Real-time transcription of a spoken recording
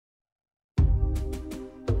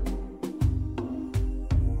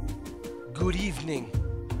Good evening.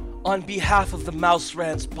 On behalf of the Mouse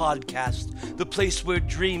Rants podcast, the place where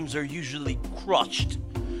dreams are usually crushed,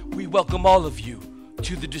 we welcome all of you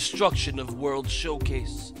to the Destruction of World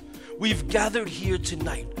Showcase. We've gathered here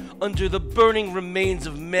tonight under the burning remains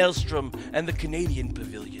of Maelstrom and the Canadian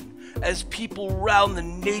Pavilion, as people round the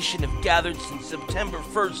nation have gathered since September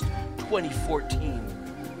 1st,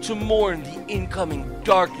 2014, to mourn the incoming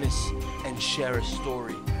darkness and share a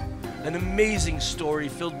story. An amazing story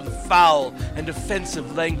filled with foul and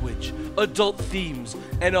offensive language, adult themes,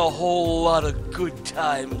 and a whole lot of good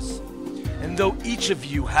times. And though each of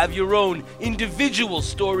you have your own individual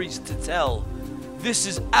stories to tell, this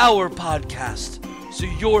is our podcast, so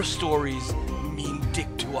your stories mean dick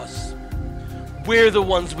to us. We're the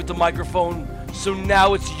ones with the microphone, so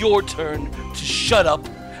now it's your turn to shut up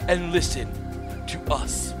and listen to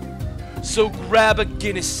us. So grab a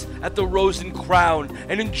Guinness at the Rose and Crown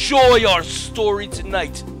and enjoy our story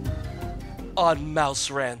tonight on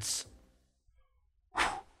Mouse Rants.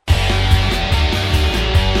 Mouse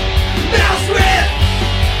Rant!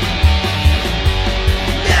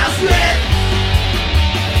 Mouse Rant!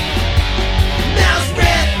 Mouse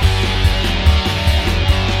Rant!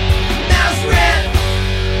 Mouse Rant!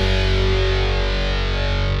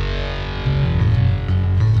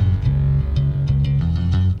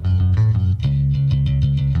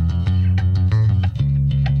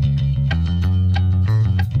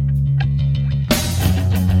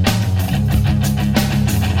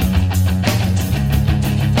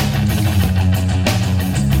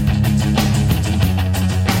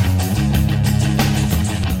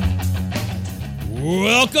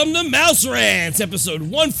 Welcome to Mouse Rants, episode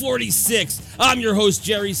 146. I'm your host,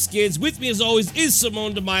 Jerry Skids. With me, as always, is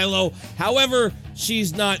Simone DeMilo. However,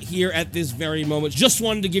 she's not here at this very moment. Just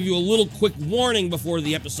wanted to give you a little quick warning before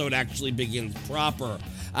the episode actually begins proper.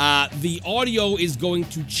 The audio is going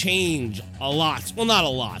to change a lot. Well, not a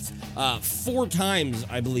lot. 4 times,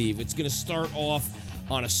 I believe. It's going to start off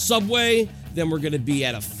on a subway, then we're going to be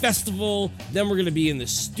at a festival, then we're going to be in the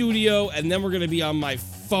studio, and then we're going to be on my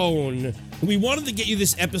phone. We wanted to get you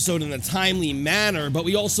this episode in a timely manner, but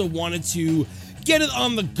we also wanted to get it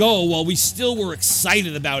on the go while we still were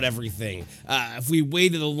excited about everything. If we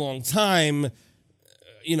waited a long time,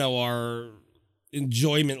 our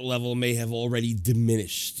enjoyment level may have already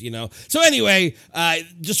diminished, So anyway, I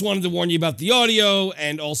just wanted to warn you about the audio,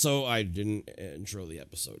 and also I didn't intro the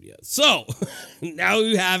episode yet. So, now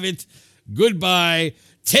you have it. Goodbye.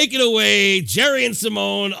 Take it away, Jerry and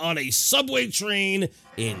Simone on a subway train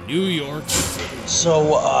in New York City.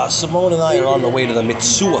 So, Simone and I are on the way to the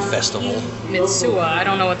Mitsuwa Festival. Mitsuwa? I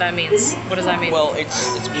don't know what that means. What does that mean? Well,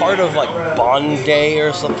 it's part of, like, Bon Day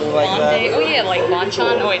or something like that. Bon Day? Oh, yeah, like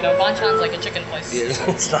Bonchon? Oh, wait, no, Bonchon's like a chicken place.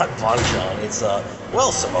 It's not Bonchon. It's,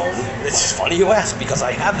 well, Simone, it's funny you ask, because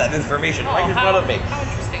I have that information right in front of me. How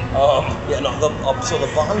interesting. So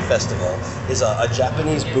the Bon Festival is a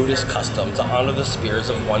Japanese Buddhist custom to honor the spirits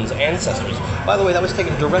of one's ancestors. By the way, that was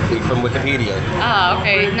taken directly from Wikipedia. Ah,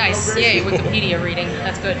 okay, nice. Yay, Wikipedia reading.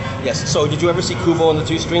 That's good. Yes, so did you ever see Kubo and the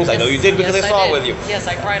Two Strings? I know you did because I saw it with you. Yes,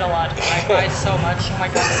 I cried a lot. I cried so much. Oh my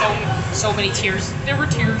god, so many tears. There were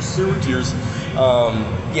tears. So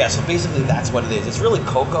basically that's what it is. It's really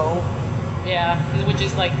Coco. Yeah, which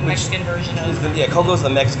is like the Mexican version of... Yeah, Coco's the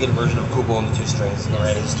Mexican version of Kubo and the Two Strings. All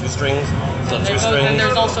right, it's 2 strings. So 2 strings. And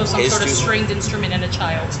there's also some sort of stringed instrument and a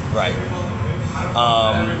child. Right.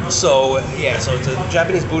 So it's a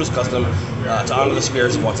Japanese Buddhist custom to honor the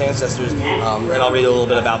spirits of one's ancestors, and I'll read a little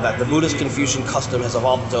bit about that. The Buddhist Confucian custom has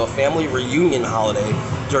evolved into a family reunion holiday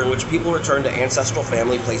during which people return to ancestral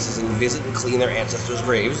family places and visit and clean their ancestors'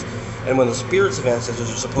 graves, and when the spirits of ancestors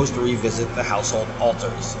are supposed to revisit the household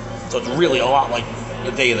altars. So it's really a lot like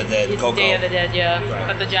the Day of the Dead, Coco. Day of the Dead, yeah, right.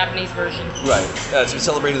 But the Japanese version. Right. It's been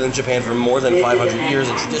celebrated in Japan for more than 500 years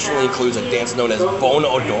and traditionally includes a dance known as Bon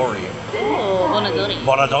Odori. Oh, Bon Odori.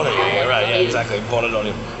 Bon Odori, right, yeah, exactly, Bon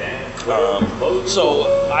Odori.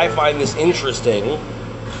 So I find this interesting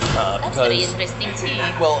That's because... very interesting too.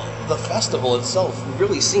 Well, the festival itself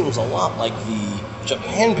really seems a lot like the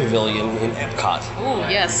Japan Pavilion in Epcot. Oh,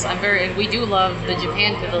 yes, we do love the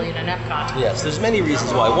Japan Pavilion in Epcot. Yes, there's many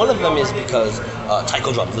reasons why. One of them is because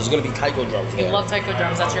taiko drums. There's going to be taiko drums there. You love taiko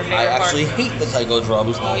drums, that's your favorite I part. actually hate the taiko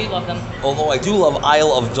drums. Oh, you love them. Although I do love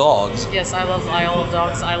Isle of Dogs. Yes, I love Isle of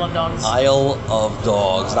Dogs. I love dogs. Isle of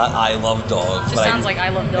Dogs, not I love dogs. It just sounds like I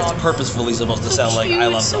love dogs. It's purposefully supposed to sound like I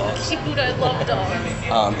love dogs. So cute, I love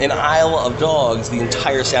dogs. In Isle of Dogs, the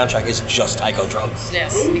entire soundtrack is just taiko drums.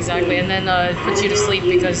 Yes, exactly. And then puts you to sleep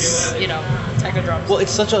because, taiko drums. Well,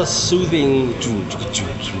 it's such a soothing.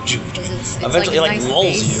 Eventually, it nice lulls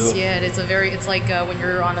bass. you. Yeah, it's like when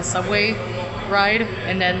you're on a subway ride,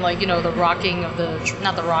 and then the rocking of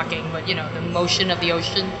not the rocking, but the motion of the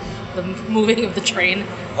ocean, the moving of the train.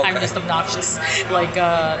 Okay. I'm just obnoxious.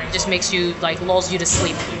 Just makes you lulls you to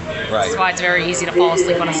sleep. Right. That's why it's very easy to fall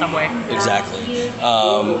asleep on a subway. Exactly.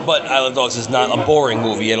 But Isle of Dogs is not a boring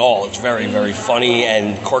movie at all. It's very, very funny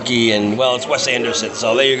and quirky, and it's Wes Anderson,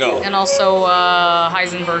 so there you go. And also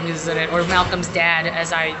Heisenberg is in it, or Malcolm's dad,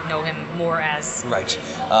 as I know him more as. Right.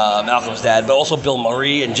 Malcolm's dad, but also Bill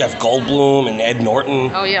Murray and Jeff Goldblum and Ed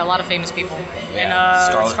Norton. Oh yeah, a lot of famous people. Yeah.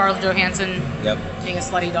 And Scarlett Johansson. Yep. Being a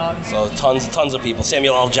slutty dog. So tons of people.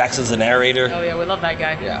 Samuel L. Jackson's the narrator. Oh yeah, we love that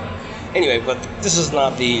guy. Yeah. Anyway, but this is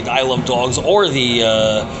not the I Love Dogs or the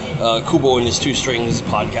Kubo and His Two Strings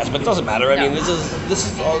podcast, but it doesn't matter. I mean, this is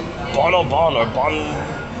Bono Bon or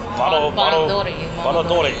Bonodori.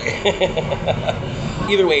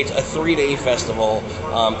 Either way, it's a 3-day festival.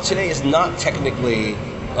 Today is not technically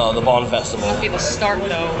the Bon Festival. It would be the start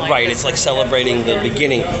though. Right, it's like celebrating the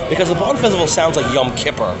beginning, because the Bon Festival sounds like Yom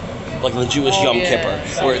Kippur. Like the Jewish Yom Kippur,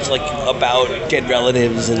 where it's like about dead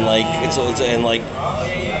relatives and I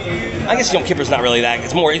guess Yom Kippur's not really that.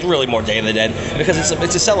 It's really more Day of the Dead, because it's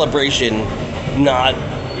a celebration.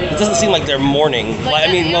 It doesn't seem like they're mourning.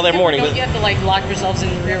 They're mourning. Don't you have to lock yourselves in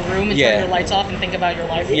your room and turn your lights off and think about your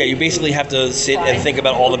life? Yeah, you basically have to sit and think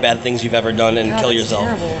about all the bad things you've ever done and kill yourself.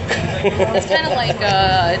 Terrible. It's kind of like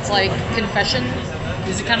it's like confession.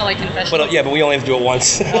 Is it kind of like confession? But we only have to do it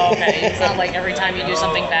once. Oh, okay. It's not like every time you do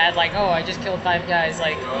something bad, I just killed 5 guys,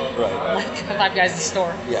 right. 5 guys at the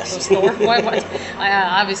store. Yes. The store? What?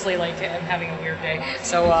 I obviously I'm having a weird day.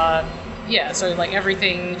 So so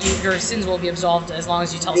everything, your sins will be absolved as long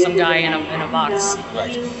as you tell some guy in a box.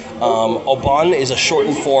 Right. Oban is a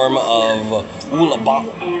shortened form of Ulam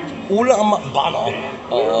Bana,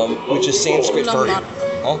 which is Sanskrit for.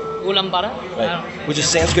 Ulambara? Right. Which is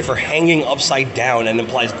Sanskrit for hanging upside down and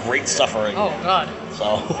implies great suffering. Oh God.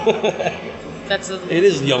 So. It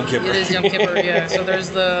is Yom Kippur. It is Yom Kippur. Yeah. So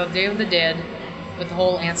there's the Day of the Dead, with the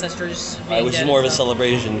whole ancestors being which dead is more of a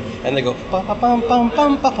celebration, and they go bum bum bum bum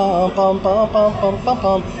bum bum bum bum bum bum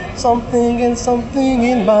bum something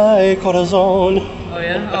in my corazon. Oh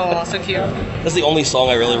yeah? Oh, so cute. That's the only song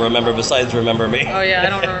I really remember besides Remember Me. Oh yeah, I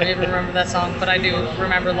don't even remember that song, but I do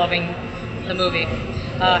remember loving the movie.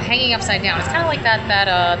 Hanging Upside Down. It's kind of like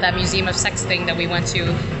that Museum of Sex thing that we went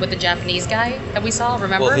to with the Japanese guy that we saw.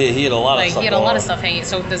 Remember? Well, he had a lot of stuff. He had a lot of stuff hanging.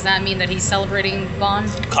 So does that mean that he's celebrating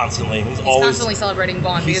Bond? Constantly. He's always constantly celebrating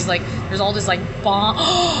Bond because there's all this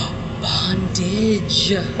bondage.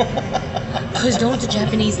 Because don't the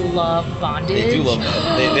Japanese love bondage? They do love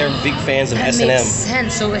it. They're big fans of S&M. That makes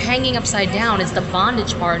sense. So hanging upside down is the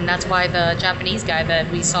bondage part, and that's why the Japanese guy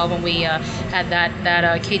that we saw when we had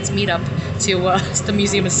that Kate's meetup to the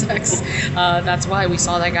Museum of Sex, that's why we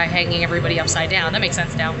saw that guy hanging everybody upside down. That makes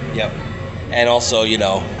sense now. Yep. And also,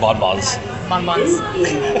 bonbons. Bonbons.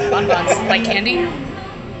 Bonbons. Like candy?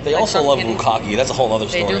 They also love bukkake. That's a whole other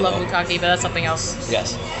story. They do love bukkake, but that's something else.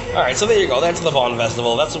 Yes. All right, so there you go. That's the Bon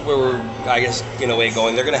Festival. That's where we're, I guess, in a way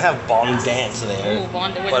going. They're going to have Bon Dance there. Ooh,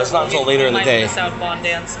 but it's not until later in the day. We might miss out Bon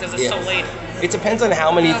Dance because it's so late. It depends on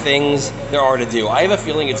how many things there are to do. I have a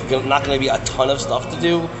feeling it's not going to be a ton of stuff to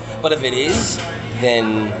do, but if it is,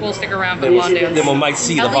 then we'll stick around for the Bon Dance. Then we might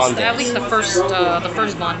see the Bon Dance. At least the first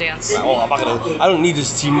Bon Dance. Well, I don't need to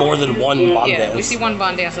see more than one Bon Dance. Yeah, we see one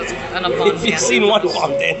Bon Dance. That's enough Bon Dance. If you've seen one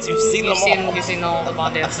Bon Dance, you've seen them all. You've seen all the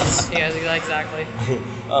Bon Dances. Yeah, exactly.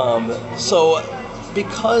 So,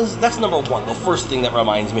 because that's number one, the first thing that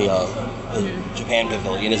reminds me of the Japan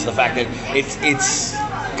Pavilion is the fact that it's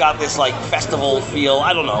got this festival feel.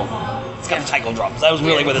 I don't know. It's got taiko drums. That was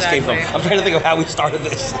really where this came from. I'm trying to think of how we started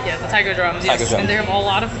this. Yeah, the taiko drums. Yes. And they have a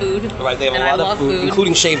lot of food. Right, they have a lot of food,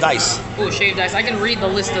 including shaved ice. Oh, shaved ice. I can read the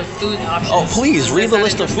list of food options. Oh, please, read the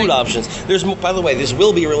list of food options. There's, by the way, this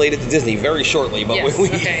will be related to Disney very shortly. But yes,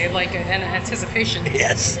 okay, an anticipation.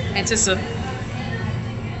 Yes.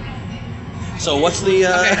 So what's the...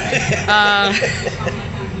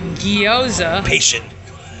 Gyoza. Patient.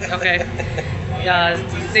 Okay.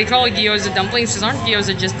 They call it gyoza dumplings, because aren't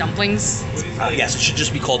gyoza just dumplings? Yes, it should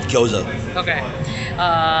just be called gyoza. Okay.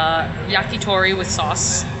 Yakitori with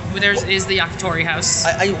sauce. There is the yakitori house.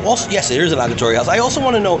 I also, yes, there is an yakitori house. I also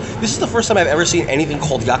want to know, this is the first time I've ever seen anything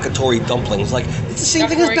called yakitori dumplings. It's the same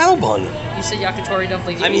thing as bao bun. You said yakitori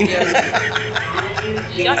dumplings. I mean...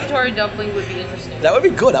 Yakitori dumpling would be interesting. That would be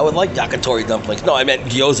good. I would like yakitori dumplings. No, I meant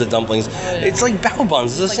gyoza dumplings. It's like bao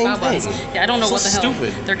buns. It's the same thing. Yeah, I don't know So what the hell.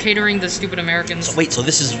 stupid. They're catering the stupid Americans. Wait, so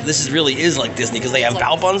this really is like Disney because they have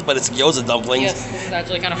bao buns, but it's gyoza dumplings. Yes, it's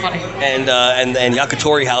actually kind of funny. And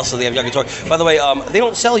yakitori house, so they have yakitori. By the way, they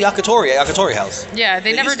don't sell yakitori at Yakitori House. Yeah,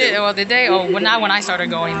 they never used to. did. Well, did they? Oh, well, not when I started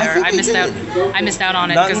going there. I missed out. I missed out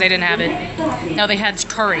on it because they didn't have it. No, they had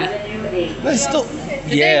curry. They still.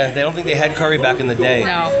 Yeah, they don't think they had curry back in the day.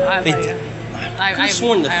 No, I could have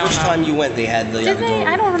sworn the first time you went, they had the Did yakitori. they?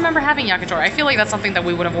 I don't remember having yakitori. I feel like that's something that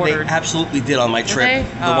we would have They ordered. absolutely did on my trip.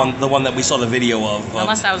 they? The one that we saw the video of.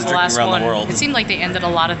 Unless that was the drinking last around one. The world. It seemed like they ended a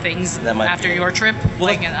lot of things That might after be. your trip. Well,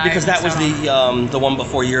 like, and I because that was missed out on the one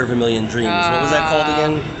before Year of a Million Dreams. What was that called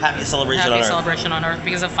again? Happy Celebration on Happy Earth. Celebration on Earth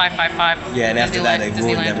because of 555. Yeah, and after that, they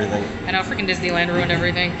ruined Disneyland. everything. I know, freaking Disneyland ruined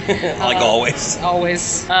everything. Like always.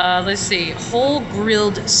 Always. Let's see. Whole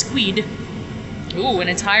grilled squid. Ooh, an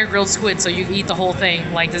entire grilled squid, so you eat the whole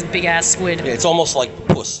thing, like this big ass squid. Yeah, it's almost like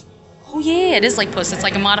puss. Oh yeah, it is like puss. It's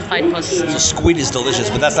like a modified puss. So squid is delicious,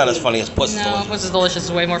 but that's not as funny as puss is No, delicious. puss is delicious.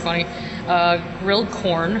 It's way more funny. Grilled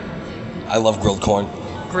corn. I love grilled corn.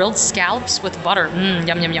 Grilled scallops with butter. Mmm,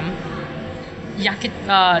 yum yum yum.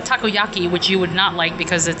 Takoyaki, which you would not like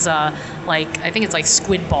because it's like I think it's like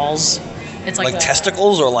squid balls. It's Like a,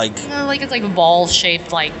 testicles or like. No, like it's like a ball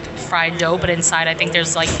shaped like fried dough, but inside I think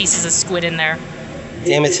there's like pieces of squid in there.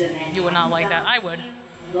 Damn it. You would not like that. I would.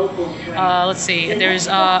 Let's see. There's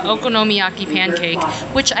okonomiyaki pancake,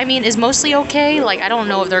 which I mean is mostly okay. Like I don't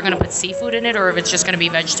know if they're gonna put seafood in it or if it's just gonna be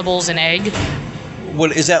vegetables and egg.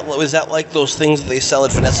 What is that? Is that like those things that they sell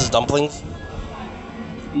at Vanessa's Dumplings?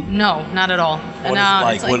 No, not at all. What is it No,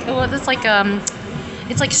 like? it's like well,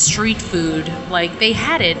 it's like street food. Like they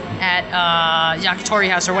had it at Yakitori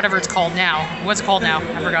House or whatever it's called now. What's it called now?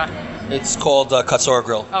 I forgot. It's called Katsura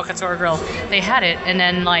Grill. Oh, Katsura Grill. They had it, and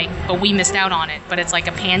then but we missed out on it. But it's like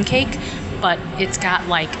a pancake, but it's got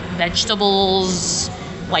like vegetables,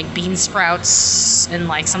 like bean sprouts, and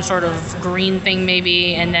like some sort of green thing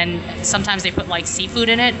maybe. And then sometimes they put like seafood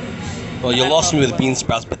in it. Well, you lost me with bean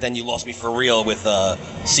sprouts, but then you lost me for real with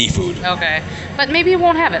seafood. Okay, but maybe it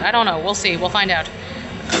won't have it. I don't know. We'll see. We'll find out.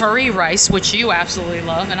 Curry rice, which you absolutely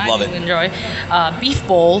love, and Love I do it. enjoy. Beef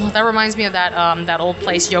bowl. That reminds me of that old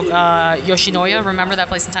place, Yoshinoya. Remember that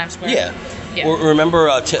place in Times Square? Yeah. Yeah. Or remember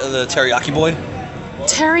the teriyaki boy?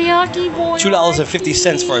 Teriyaki boy.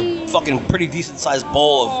 $2.50 for a fucking pretty decent sized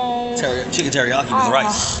bowl of chicken teriyaki with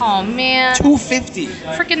rice. Oh man. $2.50.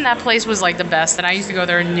 Freaking that place was like the best, and I used to go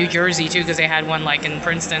there in New Jersey too because they had one like in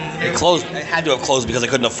Princeton. It closed. It had to have closed because I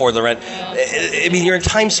couldn't afford the rent. I mean, you're in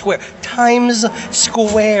Times Square,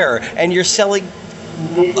 and you're selling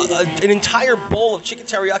an entire bowl of chicken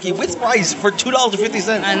teriyaki with rice for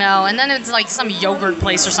 $2.50. I know, and then it's like some yogurt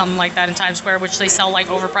place or something like that in Times Square, which they sell like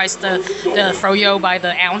overpriced the froyo by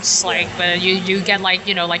the ounce. Like, but you get like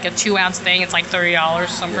like a 2-ounce thing. It's like $30,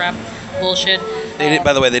 some crap, bullshit. They did,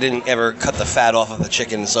 by the way, they didn't ever cut the fat off of the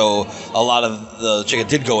chicken, so a lot of the chicken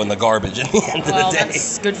did go in the garbage at the end of Well, the day.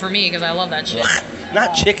 that's good for me because I love that shit.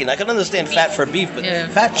 Not chicken. I can understand fat for beef, but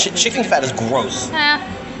Yeah. chicken fat is gross.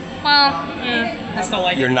 I still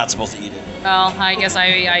like You're it. not supposed to eat it. Well, I guess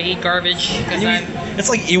I eat garbage because I'm. It's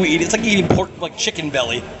like it's like eating pork, like chicken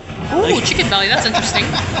belly. Ooh, chicken belly. That's interesting.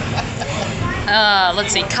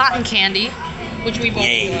 Let's see, cotton candy, which we both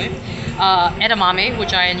Yay. enjoy. Edamame,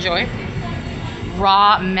 which I enjoy.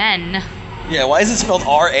 Raw men. Yeah, why is it spelled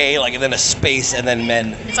R-A, like, and then a space, and then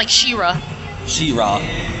men? It's like She-Ra She-Ra.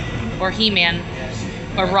 or He-Man,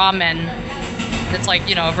 or raw men. It's like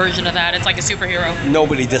a version of that. It's like a superhero.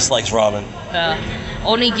 Nobody dislikes ramen.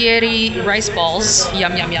 Onigiri rice balls.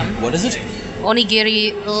 Yum yum yum. What is it?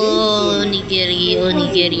 Onigiri.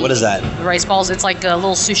 What is that? Rice balls. It's like a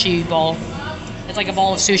little sushi ball. It's like a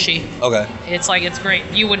ball of sushi. Okay. It's great.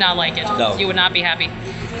 You would not like it. No. You would not be happy.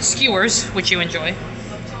 Skewers, which you enjoy.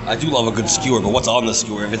 I do love a good skewer, but what's on the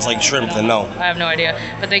skewer? If it's like shrimp, then no. I have no idea.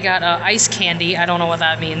 But they got ice candy. I don't know what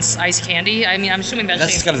that means. Ice candy? I mean, I'm assuming that's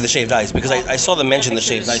That's shaved. kind of the shaved ice, because I saw them mention the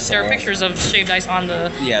shaved ice. There are somewhere. pictures of shaved ice on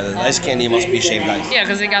the... Yeah, the ice candy must be shaved ice. Yeah,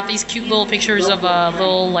 because they got these cute little pictures of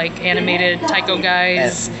little, animated taiko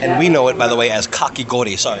guys. And we know it, by the way, as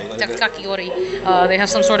kakigori. Sorry. Kakigori. They have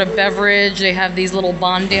some sort of beverage. They have these little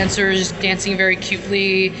bond dancers dancing very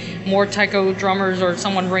cutely. More taiko drummers or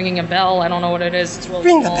someone ringing a bell. I don't know what it is. It's really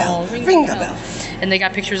Ring the small. bell. Ring Ring the the bell. And they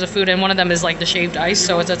got pictures of food, and one of them is like the shaved ice,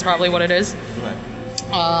 so that's probably what it is.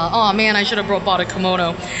 Oh man, I should have bought a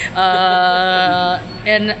kimono.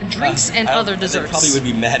 And drinks and other desserts. They probably would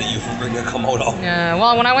be mad at you for bringing a kimono.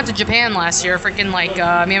 Well, when I went to Japan last year, freaking like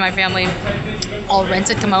me and my family all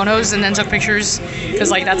rented kimonos and then took pictures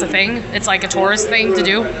because like that's a thing. It's like a tourist thing to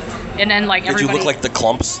do. And then like Did everybody. you look like the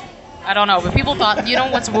clumps? I don't know, but people thought,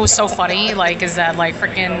 what was so funny, like, is that, like,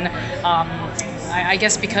 freaking, I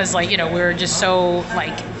guess because, like, we were just so,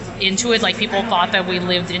 like, into it, like, people thought that we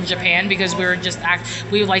lived in Japan because we were just,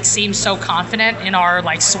 we, like, seemed so confident in our,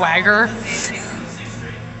 like, swagger.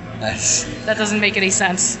 That doesn't make any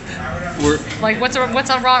sense. Like, what's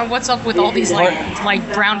up with all these,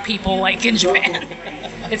 like brown people, like, in Japan?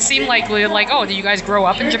 It seemed like, we were like, oh, did you guys grow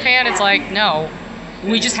up in Japan? It's like, no.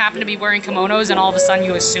 We just happened to be wearing kimonos, and all of a sudden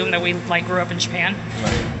you assume that we like grew up in Japan.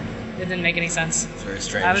 Right. It didn't make any sense. It's very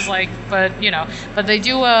strange. I was like, but they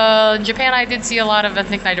do. In Japan, I did see a lot of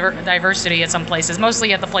ethnic diversity at some places,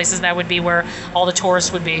 mostly at the places that would be where all the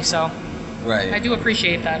tourists would be. So, right. I do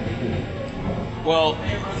appreciate that. Well,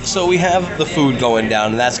 so we have the food going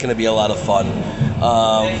down, and that's going to be a lot of fun.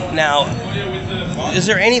 Now, is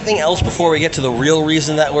there anything else before we get to the real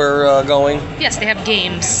reason that we're going? Yes, they have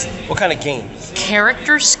games. What kind of games?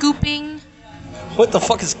 Character scooping. What the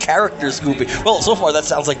fuck is character scooping? Well, so far that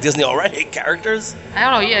sounds like Disney already. Characters? I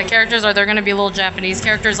don't know. Yeah, characters they're going to be little Japanese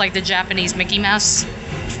characters like the Japanese Mickey Mouse.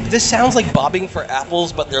 This sounds like bobbing for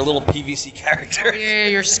apples, but they're little PVC characters. Yeah,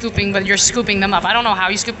 you're scooping them up. I don't know how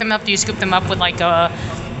you scoop them up. Do you scoop them up with like a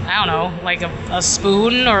a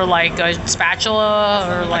spoon or like a spatula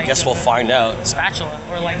or like? I guess we'll find out. Spatula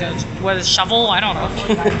or like a shovel? I don't know.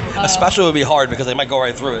 A spatula would be hard because they might go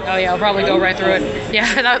right through it. Oh yeah, I'll probably go right through it.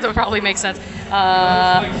 Yeah, that would probably make sense.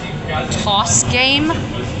 Toss game.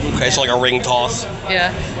 Okay, so like a ring toss.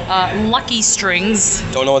 Yeah. Lucky strings.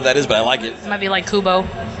 Don't know what that is, but I like it. Might be like Kubo.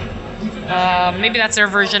 Maybe that's their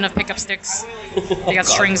version of pickup sticks. They got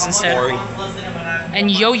strings instead. Boring. And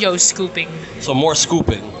yo-yo scooping. So more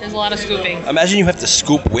scooping. There's a lot of scooping. Imagine you have to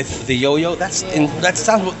scoop with the yo-yo. That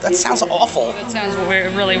sounds awful. That sounds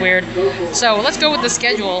really weird. So let's go with the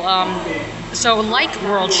schedule. So like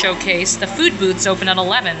World Showcase, the food booths open at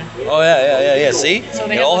 11. Oh yeah. See, So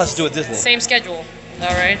it all has to do with Disney. Same schedule.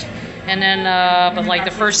 All right. And then, but like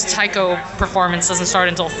the first Taiko performance doesn't start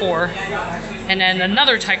until 4. And then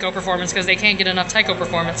another Taiko performance because they can't get enough Taiko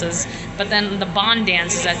performances. But then the Bond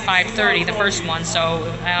dance is at 5:30, the first one. So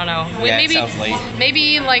I don't know. Yeah, maybe, it sounds late.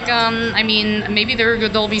 Maybe like maybe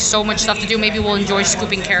there'll be so much stuff to do. Maybe we'll enjoy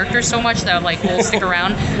scooping characters so much that like we'll stick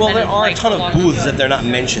around. Well, and there then, are like, a ton of booths that they're not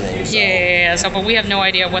mentioning. So. Yeah. So, but we have no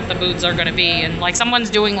idea what the booths are going to be, and like someone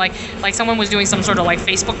was doing some sort of like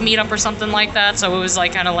Facebook meetup or something like that. So it was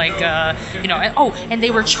like kind of like and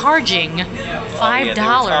they were charging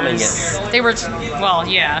 $5. They were well,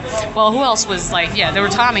 yeah. Well, who else was like? Yeah, they were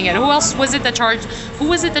tomming it. Who else was it that charged? Who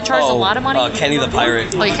was it that charged a lot of money? Kenny the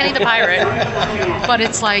Pirate. Like Kenny the Pirate. But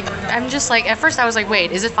it's like I'm just like at first I was like,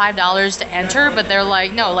 wait, is it $5 to enter? But they're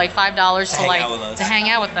like, no, like $5 to hang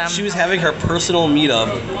out with them. She was having her personal meetup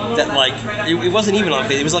that like it wasn't even on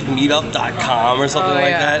Facebook. It was like meetup.com or something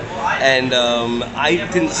like that. And I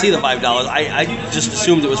didn't see the $5. I just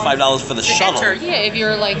assumed it was $5 for the shuttle. Enter, if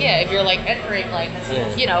you're entering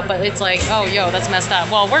but it's like, oh that's messed up.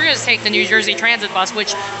 Well, we're gonna take the New Jersey Transit bus,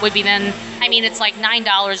 which would be then it's like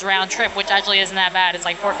 $9 round trip, which actually isn't that bad. It's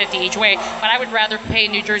like $4.50 each way. But I would rather pay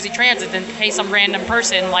New Jersey Transit than pay some random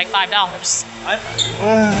person like $5.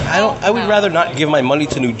 I would rather not give my money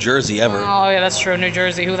to New Jersey ever. Oh yeah, that's true. New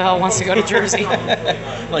Jersey. Who the hell wants to go to Jersey?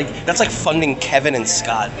 Like that's like funding Kevin and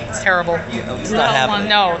Scott. It's terrible. It's not happening.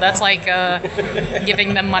 No, that's like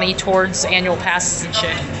giving them money towards annual passes and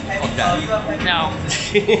shit.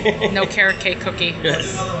 Okay. No carrot cake cookie.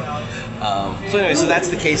 So anyway, so that's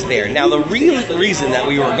the case there. Now the real reason that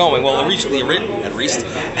we were going, well, at least the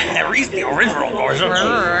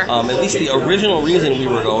original reason we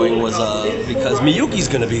were going was because Miyuki's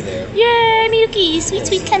gonna be there. Yay, Miyuki, sweet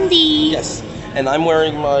sweet candy. Yes, and I'm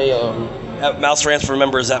wearing my Mouse Rants for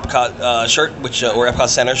Members Epcot shirt, or Epcot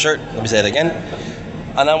Center shirt. Let me say it again.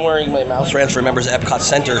 And I'm wearing my Mouse Rants for Members Epcot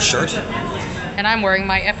Center shirt. And I'm wearing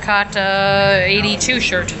my Epcot 82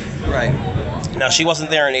 shirt. Right. Now she wasn't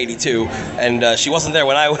there in '82, and she wasn't there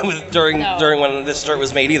when I during when this shirt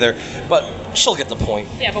was made either. But she'll get the point.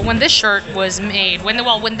 Yeah, but when this shirt was made, when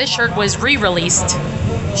this shirt was re-released,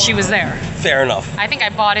 she was there. Fair enough. I think I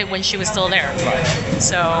bought it when she was still there. Right.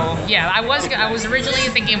 So yeah, I was originally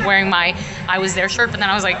thinking of wearing my I was there shirt, but then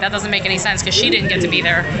I was like, that doesn't make any sense because she didn't get to be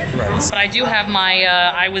there. Right. But I do have my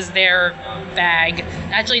I was there bag.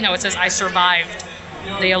 Actually, no, it says I survived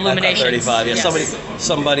the illuminations. Epcot 35. Yeah, Yes.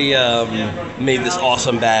 somebody made this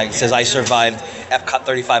awesome bag. It says I survived Epcot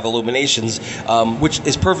 35 Illuminations, which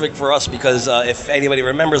is perfect for us because if anybody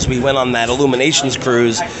remembers, we went on that Illuminations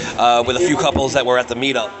cruise with a few couples that were at the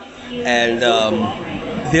meetup, and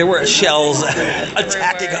there were shells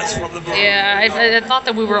attacking us from the boat. Yeah, I thought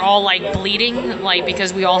that we were all like bleeding, like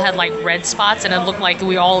because we all had like red spots, and it looked like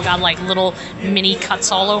we all got like little mini cuts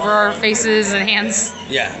all over our faces and hands.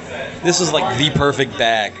 Yeah, this is like the perfect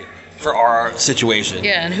bag for our situation.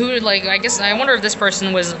 Yeah, and who like I guess I wonder if this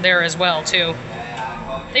person was there as well too.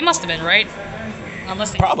 They must have been, right?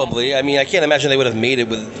 Unless they Probably. I mean, I can't imagine they would have made it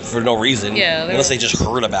for no reason. Yeah, Unless they just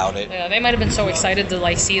heard about it. Yeah, they might have been so excited to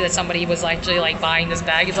like see that somebody was actually like buying this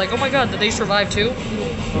bag. It's like, oh my god, did they survive too?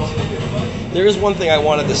 There is one thing I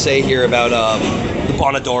wanted to say here about the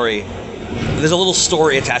Bonadori. There's a little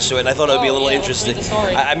story attached to it, and I thought it would be a little interesting. Read the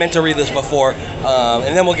story. I meant to read this before,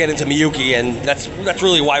 and then we'll get into Miyuki, and that's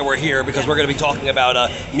really why we're here, because we're going to be talking about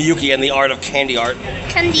Miyuki and the art of candy art.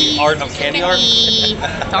 Candy. Art of candy art?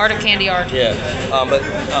 The art of candy art. Yeah, but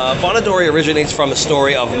Bonadori originates from a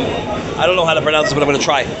story of, I don't know how to pronounce it, but I'm going to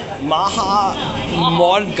try. Maha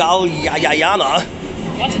Moggallana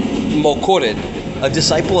Mokorin, a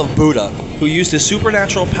disciple of Buddha, who used his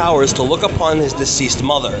supernatural powers to look upon his deceased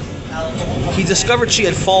mother. He discovered she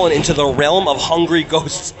had fallen into the realm of hungry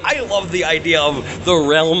ghosts. I love the idea of the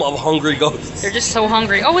realm of hungry ghosts. They're just so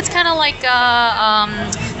hungry. Oh, it's kind of like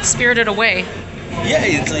Spirited Away.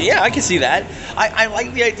 Yeah, I can see that. I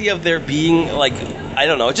like the idea of there being, like, I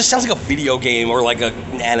don't know, it just sounds like a video game or like an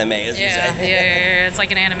anime, as you say. Yeah, it's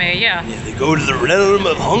like an anime, yeah. Yeah, they go to the realm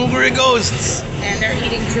of hungry ghosts. And they're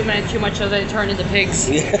eating too much so they turn into pigs.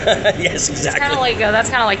 Yes, exactly. Kind of like that's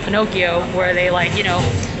kind of like Pinocchio, where they like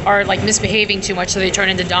are like misbehaving too much so they turn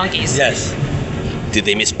into donkeys. Yes. Did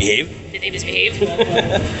they misbehave? Did they misbehave?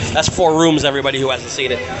 That's 4 Rooms, everybody who hasn't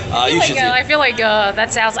seen it. You should see it. I feel like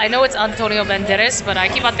that sounds. I know it's Antonio Banderas, but I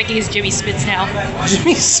keep on thinking it's Jimmy Smits now.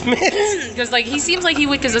 Jimmy Smith? Because like he seems like he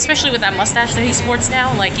would, because especially with that mustache that he sports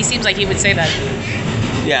now, like he seems like he would say that.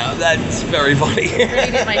 Yeah, that's very funny.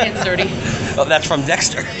 Really get my hands dirty. Oh, that's from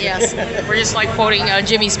Dexter. Yes, we're just like quoting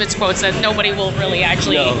Jimmy Smits quotes that nobody will really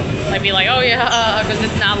actually like be like, oh yeah, because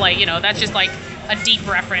it's not like that's just like a deep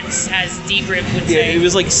reference, as D. Grib would say. Yeah, it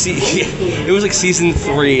was like season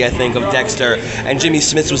 3, I think, of Dexter, and Jimmy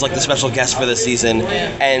Smits was like the special guest for this season,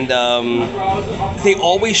 and they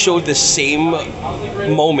always showed the same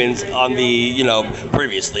moment on the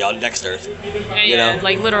previously on Dexter.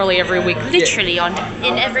 Like literally every week,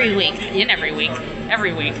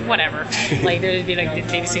 every week, whatever. Like there'd be like, did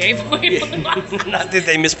they misbehave? Not did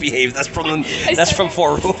they misbehave? That's from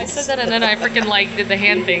 4 Rooms. I said that and then I freaking like did the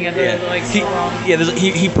hand thing and then like so wrong.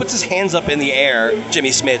 He puts his hands up in the air, Jimmy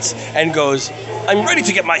Smits, and goes, "I'm ready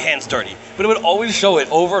to get my hands dirty." But it would always show it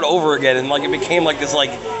over and over again, and like it became like this like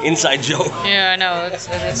inside joke. Yeah, I know. It's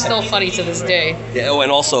still funny to this day. Yeah. Oh,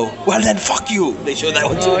 and also, well then, fuck you. They showed that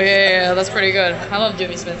one too. Oh yeah, that's pretty good. I love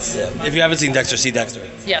Jimmy Smits. Yeah. If you haven't seen Dexter, see Dexter.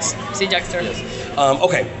 Yes, see Dexter.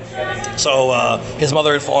 Okay. So his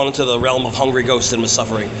mother had fallen into the realm of hungry ghosts and was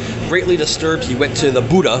suffering. Greatly disturbed, he went to the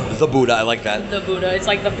Buddha, I like that. The Buddha, it's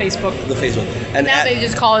like the Facebook. And now they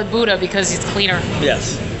just call it Buddha because it's cleaner.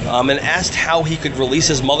 Yes. And asked how he could release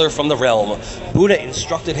his mother from the realm. Buddha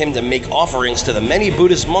instructed him to make offerings to the many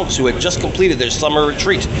Buddhist monks who had just completed their summer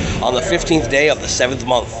retreat on the 15th day of the 7th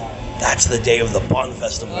month. That's the day of the Bon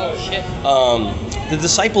Festival. Oh, shit. The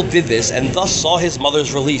disciple did this and thus saw his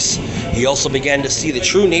mother's release. He also began to see the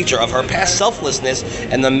true nature of her past selflessness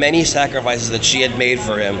and the many sacrifices that she had made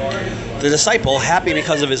for him. The disciple, happy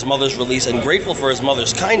because of his mother's release and grateful for his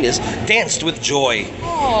mother's kindness, danced with joy.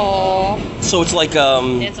 Aww. So it's like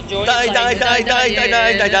Dance of Joy. Die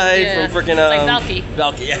from freaking like Valky.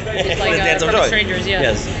 Valky, yeah. It's like Dance of Perfect Joy. Strangers, yeah.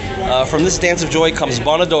 Yes. From this dance of joy comes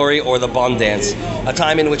Bonadori, or the Bon Dance, a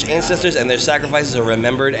time in which ancestors and their sacrifices are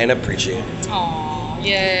remembered and appreciated. Aww.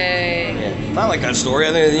 Yay. Yeah. I like that story.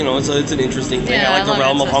 I think it's an interesting thing. Yeah, I like the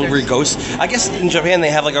realm of hungry ghosts. I guess in Japan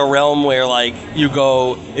they have like a realm where like you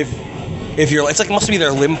go if you're, it's like must be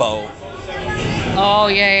their limbo. Oh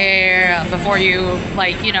yeah. Before you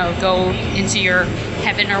go into your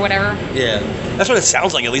heaven or whatever. Yeah, that's what it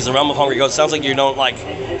sounds like. At least the realm of hungry ghosts sounds like you don't like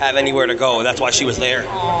have anywhere to go. That's why she was there.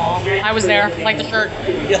 Aww. I was there, like the shirt.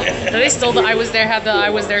 Do they still? I was there. Have the I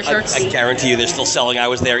was there shirts? I guarantee you, they're still selling I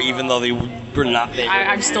was there, even though they were not there.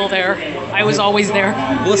 I'm still there. I was always there.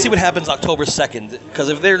 Well, let's see what happens October 2nd, because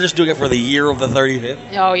if they're just doing it for the year of the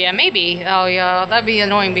 35th. Oh yeah, maybe. Oh yeah, that'd be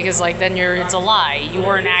annoying because like then it's a lie. You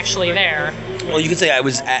weren't actually there. Well, you could say I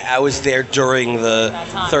was there during the That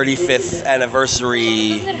time. 35th anniversary.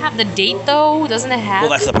 Doesn't it have the date though? Doesn't it have?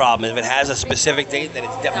 Well, that's the problem. If it has a specific date, then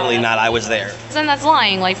it's definitely not I was there. Then that's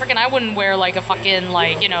lying. Like freaking, I wouldn't wear like a fucking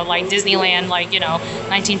like like Disneyland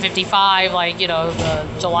 1955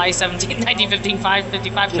 the July 17th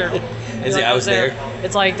 1955 shirt. Is it I was there?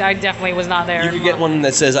 It's like I definitely was not there. You could get one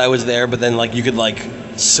that says I was there, but then you could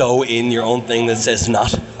sew in your own thing that says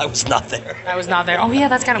not. I was not there. I was not there. Oh yeah,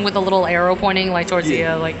 that's kind of with the little arrow pointing towards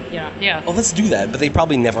Yeah. the yeah. Well, let's do that. But they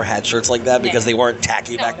probably never had shirts like that because they weren't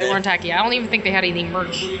tacky No, back they then. weren't tacky. I don't even think they had any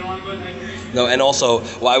merch. No, and also,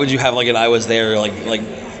 why would you have an I was there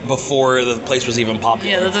before the place was even popular?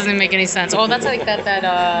 Yeah, that doesn't make any sense. Oh, that's like that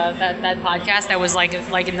podcast that was like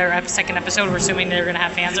in their second episode. We're assuming they're gonna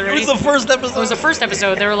have fans It already. was the first episode. It was the first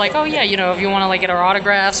episode. They were like, oh yeah, if you want to get our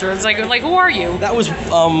autographs, or it's like who are you? That was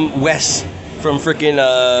Wes from freaking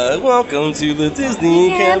Welcome to the Disney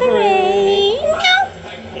Cabaret.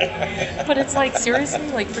 But it's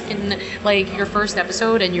seriously, freaking, your first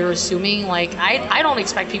episode, and you're assuming, I don't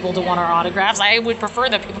expect people to want our autographs. I would prefer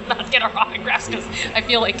that people not get our autographs, because I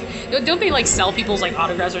feel don't they, sell people's,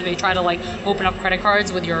 autographs, or they try to, open up credit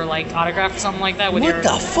cards with your, autograph or something like that? With What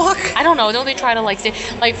the fuck? I don't know. Don't they try to,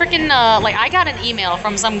 freaking, I got an email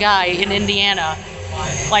from some guy in Indiana,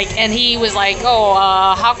 and he was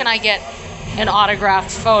how can I get an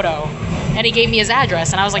autographed photo? And he gave me his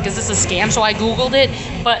address, and I was like, is this a scam? So I Googled it,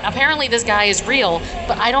 but apparently this guy is real,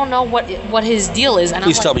 but I don't know what his deal is. And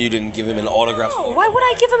Please tell me you didn't give him an autograph. No, why would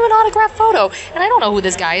I give him an autograph photo? And I don't know who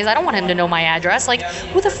this guy is. I don't want him to know my address.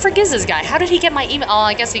 Who the frick is this guy? How did he get my email? Oh,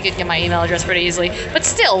 I guess he could get my email address pretty easily. But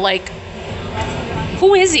still,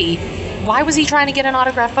 who is he? Why was he trying to get an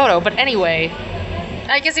autograph photo? But anyway,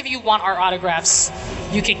 I guess if you want our autographs,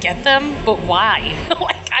 you could get them, but why?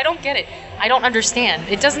 I don't get it. I don't understand.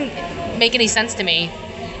 It doesn't make any sense to me.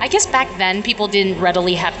 I guess back then people didn't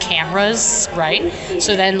readily have cameras, right?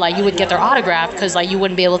 So then you would get their autograph because you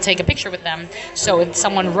wouldn't be able to take a picture with them. So if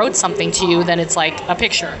someone wrote something to you, then it's a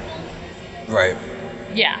picture. Right.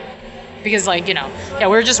 Yeah. Because we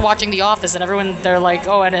were just watching The Office, and they're like,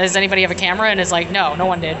 oh, and does anybody have a camera? And it's no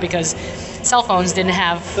one did, because cell phones didn't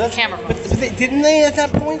have camera phones. But didn't they at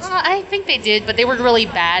that point? I think they did, but they were really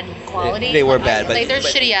bad quality. They were bad, but they're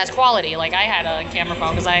shitty ass quality. I had a camera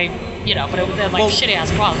phone because but it was shitty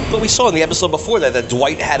ass quality. But we saw in the episode before that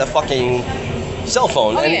Dwight had a fucking cell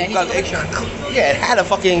phone. Oh, and yeah, it had a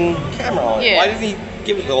fucking camera on it. Yeah. Why didn't he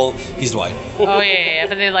give it? Well, he's Dwight. Oh yeah,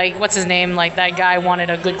 but they what's his name? That guy wanted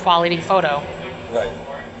a good quality photo. Right.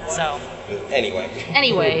 So. Anyway,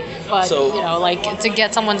 but So- to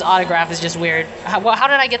get someone's autograph is just weird. How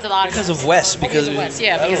did I get to the autograph? because of Wes. Because of Wes, I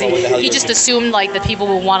yeah, don't because know what the hell he you just were- assumed that people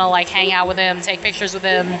would want to hang out with him, take pictures with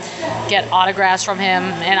him, get autographs from him,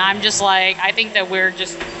 and I'm just I think that we're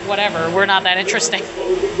just whatever. We're not that interesting.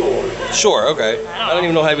 Sure. Okay. I don't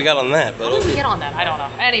even know how we got on that, How did but we get on that? I don't know.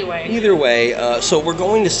 Anyway, either way, so we're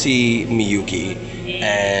going to see Miyuki,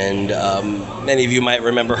 and many of you might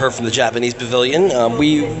remember her from the Japanese Pavilion.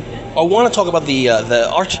 I want to talk about the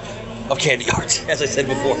art of candy art, as I said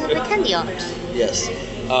before. candy art. Yes.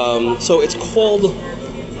 So it's called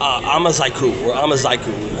Amazaiku, or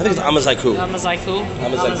Amazaiku. I think it's Amazaiku. Amazaiku.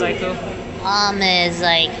 Amazaiku.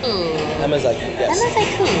 Amazaiku,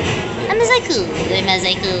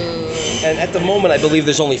 yes. And at the moment, I believe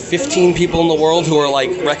there's only 15 people in the world who are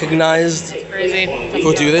recognized Crazy.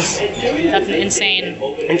 who do this. That's insane.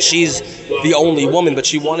 And she's the only woman, but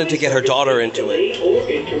she wanted to get her daughter into it.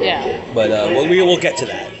 Yeah. But we will get to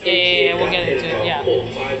that. Yeah, we'll get into it.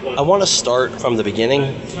 Yeah. I want to start from the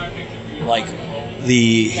beginning,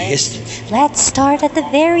 the history. Let's start at the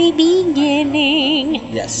very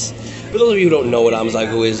beginning. Yes. For those of you who don't know what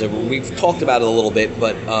Amazaiku is, we've talked about it a little bit,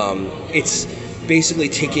 but it's basically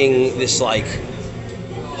taking this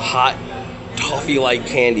hot toffee-like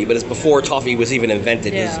candy, but it's before toffee was even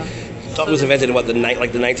invented. Yeah. Toffee was invented in the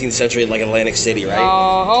 19th century in Atlantic City, right?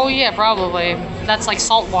 Oh yeah, probably. That's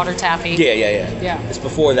saltwater taffy. Yeah. Yeah. It's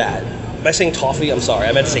before that. Am I saying toffee? I'm sorry.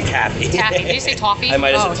 I meant to say taffy. Taffy. Did you say toffee? I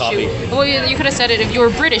might have said toffee. Shoot. Well, you could have said it. If you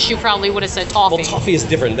were British, you probably would have said toffee. Well, toffee is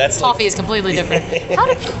different. That's Toffee is completely different.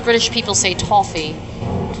 How do British people say toffee?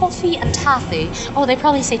 Toffee and taffy. Oh, they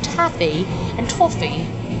probably say taffy and toffee.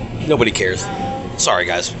 Nobody cares. Sorry,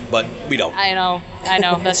 guys, but we don't. I know,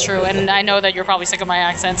 that's true. And I know that you're probably sick of my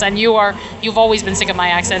accents. And you've always been sick of my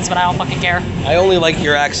accents, but I don't fucking care. I only like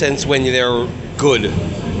your accents when they're good.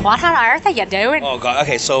 What on earth are you doing? Oh, God.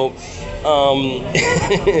 Okay, so...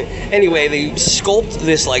 anyway, they sculpt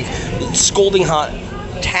this scalding hot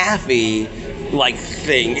taffy like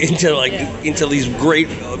thing into these great,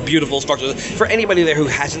 beautiful structures. For anybody there who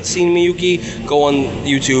hasn't seen Miyuki, go on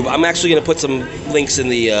YouTube. I'm actually going to put some links in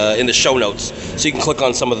the show notes so you can click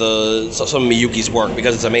on some of Miyuki's work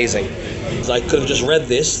because it's amazing. So I could have just read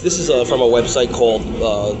this. This is from a website called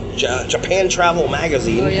Japan Travel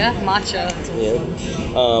Magazine. Oh yeah, matcha. Yeah.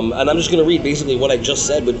 And I'm just going to read basically what I just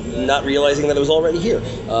said, but not realizing that it was already here.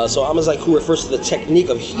 So Amazaiku refers to the technique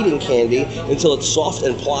of heating candy until it's soft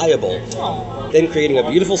and pliable, then creating a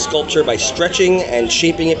beautiful sculpture by stretching and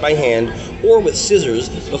shaping it by hand or with scissors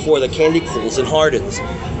before the candy cools and hardens.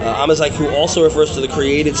 Amazaiku also refers to the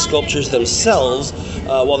created sculptures themselves.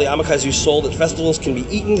 While the amakazu sold at festivals can be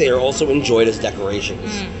eaten, they are also enjoyed as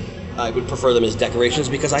decorations. I would prefer them as decorations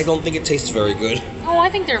because I don't think it tastes very good. Oh, I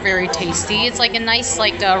think they're very tasty. It's like a nice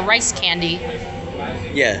rice candy.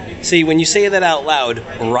 Yeah. See, when you say that out loud,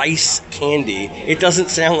 rice candy, it doesn't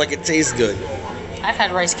sound like it tastes good. I've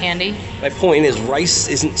had rice candy. My point is, rice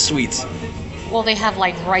isn't sweet. Well, they have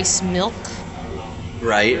like rice milk.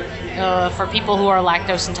 Right. For people who are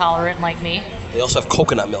lactose intolerant like me. They also have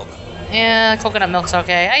coconut milk. Yeah, coconut milk's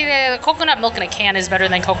okay. Coconut milk in a can is better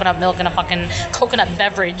than coconut milk in a fucking coconut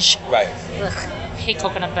beverage. Right. Ugh, I hate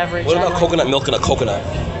coconut beverage. What about coconut milk in a coconut?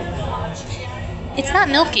 It's not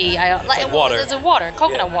milky. Like water. It's water,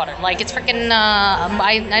 coconut water. Like it's freaking.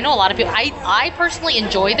 I know a lot of people. I personally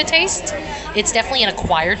enjoy the taste. It's definitely an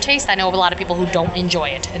acquired taste. I know a lot of people who don't enjoy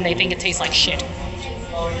it and they think it tastes like shit.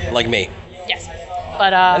 Like me. Yes.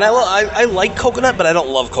 But, and I like coconut, but I don't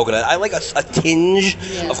love coconut. I like a tinge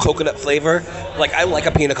of coconut flavor. Like I like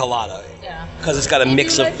a pina colada. Yeah. Because it's got a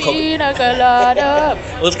mix of pina colada.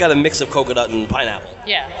 Well, it's got a mix of coconut and pineapple.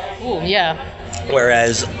 Yeah. Ooh, yeah.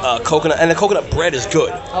 Whereas coconut, and the coconut bread is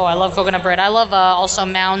good. Oh, I love coconut bread. I love also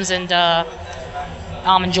Mounds and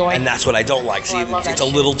Almond Joy. And that's what I don't like. See, it's a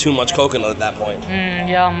little too much coconut at that point.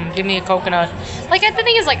 Yum. Give me a coconut. Like, the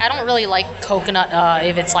thing is, like, I don't really like coconut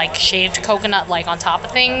if it's, like, shaved coconut, like, on top of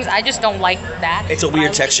things. I just don't like that. It's a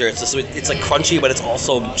weird texture. It's like crunchy, but it's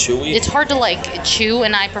also chewy. It's hard to, like, chew,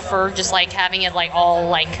 and I prefer just, like, having it, like, all,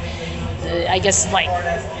 like, I guess, like,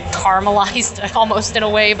 caramelized almost in a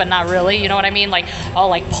way, but not really. You know what I mean? Like, all,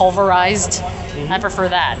 like, pulverized. I prefer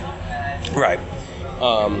that. Right.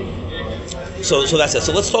 So that's it.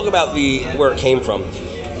 So let's talk about where it came from.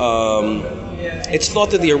 It's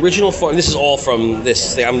thought that the original form. This is all from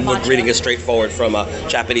this thing. I'm reading it straightforward from a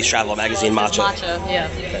Japanese travel magazine, Matcha. Matcha, yeah.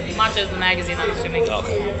 Matcha is the magazine, I'm assuming.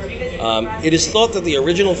 Okay. It is thought that the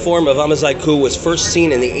original form of Amazaiku was first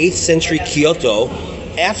seen in the 8th century Kyoto,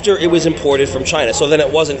 after it was imported from China. So then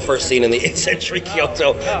it wasn't first seen in the 8th century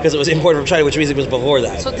Kyoto because it was imported from China, which means it was before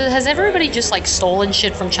that. So has everybody just like stolen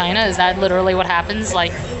shit from China? Is that literally what happens?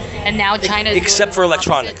 Like, and now China is except for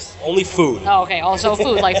electronics, only food. Oh, okay. Also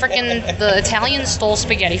food. Like freaking the Italians stole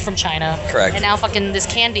spaghetti from China. Correct. And now fucking this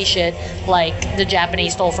candy shit, like the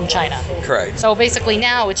Japanese stole from China. Correct. So basically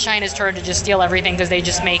now it's China's turn to just steal everything because they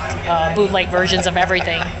just make bootleg versions of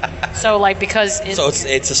everything. So like because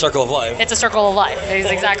it's a circle of life. It's a circle of life.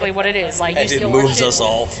 It's exactly what it is. Like you and steal it moves our shit. us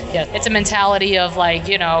all. Yeah, it's a mentality of like,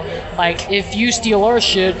 you know, like if you steal our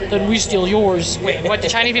shit, then we steal yours. Wait, what? Do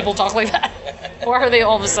Chinese people talk like that? Or are they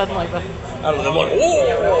all of a sudden like that? I don't know. Like,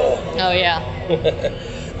 whoa. Oh yeah.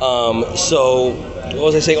 So what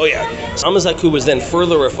was I saying? Oh yeah. Amazaiku was then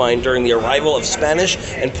further refined during the arrival of Spanish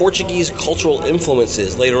and Portuguese cultural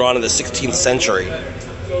influences later on in the 16th century.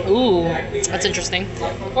 Ooh, that's interesting.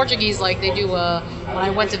 Portuguese, like they do. When I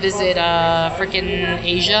went to visit freaking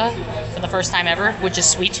Asia for the first time ever, which is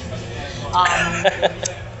sweet.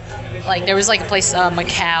 Like there was like a place,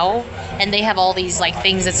 Macau, and they have all these like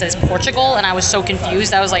things that says Portugal, and I was so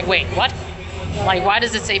confused. I was like, wait, what? Like, why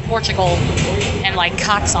does it say Portugal and like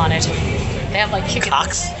cocks on it? They have like chickens.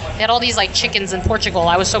 Cocks? They had all these like chickens in Portugal.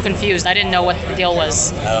 I was so confused. I didn't know what the deal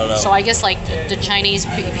was. I don't know. So I guess like the Chinese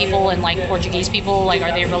people and like Portuguese people, like,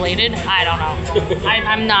 are they related? I don't know.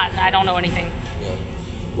 I'm not. I don't know anything. Yeah.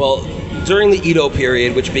 Well, during the Edo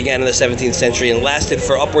period, which began in the 17th century and lasted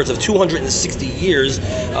for upwards of 260 years,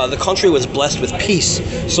 the country was blessed with peace,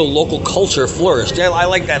 so local culture flourished. I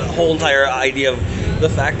like that whole entire idea of the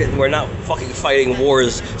fact that we're not fucking fighting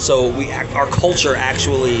wars, so our culture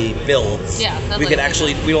actually builds. Yeah. We don't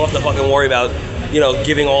have to fucking worry about,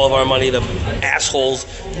 giving all of our money to assholes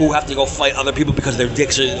who have to go fight other people because their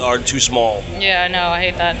dicks are too small. Yeah, no, I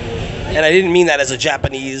hate that. And I didn't mean that as a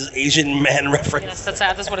Japanese Asian man reference. Yes,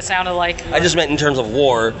 that's what it sounded like. I just meant in terms of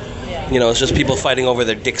war. It's just people fighting over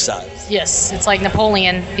their dick size. Yes, it's like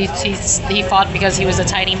Napoleon. He fought because he was a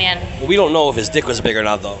tiny man. We don't know if his dick was big or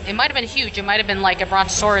not, though. It might have been huge. It might have been like a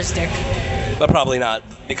brontosaurus dick. But probably not,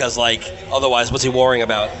 because, otherwise, what's he warring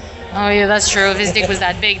about? Oh yeah, that's true. If his dick was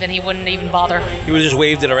that big, then he wouldn't even bother. He would have just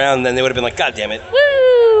waved it around, and then they would have been like, God damn it.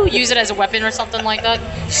 Woo! Use it as a weapon or something like that.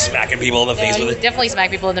 Smacking people in the face He with would it. definitely smack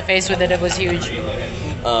people in the face with it. It was huge.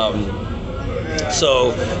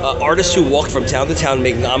 So, artists who walked from town to town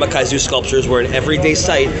making Amakaizu sculptures were an everyday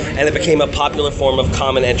sight, and it became a popular form of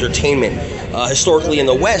common entertainment. Historically in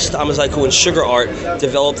the West, Amazaku and sugar art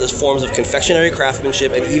developed as forms of confectionery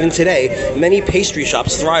craftsmanship, and even today, many pastry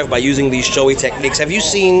shops thrive by using these showy techniques. Have you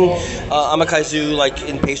seen Amakaizu like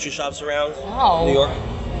in pastry shops around No. New York?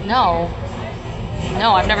 No,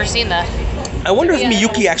 I've never seen that. I wonder if Yeah.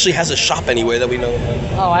 Miyuki actually has a shop anywhere that we know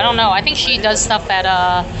of. Oh, I don't know. I think she does stuff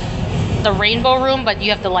at the Rainbow Room, but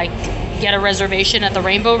you have to like get a reservation at the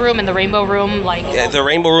Rainbow Room, and the Rainbow Room like. Yeah, the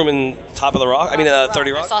Rainbow Room in Top of the Rock. I mean,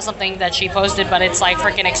 30 I Rock. saw something that she posted, but it's like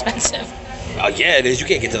freaking expensive. Oh yeah, it is. You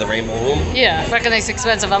can't get to the Rainbow Room. Yeah, freaking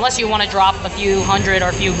expensive unless you want to drop a few hundred or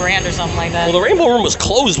a few grand or something like that. Well, the Rainbow Room was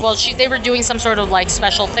closed. Well, they were doing some sort of like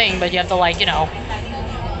special thing, but you have to like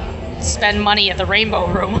spend money at the Rainbow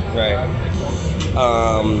Room. Right.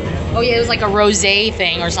 Oh yeah, it was like a rosé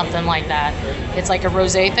thing or something like that. It's like a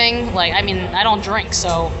rosé thing. Like I mean, I don't drink,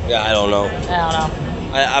 so Yeah, I don't know.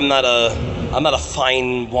 I don't know. I'm not a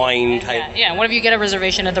fine wine type. Yeah, what if you get a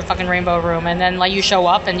reservation at the fucking Rainbow Room and then like you show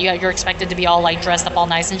up and you're expected to be all like dressed up all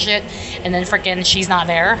nice and shit, and then freaking she's not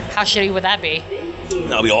there? How shitty would that be?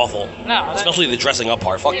 That'll be awful. No, Especially the dressing up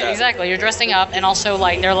part. Fuck yeah, that. exactly. You're dressing up, and also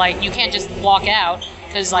like they're like you can't just walk out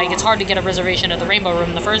because like it's hard to get a reservation at the Rainbow Room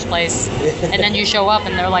in the first place, and then you show up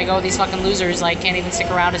and they're like, oh, these fucking losers like can't even stick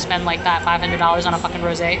around to spend like that $500 on a fucking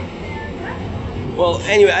rosé. Well,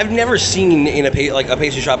 anyway, I've never seen in a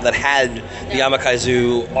pastry shop that had the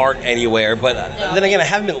Amakaizu art anywhere, but then again, I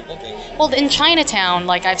haven't been looking. Well, in Chinatown,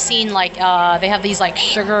 like I've seen like they have these like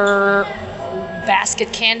sugar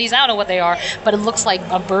basket candies. I don't know what they are, but it looks like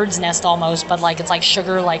a bird's nest almost, but like it's like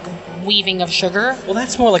sugar, like weaving of sugar. Well,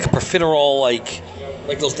 that's more like a profiterole, like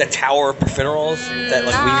that tower profiteroles that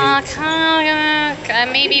like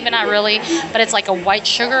weaving. Maybe, but not really. But it's like a white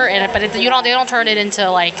sugar, and they don't turn it into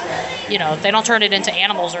like, they don't turn it into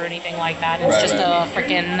animals or anything like that. It's Right, just a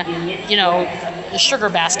freaking, a sugar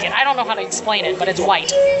basket. I don't know how to explain it, but it's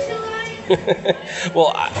white.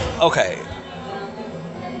 Well, okay.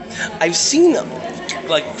 I've seen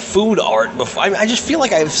like food art before. I just feel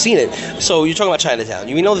like I've seen it. So you're talking about Chinatown.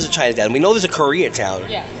 We know there's a Chinatown. We know there's a Koreatown.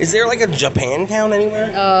 Yeah. Is there like a Japantown anywhere?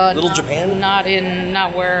 Little Japan? Not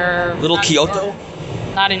where. Little not Kyoto? New York.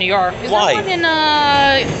 Not in New York. Is Why? there one in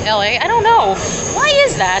LA? I don't know. Why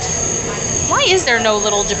is that? Why is there no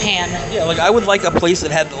Little Japan? Yeah, like I would like a place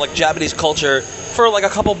that had like Japanese culture for like a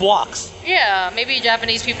couple blocks. Yeah, maybe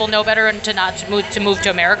Japanese people know better and to move to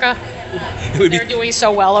America. It would They're doing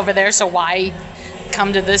so well over there, so why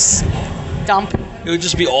come to this dump? It would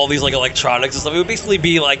just be all these like electronics and stuff. It would basically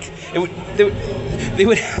be like they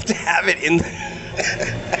would have to have it in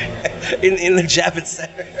in the Javits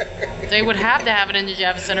Center. They would have to have it in the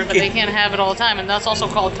Javits Center, but they can't have it all the time, and that's also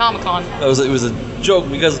called Comic-Con. It was a joke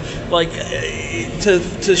because like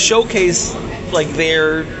to showcase like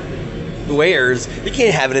their wares, you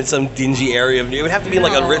can't have it in some dingy area of New York. It would have to be in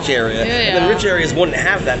like a rich area. Yeah. And then rich areas wouldn't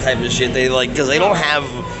have that type of shit. They because they don't have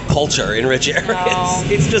culture in rich areas. No.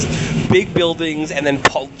 It's just big buildings and then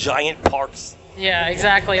giant parks. Yeah,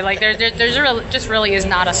 exactly. Like just really is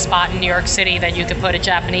not a spot in New York City that you could put a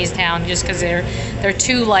Japanese town just because they're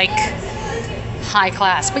too like high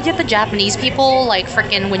class. But yet the Japanese people, like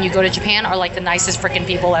frickin' when you go to Japan, are like the nicest frickin'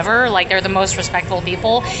 people ever. Like they're the most respectful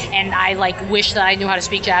people, and I like wish that I knew how to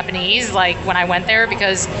speak Japanese like when I went there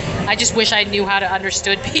because I just wish I knew how to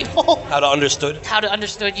understood people. How to understood? How to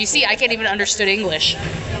understood. You see, I can't even understood English.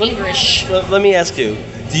 Let me ask you,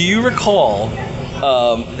 do you recall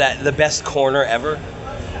that the best corner ever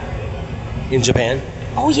in Japan?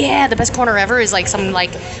 Oh yeah, the best corner ever is like some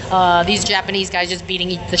like these Japanese guys just beating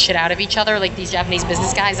the shit out of each other, like these Japanese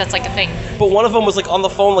business guys. That's like a thing. But one of them was like on the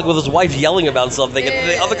phone like with his wife yelling about something, and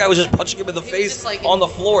the Yeah. other guy was just punching him in the was face just, like, on the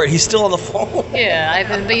floor, and he's still on the phone. Yeah,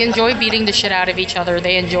 they enjoy beating the shit out of each other.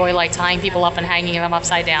 They enjoy like tying people up and hanging them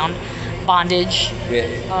upside down, bondage.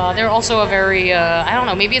 Yeah. They're also a very I don't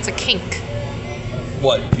know, maybe it's a kink.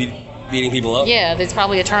 What? Beating people up? Yeah, it's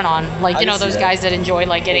probably a turn on. Like I you know can see those that. guys that enjoy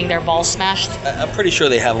like getting their balls smashed. I'm pretty sure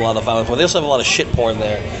they have a lot of violent porn. They also have a lot of shit porn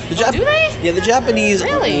there. The do they? Yeah, the Japanese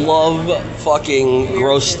Really? love fucking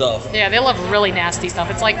gross stuff. Yeah, they love really nasty stuff.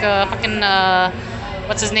 It's like fucking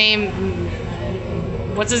what's his name?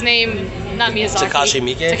 Not Miyazaki. Takashi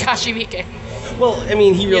Miike? Takashi Miike. Well, I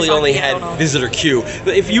mean, he really Miyazaki, only I had don't know. Visitor Q.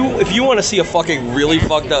 But if you want to see a fucking really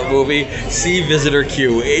fucked up movie, see Visitor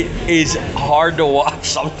Q. It is hard to watch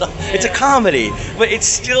sometimes. It's a comedy, but it's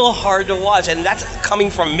still hard to watch, and that's coming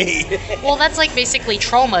from me. Well, that's like basically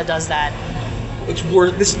Trauma does that. It's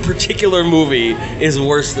worse. This particular movie is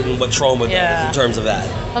worse than what Trauma does Yeah. in terms of that.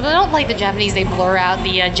 But I don't like the Japanese. They blur out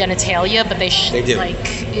the genitalia, but they They do.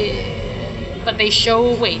 but they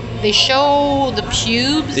show. Wait, they show the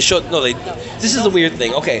pubes. They show This is the weird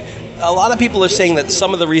thing. Okay, a lot of people are saying that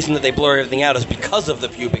some of the reason that they blur everything out is because of the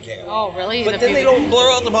pubic hair. Oh, really? But The then they pubic- don't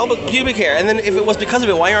blur out the public pubic hair. And then if it was because of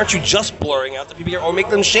it, why aren't you just blurring out the pubic hair or make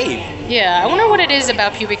them shave? Yeah, I wonder what it is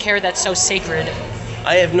about pubic hair that's so sacred.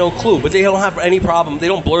 I have no clue. But they don't have any problem. They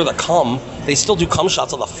don't blur the cum. They still do cum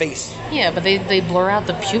shots on the face. Yeah, but they blur out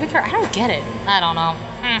the pubic hair. I don't get it. I don't know.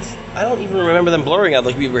 I don't even remember them blurring out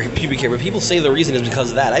the pubic hair, but people say the reason is because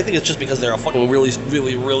of that. I think it's just because they're a fucking really,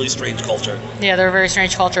 really, really strange culture. Yeah, they're a very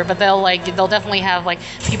strange culture, but they'll definitely have like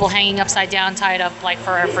people hanging upside down, tied up like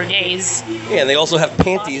for days. Yeah, and they also have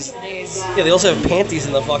panties. Days. Yeah, they also have panties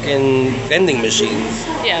in the fucking vending machines.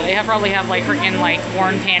 Yeah, they probably have like freaking like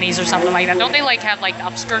worn panties or something like that. Don't they like have like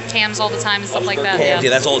upskirt cams all the time and stuff like that? Yeah,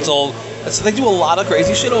 that's all. It's all. They do a lot of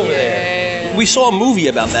crazy shit over there. We saw a movie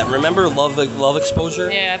about that. Remember Love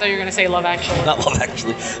Exposure? Yeah, I thought you were gonna say Love Actually. Not Love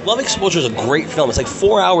Actually. Love Exposure is a great film. It's like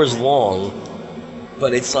 4 hours long,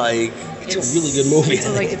 but it's like it's a really good movie.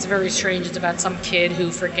 It's very strange. It's about some kid who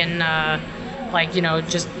freaking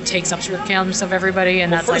just takes upskirt cams of everybody,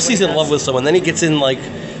 and that's First like he's in love with someone, then he gets in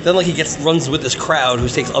runs with this crowd who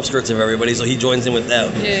takes upskirts of everybody, so he joins in with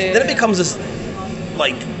them. Yeah. Then it becomes this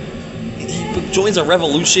he joins a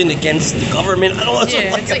revolution against the government. I don't know.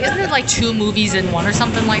 Yeah, it's like, isn't it like 2 movies in one or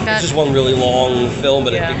something like that? It's just one really long film,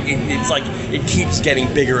 but Yeah. it's like it keeps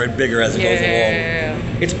getting bigger and bigger as it goes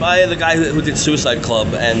along. It's by the guy who did Suicide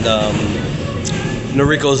Club and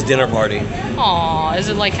Noriko's Dinner Party. Aw, is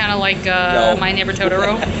it like kind of like No. My Neighbor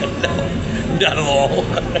Totoro? No, not at all.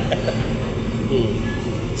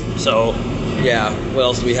 So, yeah, what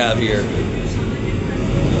else do we have here?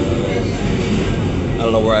 I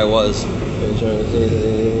don't know where I was.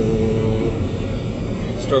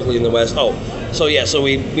 Historically in the West. Oh, so yeah, so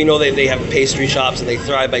we know they have pastry shops and they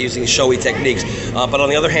thrive by using showy techniques. But on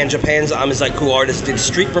the other hand, Japan's Amizaiku artists did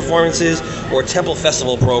street performances or temple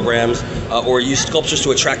festival programs or used sculptures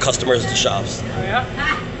to attract customers to shops. Oh yeah,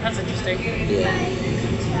 that's interesting.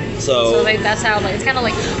 So That's how it's kind of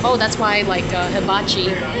like that's why hibachi.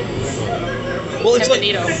 well, it's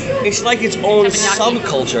Teppanyaki. like its own Teppanyaki.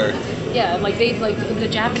 subculture. Yeah, the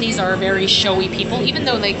Japanese are very showy people. Even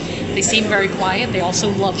though they seem very quiet, they also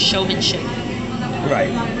love showmanship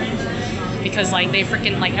Right. because they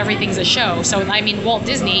freaking everything's a show. So I mean, Walt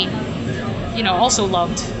Disney, also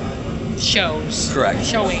loved shows. Correct.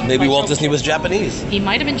 Showing. Maybe like Walt show- Disney was Japanese. He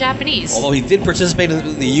might have been Japanese. Although he did participate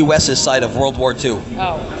in the U.S.'s side of World War II.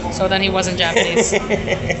 Oh, so then he wasn't Japanese.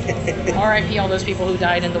 R.I.P. all those people who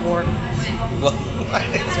died in the war. Well,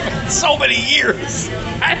 it's been so many years.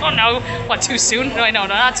 I don't know. What, too soon? No,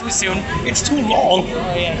 not too soon. It's too long.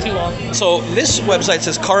 Oh, yeah, too long. So this website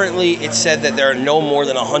says currently it's said that there are no more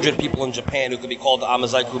than 100 people in Japan who could be called the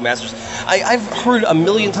Amazaiku Masters. I've heard a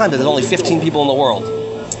million times that there's only 15 people in the world.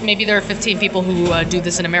 Maybe there are 15 people who do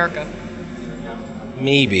this in America.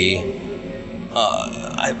 Maybe.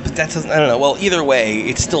 But that doesn't. I don't know. Well, either way,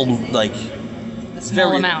 it's still A small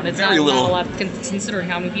very- amount. It's very not little. a lot considering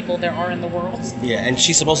how many people there are in the world. yeah. And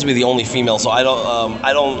she's supposed to be the only female, so I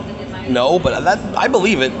don't know, but I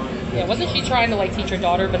believe it. Yeah, wasn't she trying to teach her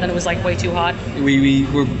daughter, but then it was way too hot?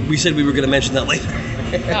 We said we were going to mention that later.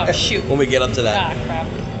 Oh shoot! when we get up to that. Ah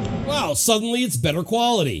crap! Wow, suddenly it's better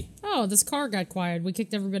quality. Oh, this car got quiet. We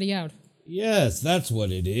kicked everybody out. Yes, that's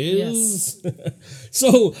what it is.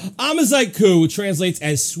 So, Amazaiku translates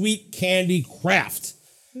as sweet candy craft.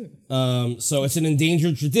 So it's an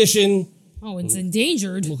endangered tradition. Oh, it's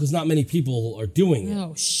endangered. Well, because not many people are doing it.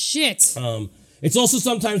 Oh, shit. It's also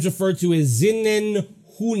sometimes referred to as Zinen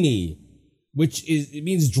Huni, it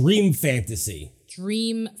means dream fantasy.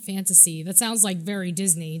 Dream fantasy. That sounds like very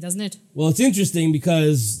Disney, doesn't it? Well, it's interesting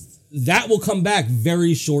because that will come back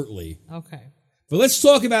very shortly. Okay. But let's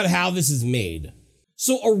talk about how this is made.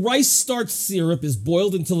 So a rice starch syrup is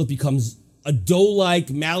boiled until it becomes a dough-like,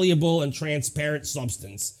 malleable, and transparent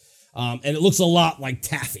substance. And it looks a lot like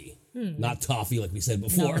taffy. Not toffee, like we said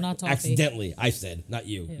before. No, not toffee. Accidentally, I said, not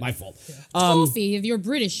you. My fault. Toffee. If you're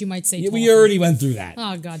British, you might say toffee. We already went through that.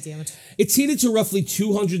 Oh, god damn it. It's heated to roughly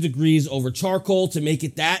 200 degrees over charcoal to make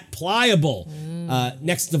it that pliable.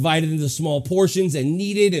 Next, divided into small portions and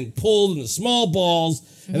kneaded and pulled into small balls.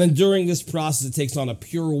 And then during this process, it takes on a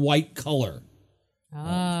pure white color.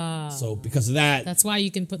 So because of that, That's why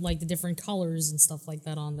you can put like the different colors and stuff like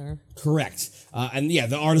that on there. correct. And yeah,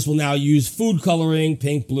 the artist will now use food coloring,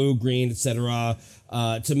 pink, blue, green, etc.,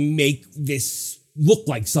 to make this look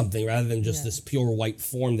like something rather than just this pure white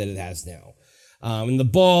form that it has now. And the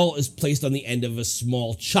ball is placed on the end of a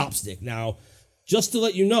small chopstick. Now, just to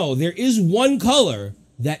let you know, there is one color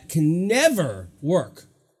that can never work.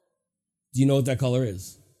 Do you know what that color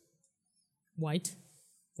is? White?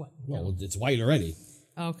 What? Well, it's white already.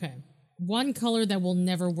 Okay. One color that will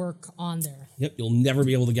never work on there. Yep, you'll never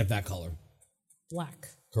be able to get that color. Black.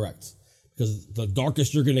 Correct. Because the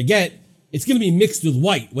darkest you're going to get, it's going to be mixed with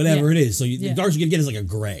white, whatever it is. So the darkest you're going to get is like a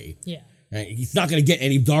gray. Yeah. Right? It's not going to get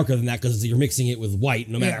any darker than that because you're mixing it with white.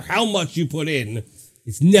 No matter how much you put in,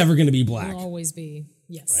 it's never going to be black. It'll always be,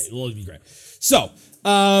 yes. Right, it'll always be gray. So,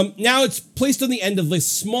 now it's placed on the end of this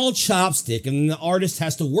small chopstick, and the artist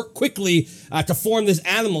has to work quickly to form this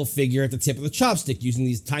animal figure at the tip of the chopstick using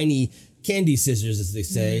these tiny candy scissors, as they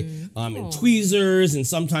say, and tweezers, and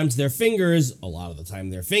sometimes their fingers, a lot of the time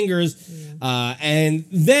their fingers. And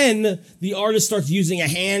then the artist starts using a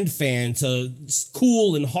hand fan to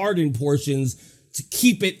cool and harden portions to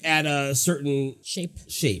keep it at a certain shape.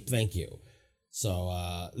 Thank you.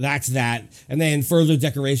 So that's that. And then further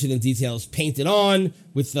decoration and details painted on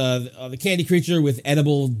with the candy creature with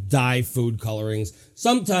edible dye food colorings.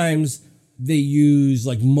 Sometimes they use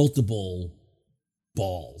like multiple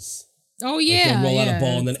balls. Oh Like yeah, they'll roll out yeah. a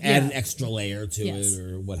ball and then add an extra layer to Yes. it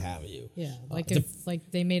or what have you. Yeah, like if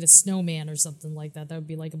like they made a snowman or something like that, that would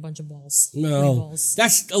be like a bunch of balls. Three No, balls.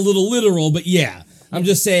 that's a little literal, but yeah. I'm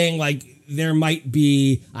just saying like there might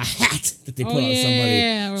be a hat that they put on somebody.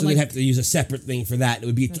 yeah, or So like- they'd have to use a separate thing for that. It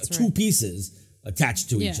would be two right. pieces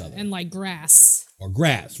attached to each other. and like grass. Or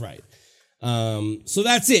grass, right. So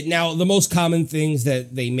that's it. Now, the most common things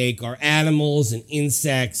that they make are animals and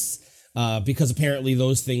insects, because apparently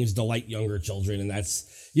those things delight younger children, and that's,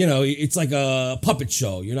 it's like a puppet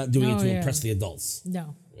show. You're not doing it to impress the adults.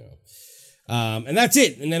 No. And that's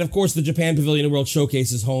it. And then, of course, the Japan Pavilion World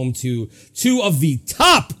Showcase is home to two of the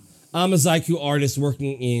top Amazaiku artists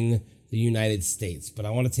working in the United States. But I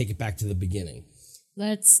want to take it back to the beginning.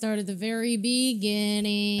 Let's start at the very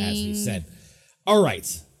beginning. As we said. All right.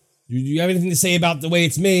 Do you have anything to say about the way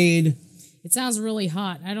it's made? It sounds really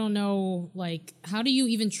hot. I don't know, like, how do you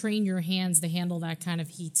even train your hands to handle that kind of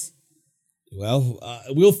heat? Well,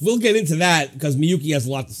 we'll get into that because Miyuki has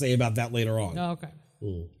a lot to say about that later on. Oh, okay.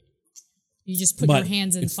 You just put But your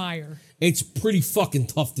hands in fire. It's pretty fucking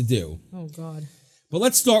tough to do. Oh, God. But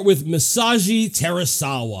let's start with Masaji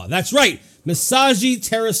Terasawa. That's right, Masaji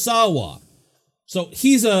Terasawa. So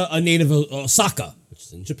he's a native of Osaka, which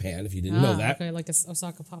is in Japan, if you didn't know that. Okay, like a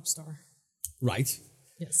Osaka pop star. Right.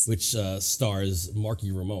 Yes. Which stars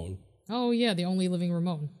Marky Ramone. Oh, yeah, the only living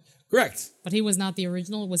Ramon. Correct. But he was not the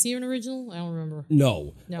original. Was he an original? I don't remember.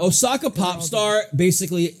 No. No. Osaka Pop Star,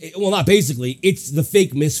 basically, well, not basically, it's the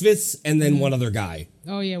fake Misfits and then one other guy.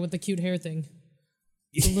 Oh, yeah, with the cute hair thing.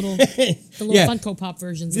 The little Funko Pop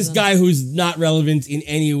versions. This of them. guy who's not relevant in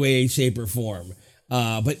any way, shape, or form.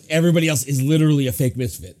 But everybody else is literally a fake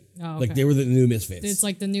Misfit. Oh, Like okay. they were the new Misfits. It's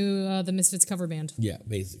like the new the Misfits cover band. Yeah,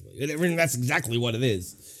 basically. That's exactly what it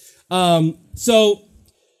is. So,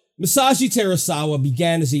 Masashi Terasawa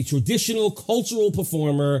began as a traditional cultural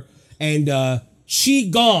performer and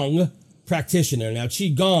Qigong practitioner. Now,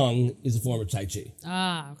 Qigong is a form of Tai Chi.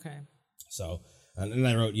 Ah, okay. So, and then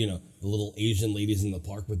I wrote, the little Asian ladies in the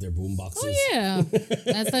park with their boom boxes. Oh, yeah.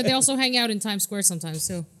 That's like, they also hang out in Times Square sometimes,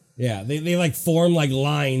 too. Yeah, they like form like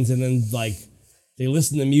lines and then like they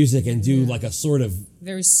listen to music and do like a sort of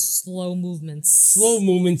Very slow movements. slow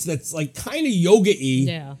movements that's like kind of yoga-y.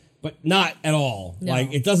 Yeah. But not at all. No.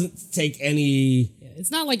 Like, it doesn't take any...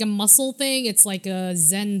 It's not like a muscle thing. It's like a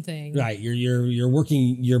Zen thing. Right, you're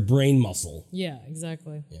working your brain muscle. Yeah,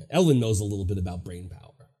 exactly. Yeah. Ellen knows a little bit about brain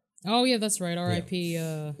power. Oh, yeah, that's right. R.I.P.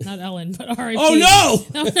 Not Ellen, but R.I.P. Oh,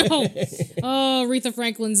 no! No. Oh, Aretha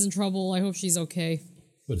Franklin's in trouble. I hope she's okay.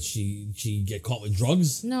 But did she get caught with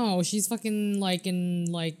drugs? No, she's fucking, like,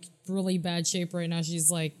 in, like, really bad shape right now.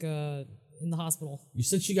 She's, like, in the hospital. You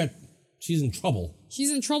said she's in trouble. She's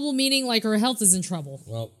in trouble, meaning, like, her health is in trouble.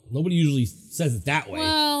 Well, nobody usually says it that way.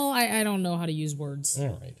 Well, I don't know how to use words.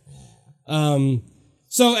 All right.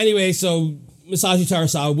 So Masashi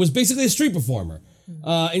Terasawa was basically a street performer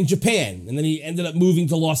in Japan, and then he ended up moving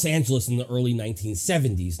to Los Angeles in the early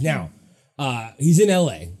 1970s. Now, he's in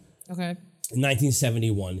LA Okay. in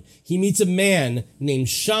 1971. He meets a man named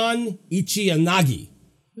Shan Ichiyanagi.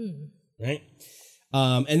 Right?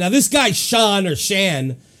 And now this guy, Shan,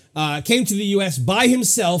 came to the U.S. by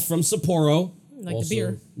himself from Sapporo. Like the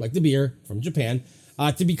beer. Like the beer from Japan.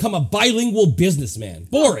 to become a bilingual businessman.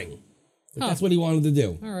 Boring. But that's what he wanted to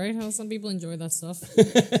do. All right. Well, some people enjoy that stuff.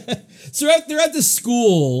 So they're at the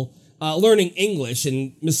school learning English,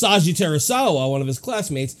 and Masashi Terasawa, one of his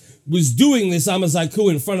classmates, was doing this Amazaiku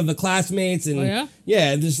in front of the classmates, and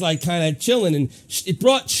just like kind of chilling, and it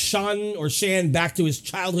brought Shan back to his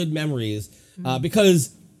childhood memories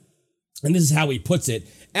because, and this is how he puts it,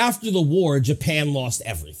 after the war, Japan lost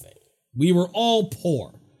everything. We were all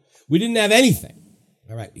poor. We didn't have anything.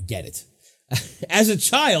 All right, we get it. As a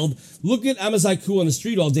child, looking at Amazaiku on the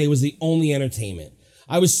street all day was the only entertainment.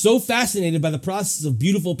 I was so fascinated by the process of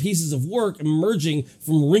beautiful pieces of work emerging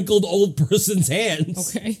from wrinkled old person's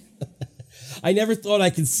hands. Okay. I never thought I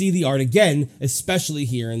could see the art again, especially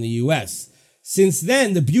here in the US. Since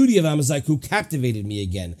then, the beauty of Amazaiku captivated me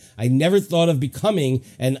again. I never thought of becoming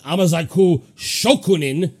an Amazaiku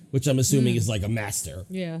shokunin, which I'm assuming is like a master.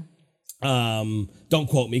 Yeah. Don't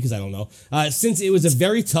quote me because I don't know. Since it was a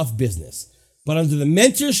very tough business. But under the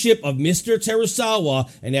mentorship of Mr.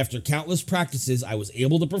 Terasawa and after countless practices, I was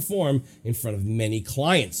able to perform in front of many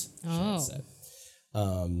clients. Oh.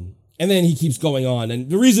 And then he keeps going on.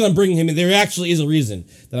 And the reason I'm bringing him in, there actually is a reason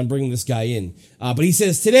that I'm bringing this guy in. But he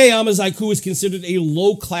says, today, Amazaiku is considered a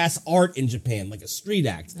low-class art in Japan, like a street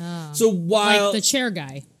act. Oh. So while... Like the chair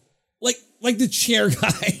guy. Like the chair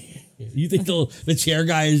guy. You think the chair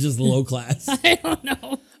guy is just low class? I don't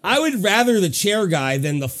know. I would rather the chair guy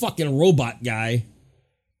than the fucking robot guy.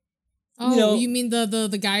 Oh, you mean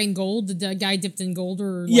the guy in gold? The guy dipped in gold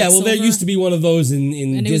or yeah, well, silver? there used to be one of those in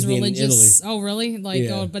and Disney it was religious. in Italy. Oh, really? Like,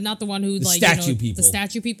 Yeah. but not the one who The like statue people. The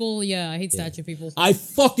statue people. Yeah, I hate statue people. I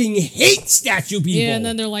fucking hate statue people. Yeah, and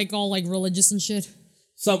then they're like all like religious and shit.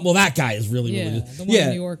 Well, that guy is really Yeah, religious. the one in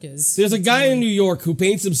New York is. There's a guy in New York who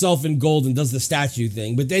paints himself in gold and does the statue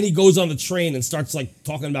thing, but then he goes on the train and starts like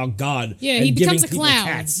talking about God. Yeah, and he becomes a giving people clown.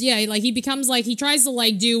 cats. Yeah, like he becomes like he tries to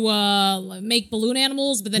like do make balloon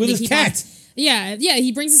animals, but then With they his keep cat. Yeah,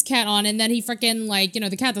 he brings his cat on, and then he freaking like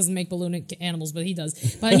the cat doesn't make balloon animals, but he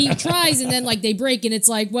does. But he tries, and then like they break, and it's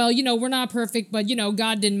like, well, we're not perfect, but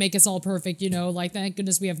God didn't make us all perfect, like thank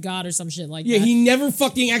goodness we have God or some shit like that. Yeah, he never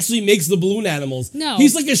fucking actually makes the balloon animals. No.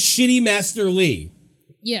 He's like a shitty Master Lee.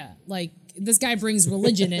 Yeah, like this guy brings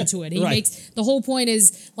religion into it. He Right. makes the whole point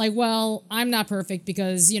is like, well, I'm not perfect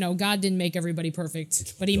because God didn't make everybody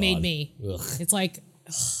perfect, but He made me. Ugh. It's like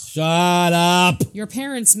Shut up. your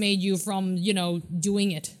parents made you from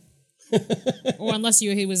doing it, or unless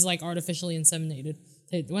he was like artificially inseminated.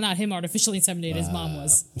 Well, not him artificially inseminated. His mom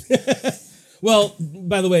was. Well,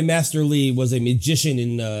 by the way, Master Lee was a magician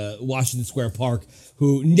in Washington Square Park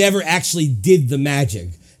who never actually did the magic.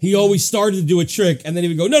 He always started to do a trick, and then he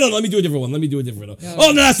would go, no, let me do a different one. Let me do a different one.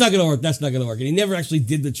 Oh, no, that's not going to work. That's not going to work. And he never actually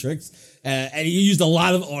did the tricks, and he used a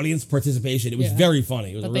lot of audience participation. It was very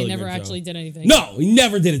funny. It was But a they really never good show. actually did anything. No, he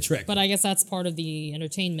never did a trick. But I guess that's part of the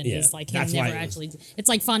entertainment Yeah, is like him that's never why it is. actually. It's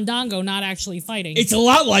like Fandango not actually fighting. It's a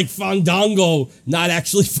lot like Fandango not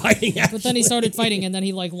actually fighting, actually. But then he started fighting, and then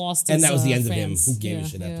he like lost his And that was the end of him. fans. Who gave a Yeah,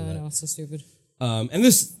 shit after yeah, that? I know, it's so stupid. And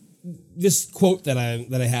this quote that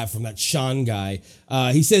I have from that Sean guy,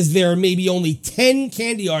 he says there are maybe only 10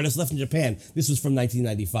 candy artists left in Japan. This was from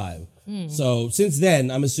 1995. So since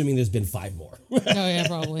then, I'm assuming there's been 5 more. Oh yeah,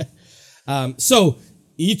 probably. So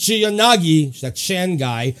Ichi Yanagi, that Shan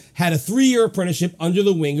guy, had a 3-year apprenticeship under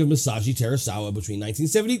the wing of Masashi Terasawa between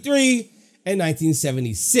 1973 and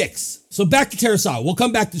 1976. So back to Terasawa. We'll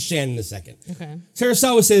come back to Shan in a second. Okay.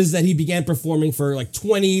 Terasawa says that he began performing for like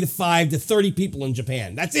 25 to 30 people in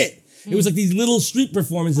Japan. That's it. It was like these little street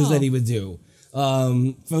performances that he would do.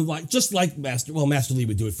 For like, just like Master Lee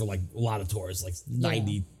would do it for like a lot of tours, like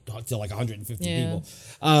 90 to like 150 people.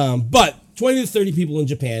 But 20 to 30 people in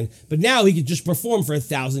Japan. But now he could just perform for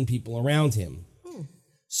 1,000 people around him.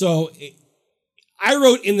 So I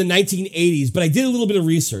wrote in the 1980s, but I did a little bit of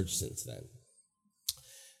research since then.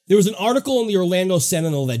 There was an article in the Orlando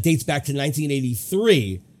Sentinel that dates back to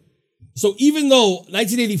 1983. So even though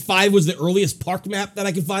 1985 was the earliest park map that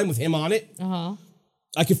I could find with him on it,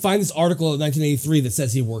 I could find this article in 1983 that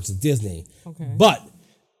says he works at Disney. Okay. But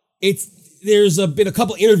there's been a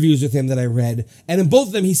couple interviews with him that I read, and in both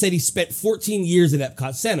of them he said he spent 14 years at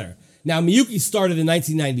Epcot Center. Now Miyuki started in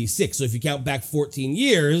 1996, so if you count back 14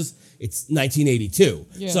 years, it's 1982.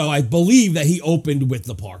 Yeah. So I believe that he opened with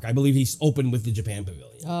the park. I believe he opened with the Japan Pavilion.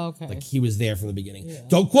 Oh, okay. Like he was there from the beginning.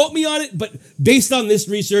 Don't quote me on it, but based on this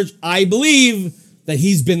research, I believe that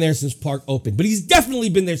he's been there since park opened. But he's definitely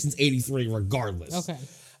been there since 83 regardless. Okay.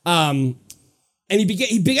 And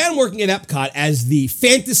he began working at Epcot as the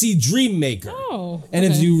Fantasy Dream Maker. Oh. And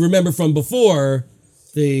if okay. you remember from before,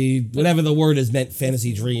 whatever the word is meant,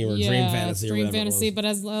 fantasy dream or dream fantasy or dream whatever fantasy, it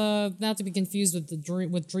was. but as not to be confused with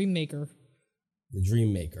Dreammaker. The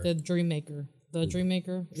Dream Maker. The Dreammaker. The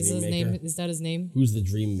Dreammaker. Is his Dreammaker? name? Is that his name? Who's the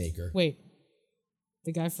Dream Maker? Wait.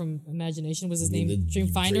 The guy from Imagination was his You mean name? the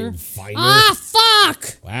Dreamfinder? Dreamfinder? Ah,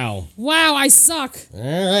 fuck! Wow. Wow, I suck. All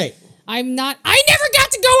right. I never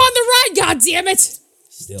got to go on the ride, god damn it!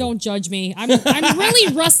 Still. Don't judge me. I'm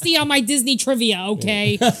really rusty on my Disney trivia,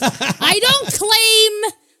 okay? I don't claim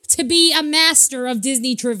to be a master of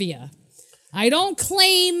Disney trivia. I don't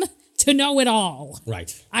claim to know it all.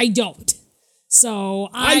 Right. I don't. So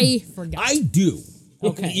I forgot. I do.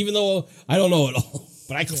 Okay. Even though I don't know it all,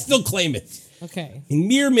 but I can still claim it. Okay. In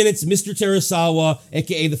mere minutes, Mr. Terasawa,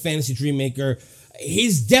 aka the Fantasy Dream Maker,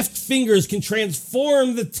 his deft fingers can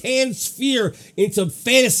transform the tan sphere into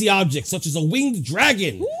fantasy objects, such as a winged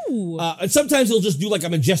dragon. Ooh. And sometimes he'll just do like a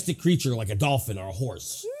majestic creature, like a dolphin or a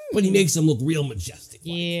horse. But he makes them look real majestic.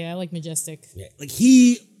 Yeah, I like Majestic. Yeah, like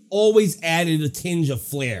he always added a tinge of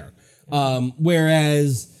flair,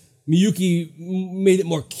 whereas Miyuki made it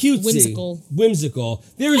more cutesy, whimsical.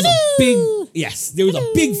 There is there was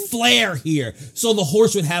a big flair here, so the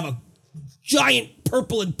horse would have a giant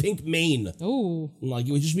purple and pink mane. Ooh. Like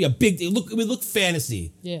it would just be a big. It would look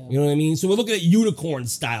fantasy. Yeah. You know what I mean? So we're looking at unicorn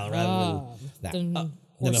style rather than a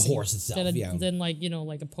horse itself. Then like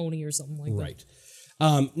a pony or something like that. Right.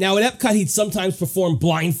 Now at Epcot, he'd sometimes perform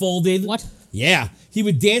blindfolded. What? Yeah. He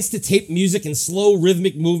would dance to tape music and slow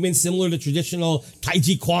rhythmic movements similar to traditional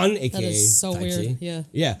Taiji Quan, aka That is so Tai Chi. weird. Yeah.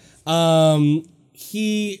 Yeah.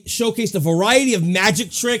 He showcased a variety of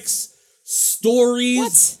magic tricks,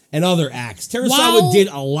 stories, and other acts. Terasawa did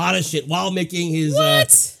a lot of shit while making his...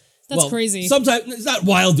 That's crazy. Sometimes, it's not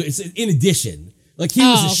wild, it's in addition. Like, he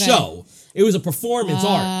was a show. It was a performance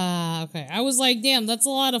art. Okay. I was like, damn, that's a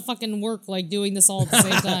lot of fucking work, like, doing this all at the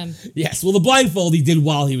same time. Yes, well, the blindfold he did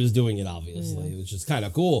while he was doing it, obviously, which is kind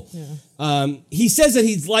of cool. Yeah. He says that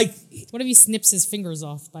he's like... What if he snips his fingers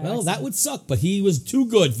off by accident? that would suck, but he was too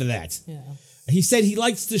good for that. Yeah. He said he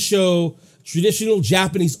likes to show traditional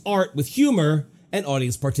Japanese art with humor and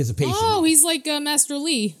audience participation. Oh, he's like Master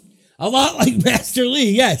Lee. A lot like Master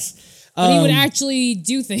Lee, yes. But he would actually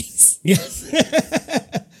do things. Yes.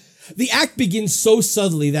 The act begins so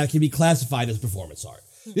subtly that it can be classified as performance art.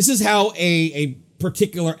 This is how a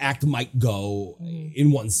particular act might go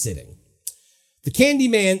in one sitting. The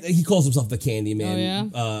Candyman, he calls himself the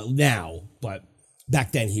Candyman now, but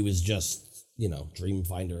back then he was just,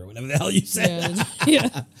 Dreamfinder or whatever the hell you said.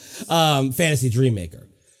 Yeah. Fantasy Dreammaker.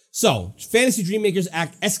 So, Fantasy Dreammaker's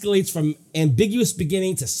act escalates from ambiguous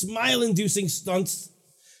beginning to smile-inducing stunts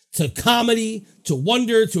to comedy, to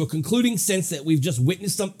wonder, to a concluding sense that we've just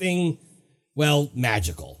witnessed something,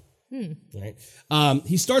 magical. Right?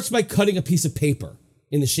 He starts by cutting a piece of paper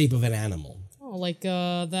in the shape of an animal. Oh, like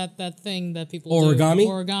that thing that people Origami? do.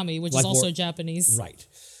 Origami, which is also Japanese. Right.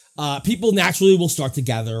 People naturally will start to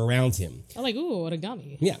gather around him. I'm like, ooh,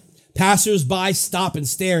 origami. Yeah. Passers-by stop and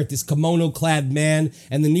stare at this kimono-clad man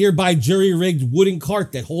and the nearby jury-rigged wooden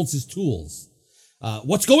cart that holds his tools.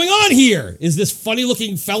 What's going on here? Is this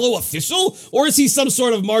funny-looking fellow official? Or is he some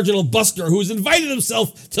sort of marginal busker who's invited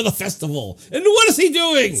himself to the festival? And what is he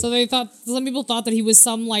doing? So some people thought that he was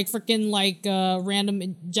some freaking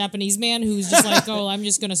random Japanese man who's just like, oh, I'm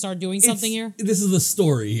just gonna start doing something here. This is the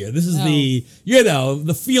story here. This is the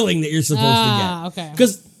feeling that you're supposed to get. Okay.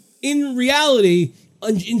 Because in reality,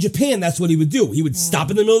 in Japan, that's what he would do. He would stop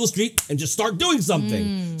in the middle of the street and just start doing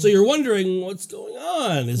something. So you're wondering, what's going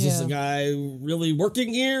on? Is this a guy really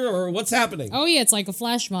working here, or what's happening? Oh yeah, it's like a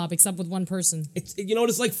flash mob, except with one person. It's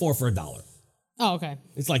it's like 4 for $1. Oh, okay.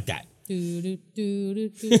 It's like that.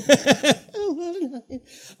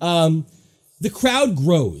 The crowd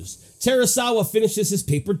grows. Terasawa finishes his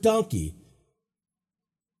paper donkey.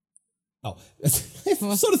 Oh,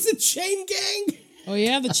 so does the chain gang? Oh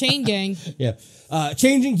yeah, the chain gang. Yeah.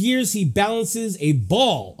 Changing gears, he balances a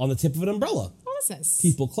ball on the tip of an umbrella. Oh, that's nice.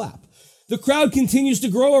 People clap. The crowd continues to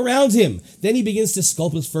grow around him. Then he begins to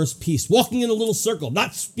sculpt his first piece, walking in a little circle,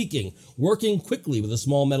 not speaking, working quickly with a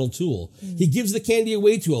small metal tool. He gives the candy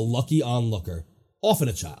away to a lucky onlooker, often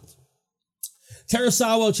a child.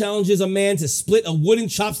 Terasawa challenges a man to split a wooden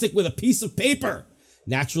chopstick with a piece of paper.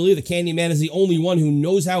 Naturally, the Candyman is the only one who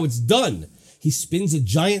knows how it's done. He spins a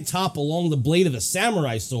giant top along the blade of a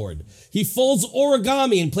samurai sword. He folds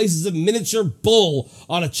origami and places a miniature bull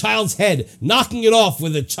on a child's head, knocking it off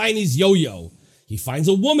with a Chinese yo-yo. He finds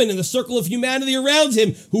a woman in the circle of humanity around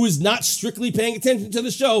him who is not strictly paying attention to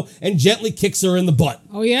the show and gently kicks her in the butt.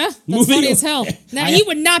 Oh yeah? That's Moving funny as hell. Now, he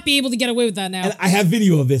would not be able to get away with that now. And I have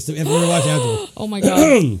video of this, so everyone watch afterwards. Oh my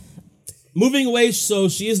god. Moving away so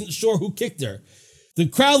she isn't sure who kicked her. The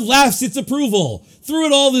crowd laughs its approval. Through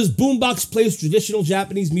it all, this boombox plays traditional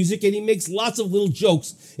Japanese music, and he makes lots of little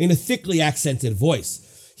jokes in a thickly accented voice.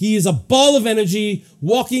 He is a ball of energy,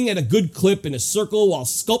 walking at a good clip in a circle while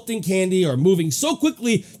sculpting candy or moving so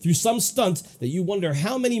quickly through some stunt that you wonder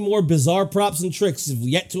how many more bizarre props and tricks have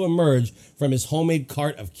yet to emerge from his homemade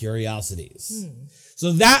cart of curiosities.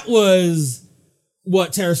 So that was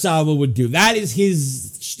what Terusawa would do. That is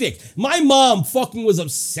his shtick. My mom fucking was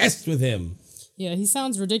obsessed with him. Yeah, he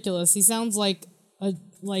sounds ridiculous. He sounds like a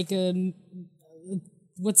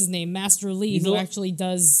what's his name, Master Lee, who actually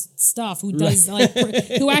does stuff, who does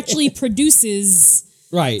who actually produces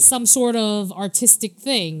some sort of artistic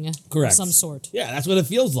thing. Correct. Of some sort. Yeah, that's what it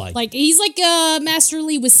feels like. Like he's like Master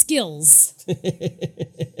Lee with skills,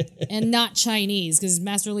 and not Chinese, because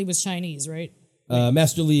Master Lee was Chinese, right?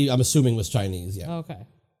 Master Lee, I'm assuming, was Chinese. Yeah. Okay.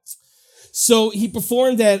 So he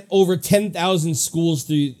performed at over 10,000 schools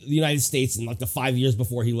through the United States in like the 5 years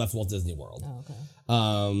before he left Walt Disney World. Oh,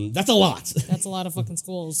 okay. That's a lot. That's a lot of fucking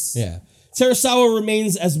schools. Yeah. Terusawa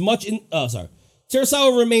remains a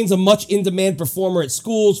much in-demand performer at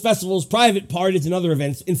schools, festivals, private parties, and other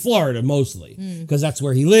events in Florida mostly, because that's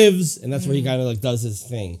where he lives and that's where he kind of like does his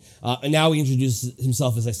thing. And now he introduces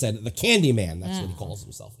himself, as I said, the Candyman. That's what he calls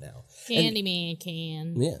himself now. Candyman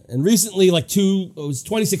can. Yeah. And recently, it was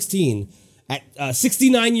 2016. At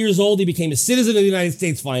 69 years old, he became a citizen of the United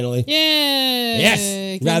States finally. Yeah.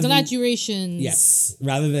 Yes. Congratulations. Yes.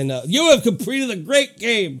 Rather than, you have completed a great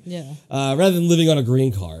game. Yeah. Rather than living on a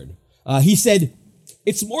green card. He said,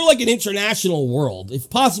 it's more like an international world. If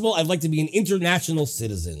possible, I'd like to be an international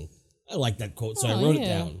citizen. I like that quote, so I wrote it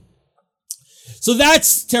down. So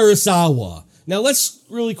that's Terusawa. Now let's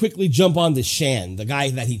really quickly jump on to Shan, the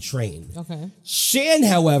guy that he trained. Okay. Shan,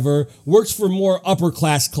 however, works for more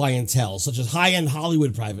upper-class clientele, such as high-end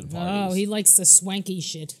Hollywood private parties. Oh, he likes the swanky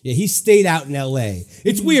shit. Yeah, he stayed out in L.A.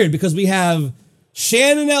 It's weird because we have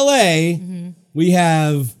Shan in L.A., we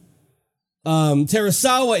have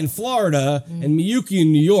Terusawa in Florida, and Miyuki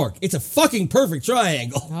in New York. It's a fucking perfect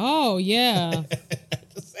triangle. Oh, yeah.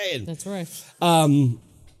 Just saying. That's right.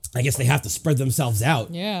 I guess they have to spread themselves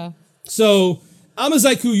out. Yeah. So,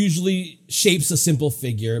 Amazaku usually shapes a simple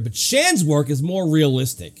figure, but Shan's work is more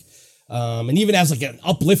realistic. And even has like an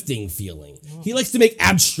uplifting feeling. He likes to make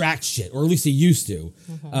abstract shit, or at least he used to.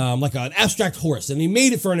 Like an abstract horse. And he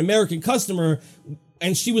made it for an American customer,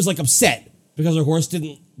 and she was like upset because her horse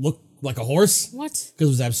didn't look like a horse. What? Because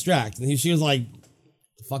it was abstract. And she was like,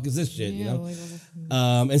 the fuck is this shit, you know? Like,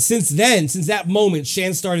 and since that moment,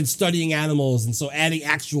 Shan started studying animals, and so adding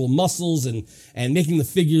actual muscles and making the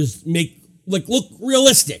figures look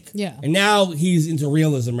realistic. Yeah. And now he's into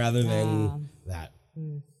realism rather than that.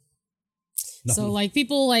 So like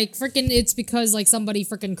people like freaking, it's because like somebody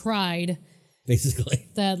freaking cried. Basically.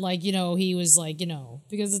 That like, he was like,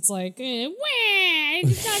 because it's like, wah,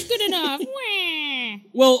 it's not good enough. Wah.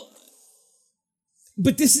 Well,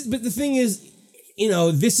 but the thing is,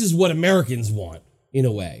 this is what Americans want in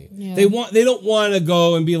a way. Yeah. They don't want to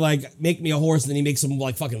go and be like, make me a horse, and then he makes him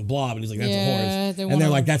like fucking blob, and he's like, that's a horse. They're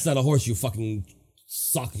like, that's not a horse, you fucking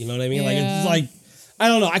suck. You know what I mean? Like, it's like, I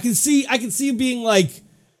don't know. I can see it being like,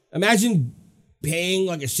 imagine paying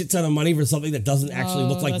like a shit ton of money for something that doesn't actually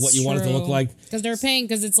look like what you want it to look like. Because they're paying,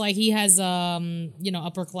 because it's like he has,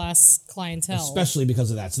 upper class clientele. Especially because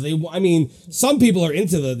of that. So some people are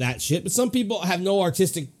into that shit, but some people have no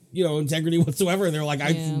artistic, integrity whatsoever. And they're like,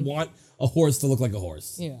 I want a horse to look like a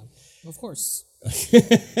horse. Yeah, of course.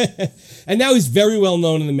 And now he's very well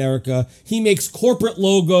known in America. He makes corporate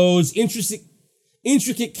logos,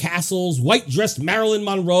 intricate castles. White-dressed Marilyn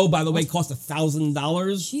Monroe, by the way, cost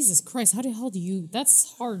 $1,000. Jesus Christ, how the hell do you...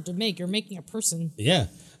 That's hard to make. You're making a person. Yeah.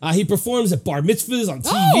 He performs at bar mitzvahs on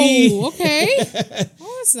TV. Oh, okay.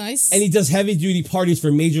 Oh, that's nice. And he does heavy-duty parties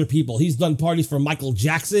for major people. He's done parties for Michael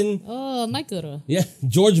Jackson. Oh, Michael. Yeah.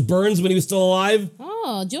 George Burns when he was still alive.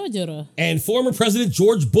 Oh, George. And former President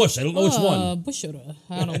George Bush. I don't know which one. Bush.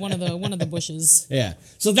 I don't know, one of the Bushes. Yeah.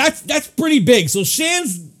 So that's pretty big. So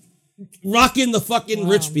Shan's rocking the fucking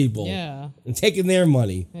rich people. Yeah. And taking their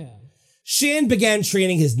money. Yeah. Shan began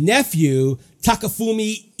training his nephew,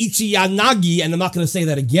 Takafumi Ichiyanagi, and I'm not going to say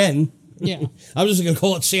that again. Yeah. I'm just going to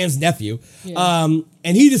call it Shan's nephew. Yeah.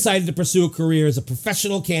 And he decided to pursue a career as a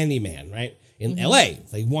professional candyman, right? In LA.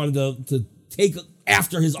 So he wanted to take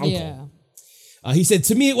after his uncle. Yeah. He said,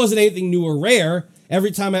 to me, it wasn't anything new or rare.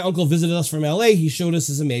 Every time my uncle visited us from LA, he showed us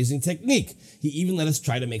his amazing technique. He even let us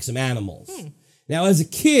try to make some animals. Now, as a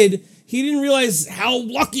kid, he didn't realize how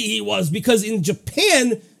lucky he was because in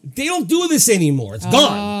Japan, they don't do this anymore. It's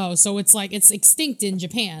gone. Oh, so it's like it's extinct in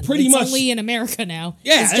Japan. Pretty it's much. only in America now.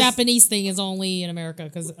 Yeah, This that's- Japanese thing is only in America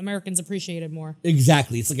because Americans appreciate it more.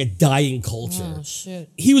 Exactly. It's like a dying culture. Oh, shit.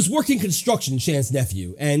 He was working construction, Shan's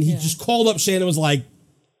nephew, and he just called up Shan and was like,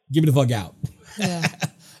 "Give me the fuck out. Yeah.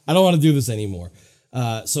 I don't want to do this anymore."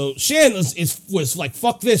 So Shan was like,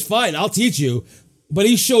 "Fuck this, fine, I'll teach you." But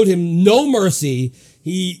he showed him no mercy.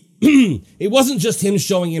 It wasn't just him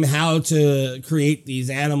showing him how to create these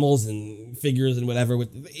animals and figures and whatever.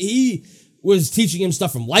 He was teaching him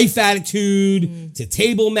stuff from life attitude to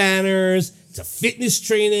table manners to fitness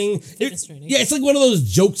training. Yeah, it's like one of those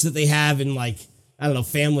jokes that they have in like, I don't know,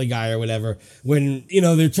 Family Guy or whatever, when,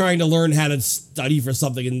 they're trying to learn how to study for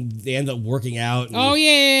something and they end up working out. And, Oh,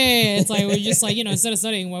 yeah. It's like we're just like, instead of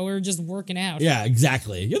studying, well, we're just working out. yeah,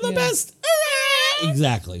 exactly. You're the best.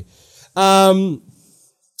 Exactly.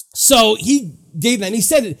 So he gave that, and he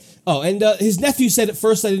said it. Oh, and his nephew said at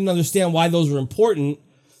first I didn't understand why those were important,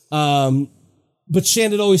 but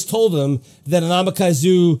Shan had always told him that an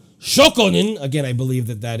Amakazu Shokunin, again, I believe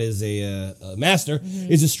that is a master,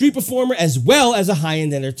 is a street performer as well as a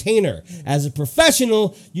high-end entertainer. As a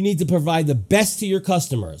professional, you need to provide the best to your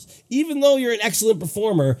customers. Even though you're an excellent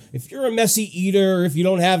performer, if you're a messy eater, or if you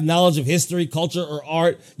don't have knowledge of history, culture, or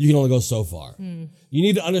art, you can only go so far. You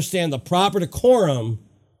need to understand the proper decorum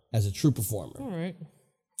as a true performer. All right.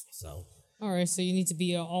 So, All right. So you need to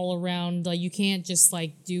be all around. Like, you can't just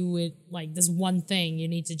like do it like this one thing. You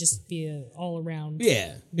need to just be all around.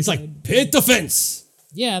 yeah, it's like paint the fence.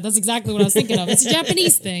 Yeah, that's exactly what I was thinking of. It's a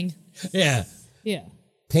Japanese thing. Yeah, Yeah.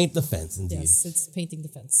 paint the fence, indeed. Yes, it's painting the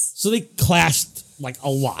fence. So they clashed like a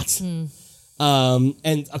lot.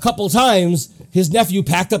 And a couple of times, his nephew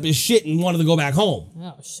packed up his shit and wanted to go back home.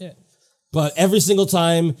 Oh shit. But every single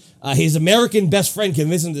time, his American best friend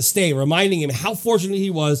convinced him to stay, reminding him how fortunate he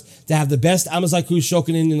was to have the best Amazaku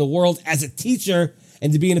Shokunin in the world as a teacher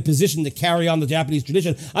and to be in a position to carry on the Japanese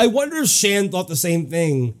tradition. I wonder if Shan thought the same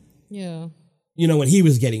thing, Yeah. when he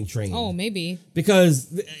was getting trained. Oh, maybe.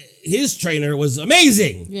 Because his trainer was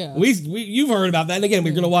amazing. Yeah. You've heard about that. And again,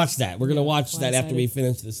 we're going to watch that. We're going to watch that after Blindsided. we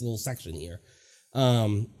finish this little section here.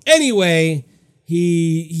 Anyway,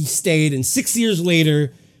 he stayed, and 6 years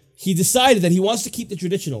later, he decided that he wants to keep the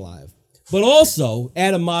tradition alive, but also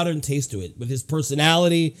add a modern taste to it with his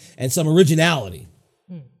personality and some originality.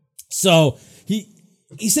 So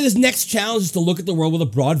he said his next challenge is to look at the world with a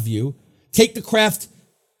broad view, take the craft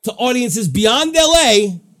to audiences beyond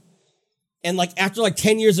LA, and after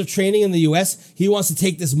 10 years of training in the US, he wants to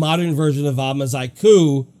take this modern version of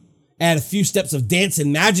Amazaiku, add a few steps of dance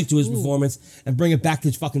and magic to his performance, and bring it back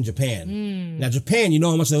to fucking Japan. Now, Japan, you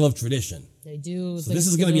know how much they love tradition. They do. So this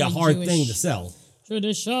is going to be a hard thing to sell.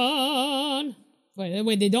 Tradition.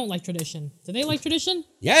 Wait, they don't like tradition. Do they like tradition?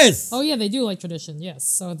 Yes! Oh, yeah, they do like tradition. Yes.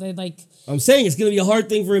 So they like, I'm saying it's going to be a hard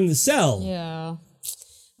thing for him to sell. yeah.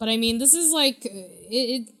 But I mean, this is like,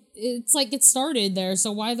 it's like it started there.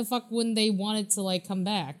 So why the fuck wouldn't they want it to come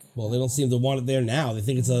back? Well, they don't seem to want it there now. They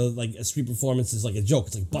think it's a street performance is like a joke.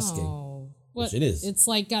 It's like busking. Oh. Which it is. It's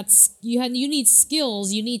like you need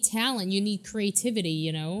skills, you need talent, you need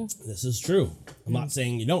creativity, This is true. I'm not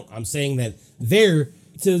saying you don't. I'm saying that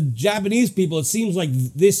to Japanese people, it seems like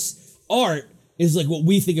this art is like what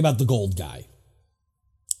we think about the gold guy.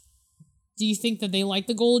 Do you think that they like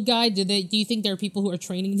the gold guy? Do you think there are people who are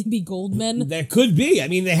training to be gold men? There could be. I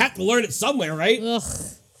mean, they have to learn it somewhere, right? Ugh.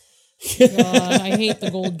 God, I hate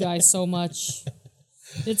the gold guy so much.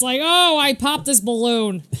 It's like, oh, I popped this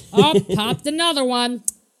balloon. Oh, popped another one.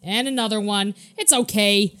 And another one. It's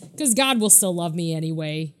okay, because God will still love me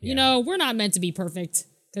anyway. Yeah. We're not meant to be perfect,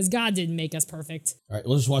 because God didn't make us perfect. All right,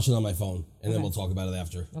 we'll just watch it on my phone, and then we'll talk about it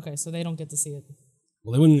after. Okay, so they don't get to see it.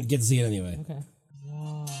 Well, they wouldn't get to see it anyway. Okay.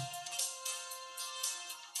 Wow.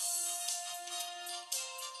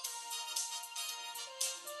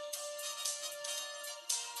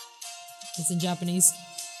 It's in Japanese.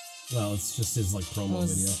 Well, it's just his promo Oh,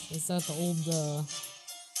 video. is that the old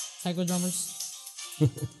Taiko drummers?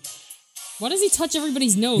 Why does he touch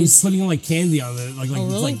everybody's nose? He's putting candy on it,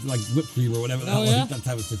 really? it's like whipped cream or whatever. Oh, yeah? That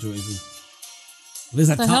type of situation. There's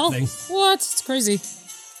that the top hell? thing. What? It's crazy.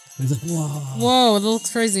 He's like, whoa. Whoa, it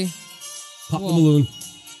looks crazy. Pop the balloon.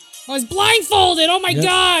 Oh, he's blindfolded! Oh my Yep.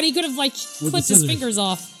 god! He could have the clipped his scissors. fingers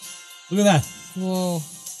off. Look at that. Whoa.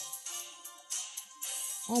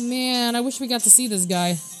 Oh man, I wish we got to see this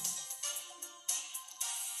guy.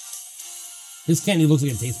 His candy looks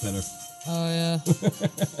like it tastes better. Oh yeah.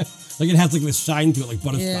 It has this shine to it, like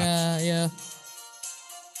butterscotch. Yeah.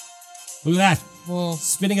 Look at that. Whoa.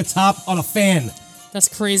 Spinning a top on a fan. That's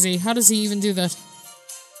crazy. How does he even do that?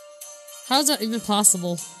 How is that even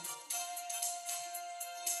possible?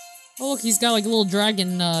 Oh, look, he's got like a little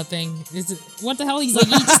dragon thing. Is it, what the hell? He's like,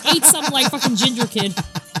 he just ate some like fucking ginger kid.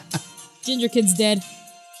 Ginger kid's dead.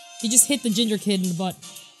 He just hit the ginger kid in the butt.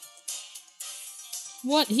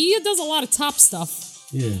 What? He does a lot of top stuff.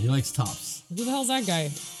 Yeah, he likes tops. Who the hell's that guy?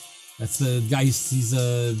 That's the guy he's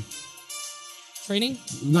Training?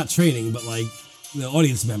 not training, but like the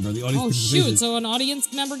audience member. The audience Oh participation. shoot! So an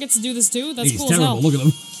audience member gets to do this too? That's He's cool terrible. as hell. Look at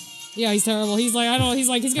him. Yeah, he's terrible. He's like, I don't know. He's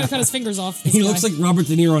like, he's gonna cut his fingers off. This He guy. looks like Robert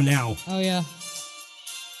De Niro now. Oh yeah.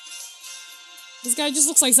 This guy just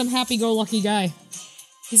looks like some happy-go-lucky guy.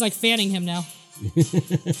 He's like fanning him now. And that's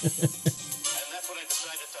when I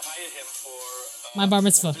decided to hire him for My bar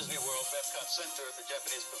mitzvah. Disney World Epcot Center at the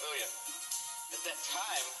Japanese Pavilion. At that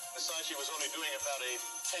time, Masashi was only doing about a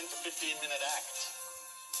 10 to 15-minute act.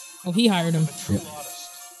 Oh, he hired him. A true artist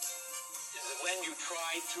is that when you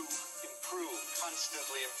try to improve,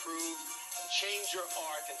 constantly improve, change your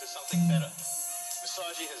art into something better.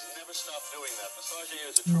 Masashi has never stopped doing that. Masashi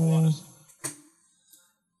is a true artist.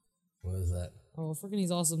 What is that? Oh, freaking,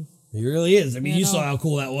 he's awesome. He really is. I mean, Yeah, you no. saw how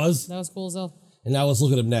cool that was. That was cool as hell. And now let's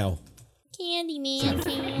look at him now.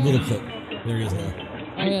 Candyman. Little clip. There he is now.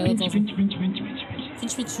 Oh yeah, that's awesome.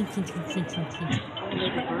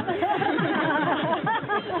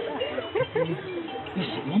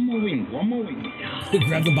 One more wing. He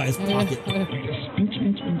grabbed him by his pocket. Pinch.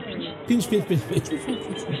 Pinch, pinch, pinch,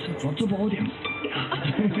 pinch. Lots of audience.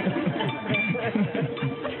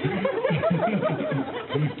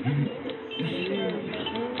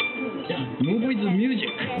 Move with the music.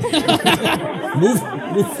 Move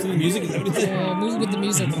to the music. Is that what he said? Move with the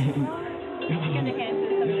music.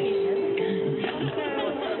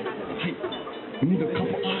 Need a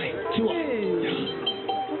couple eye.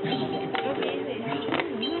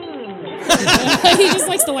 He just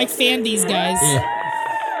likes to like fan these guys. Yeah.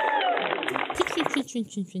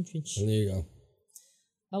 And there you go.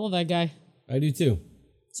 I love that guy. I do too.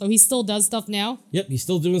 So he still does stuff now? Yep, he's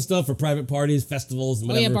still doing stuff for private parties, festivals, and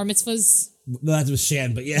Oh whatever. yeah, bar mitzvahs. No, that was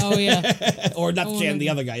Shan, but yeah. Oh yeah. Or not Oh, Shan, no. the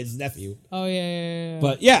other guy, his nephew. Oh yeah.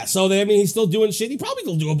 But yeah, so I mean, he's still doing shit. He probably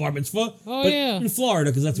will do a bar mitzvah. Oh, but yeah. in Florida,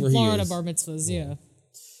 because that's where Florida he is. bar mitzvahs, yeah.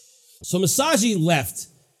 So Masashi left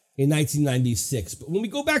in 1996, but when we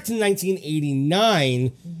go back to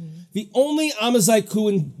 1989, the only Amazaiku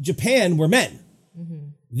in Japan were men.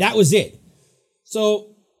 That was it.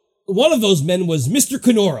 So one of those men was Mr.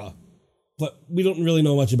 Kanora, but we don't really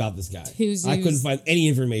know much about this guy. I couldn't find any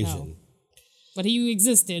information. But he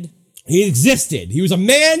existed. He existed. He was a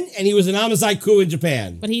man, and he was an Amazaiku in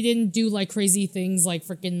Japan. But he didn't do like crazy things like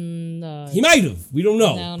freaking. He might have. We don't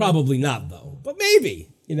know. No. Probably not, though. But maybe.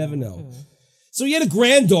 You never know. So he had a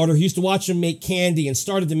granddaughter who used to watch him make candy and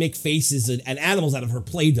started to make faces and animals out of her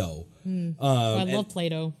Play-Doh. I love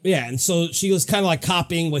Play-Doh. Yeah, and so she was kind of like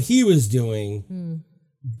copying what he was doing.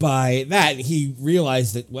 By that, he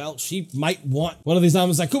realized that, well, she might want one of these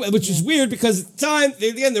Amazaiku, which is weird because at the time,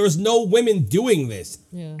 again, there was no women doing this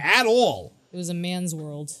at all. It was a man's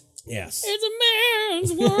world. Yes. It's a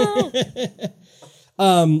man's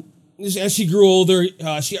world. As she grew older,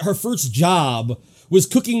 her first job was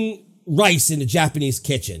cooking rice in a Japanese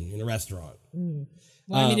kitchen in a restaurant.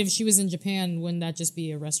 Well, I mean, if she was in Japan, wouldn't that just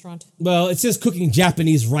be a restaurant? Well, it says cooking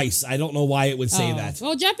Japanese rice. I don't know why it would say that.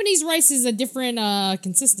 Well, Japanese rice is a different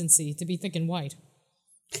consistency, to be thick and white.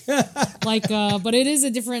 But it is a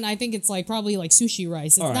different, I think it's like probably like sushi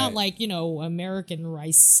rice. It's not like, American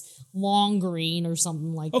rice, long green or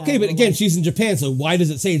something like that. Okay, but Or again, like- she's in Japan, so why does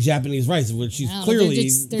it say Japanese rice? Well, she's I don't know, clearly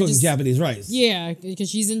they're cooking just- Japanese rice. Yeah, because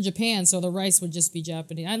she's in Japan, so the rice would just be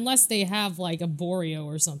Japanese. Unless they have like a Boreo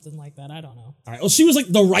or something like that. I don't know. All right. Well, she was like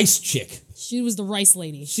the rice chick. She was the rice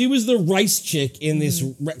lady. She was the rice chick in this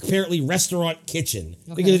apparently restaurant kitchen.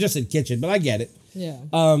 Because it just said kitchen, but I get it. Yeah.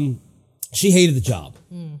 She hated the job.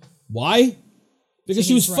 Why? Because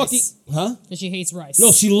she was hates fucking... rice. Huh? Because she hates rice.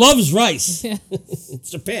 No, she loves rice. Yeah.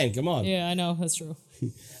 It's Japan, come on. Yeah, I know. That's true.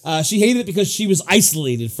 She hated it because she was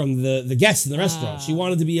isolated from the guests in the restaurant. She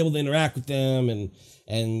wanted to be able to interact with them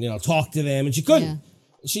and talk to them, and she couldn't. Yeah.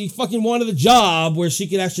 She fucking wanted a job where she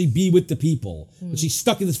could actually be with the people. But she's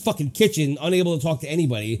stuck in this fucking kitchen, unable to talk to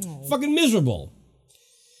anybody. Fucking miserable.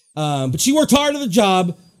 But she worked hard at the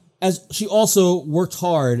job, as she also worked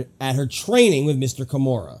hard at her training with Mr.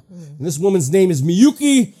 Kimura. And this woman's name is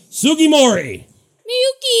Miyuki Sugimori.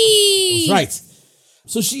 Miyuki! That's right.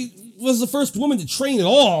 So she was the first woman to train at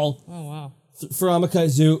all Oh, wow. for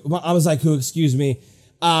Amazaiku, excuse me.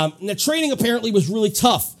 And the training apparently was really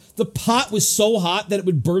tough. The pot was so hot that it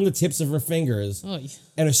would burn the tips of her fingers, Oh,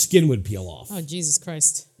 and her skin would peel off. Jesus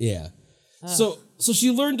Christ. Yeah. So So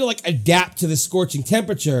she learned to like adapt to the scorching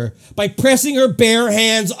temperature by pressing her bare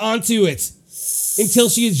hands onto it until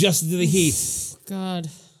she adjusted to the heat. God.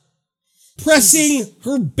 Pressing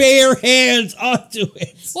her bare hands onto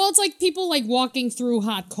it. Well, it's like people like walking through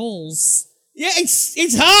hot coals. Yeah,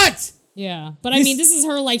 it's hot. Yeah, but I mean, this is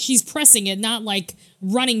her like she's pressing it, not like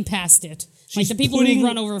running past it. Like She's the people putting- who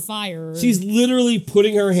run over fire. She's literally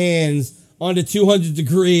putting her hands onto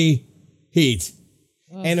 200-degree heat,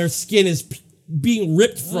 and her skin is being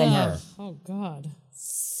ripped from her. Oh God.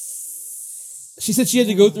 She said she had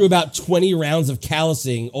to go through about 20 rounds of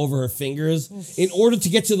callousing over her fingers in order to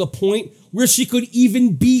get to the point where she could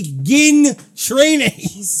even begin training.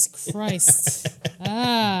 Jesus Christ.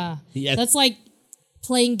 Yes. That's like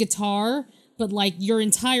playing guitar, but like your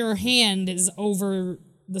entire hand is over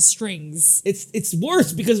the strings. It's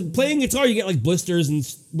worse because playing guitar you get like blisters and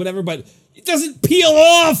whatever, but it doesn't peel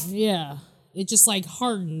off. Yeah. It just like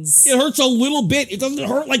hardens. It hurts a little bit. It doesn't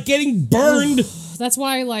hurt like getting burned. That's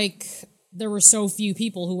why like there were so few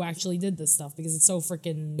people who actually did this stuff because it's so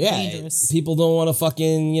freaking dangerous. People don't want to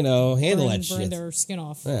fucking, handle that burn shit. their skin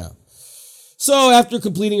off. Yeah. So after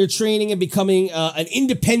completing her training and becoming an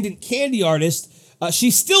independent candy artist, she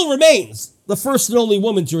still remains the first and only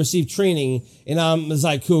woman to receive training in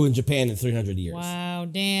Mazaiku in Japan in 300 years. Wow,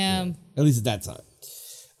 damn. At least at that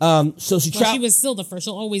time. So she Well, traveled. she was still the first.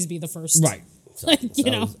 She'll always be the first. Right. So, Like, you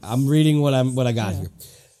know. I'm reading what I got here.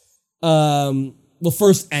 Well,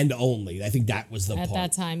 first and only. I think that was the At part.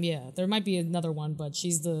 that time, yeah. There might be another one, but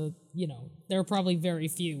she's there are probably very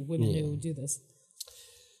few women who do this.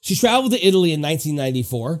 She traveled to Italy in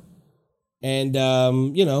 1994 and,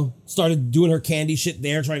 started doing her candy shit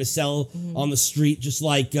there, trying to sell on the street, just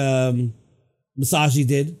like Masaji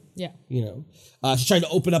did. Yeah. She tried to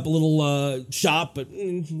open up a little shop, but,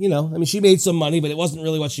 she made some money, but it wasn't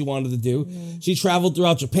really what she wanted to do. She traveled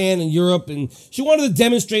throughout Japan and Europe, and she wanted to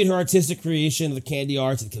demonstrate her artistic creation of the candy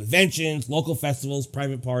arts at conventions, local festivals,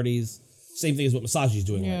 private parties. Same thing as what Masaji's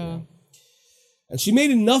doing right now. And she made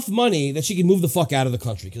enough money that she could move the fuck out of the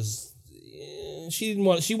country, because she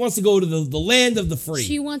wants to go to the land of the free.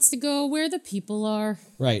 She wants to go where the people are.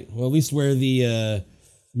 Right. Well, at least where the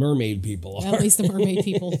mermaid people are. At least the mermaid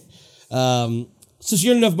people. So she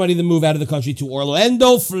earned enough money to move out of the country to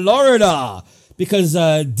Orlando, Florida, because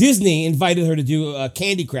Disney invited her to do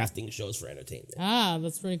candy crafting shows for entertainment. Ah,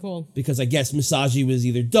 that's pretty cool. Because I guess Masaji was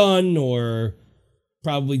either done or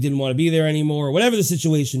probably didn't want to be there anymore, or whatever the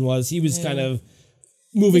situation was. He was kind of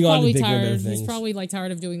moving on to bigger and better things. He's probably like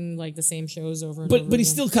tired of doing like the same shows over and But over he again.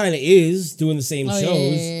 still kind of is doing the same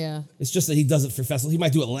shows. Yeah. It's just that he does it for festivals. He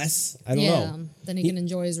might do it less. I don't know. Then he can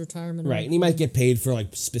enjoy his retirement. Right, and he might get paid for like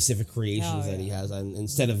specific creations that he has, and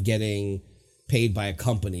instead of getting paid by a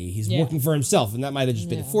company, he's working for himself, and that might have just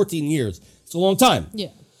been 14 years. It's a long time. Yeah.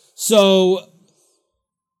 So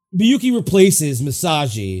Miyuki replaces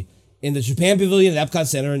Masaji in the Japan Pavilion at Epcot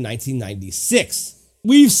Center in 1996.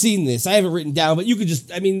 We've seen this. I have it written down, but you could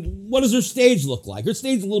just, what does her stage look like? Her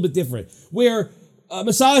stage is a little bit different, where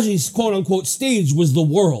Masaji's quote-unquote stage was the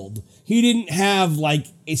world. He didn't have like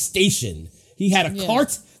a station. He had a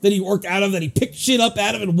cart that he worked out of, that he picked shit up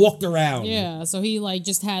out of and walked around. Yeah, so he like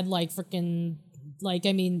just had like freaking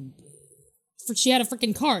she had a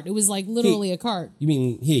freaking cart. It was like literally a cart. You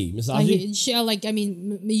mean Masaji?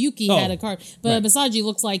 Miyuki had a cart, but Masaji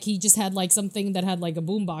looks like he just had like something that had like a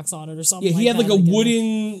boombox on it or something. Yeah, he had like a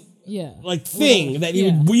wooden thing that he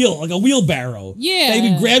would wheel, like a wheelbarrow. Yeah. That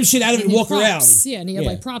he would grab shit out of it and walk props. around. Yeah, and he had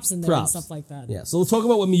like props in there and stuff like that. Yeah, so let's talk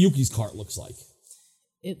about what Miyuki's cart looks like.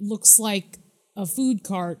 It looks like a food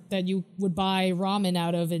cart that you would buy ramen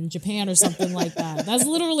out of in Japan or something like that. That's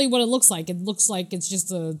literally what it looks like. It looks like it's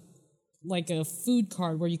just a food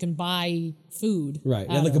cart where you can buy food. Right.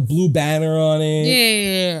 It had like a blue banner on it.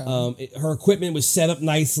 Yeah. Her equipment was set up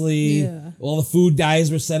nicely. Yeah. All the food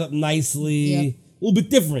dyes were set up nicely. Yep. A little bit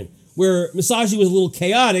different. Where Masaji was a little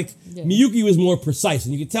chaotic, Miyuki was more precise.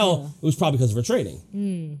 And you could tell it was probably because of her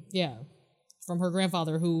training. Yeah. From her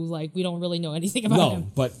grandfather, who like we don't really know anything about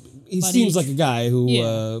him. But he seems like a guy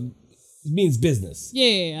who means business.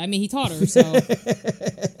 Yeah. I mean, he taught her, so.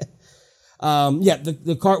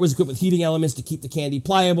 The cart was equipped with heating elements to keep the candy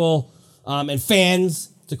pliable, and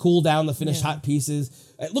fans to cool down the finished hot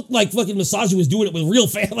pieces. It looked like fucking Masaji was doing it with real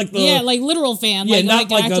fan, like literal fan. Yeah, like,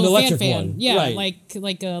 not like an an actual electric fan. one. Yeah, Right.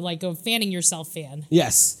 like a fanning yourself fan.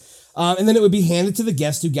 Yes. And then it would be handed to the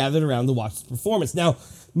guests who gathered around to watch the performance. Now,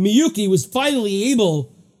 Miyuki was finally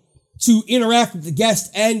able to interact with the guests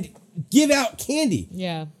and give out candy.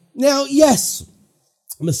 Yeah. Now, yes,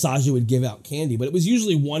 Masaji would give out candy, but it was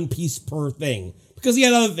usually one piece per thing because he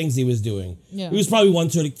had other things he was doing. Yeah. It was probably one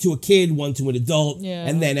to a kid, one to an adult, Yeah.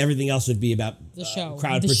 and then everything else would be about show.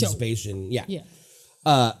 crowd The show. participation. Yeah. Yeah.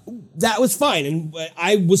 That was fine. And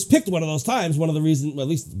I was picked one of those times. One of the reasons, well, at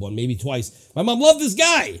least one, maybe twice. My mom loved this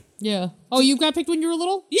guy. Yeah. Oh, you got picked when you were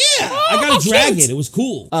little? Yeah. I got a dragon. cute. It was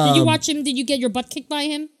cool. Did you watch him? Did you get your butt kicked by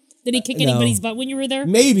him? Did he kick no. anybody's butt when you were there?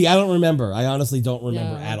 Maybe. I don't remember. I honestly don't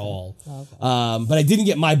remember No. at all. Okay. But I didn't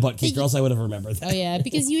get my butt kicked, or else I would have remembered that. Oh, yeah,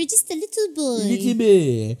 because you were just a little boy. Little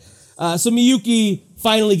bit. So Miyuki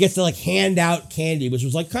finally gets to like hand out candy, which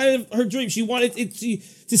was like kind of her dream. She wanted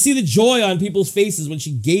to see the joy on people's faces when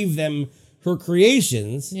she gave them her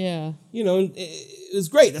creations. Yeah. You know, it was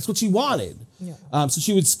great. That's what she wanted. Yeah. So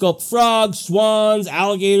she would sculpt frogs, swans,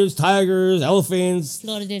 alligators, tigers, elephants,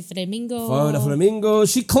 Florida flamingo.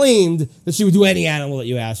 flamingos. She claimed that she would do any animal that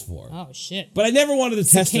you asked for. Oh, shit. But I never wanted to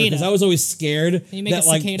test her Cicada. because I was always scared you make that a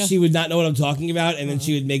like cicada? she would not know what I'm talking about, and then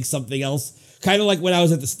she would make something else. Kind of like when I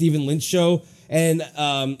was at the Stephen Lynch show, and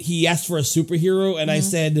he asked for a superhero, and I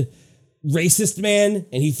said racist man,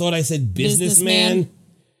 and he thought I said businessman,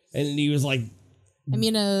 and he was like, I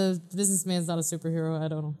mean, a businessman's not a superhero. I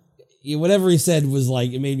don't know. whatever he said was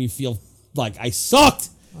like, it made me feel like I sucked.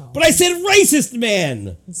 But I said racist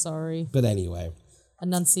man. I'm sorry. But anyway.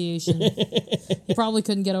 Enunciation. You probably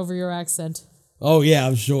couldn't get over your accent. Oh yeah,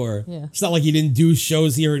 I'm sure. Yeah. It's not like he didn't do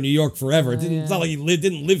shows here in New York forever. It's not like he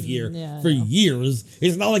didn't live here Yeah, for years.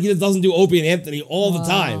 It's not like he doesn't do Opie and Anthony all the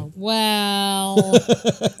time. Well.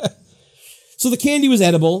 So the candy was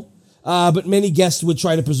edible, but many guests would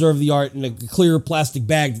try to preserve the art in a clear plastic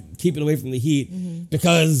bag to keep it away from the heat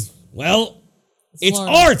because, well, it's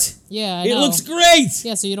Florida. art. Yeah, I It know. looks great.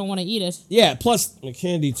 Yeah, so you don't want to eat it. Yeah, plus the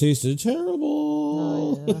candy tasted terrible.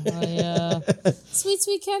 Sweet,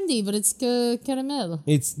 sweet candy, but it's caramel.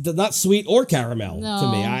 It's not sweet or caramel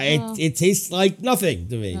to me. No. It tastes like nothing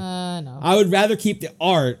to me. No. I would rather keep the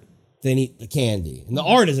art than eat the candy. And the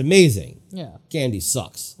art is amazing. Yeah. Candy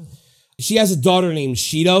sucks. She has a daughter named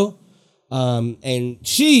Shido, and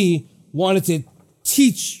she wanted to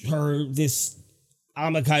teach her this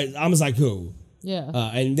Amazaiku. Yeah.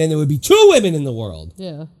 And then there would be 2 women in the world.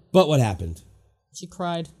 Yeah. But what happened? She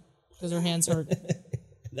cried because her hands hurt.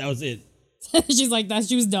 That was it. She's like that.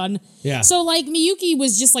 She was done. Yeah. So like Miyuki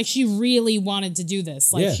was just like she really wanted to do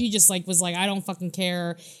this. Like Yeah. she just like was like I don't fucking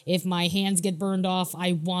care if my hands get burned off.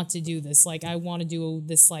 I want to do this. Like I want to do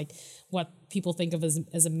this. Like what people think of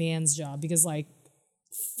as a man's job because like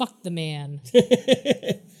fuck the man.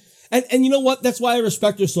 And you know what? That's why I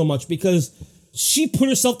respect her so much because she put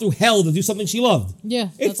herself through hell to do something she loved. Yeah.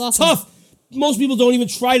 It's That's awesome. tough. Most people don't even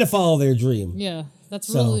try to follow their dream. Yeah. That's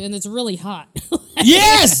So- really and it's really hot.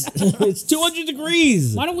 Yes! It's 200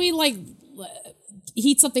 degrees. Why don't we like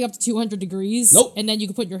heat something up to 200 degrees? Nope. And then you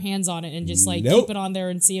can put your hands on it and just like Nope. keep it on there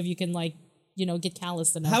and see if you can like, you know, get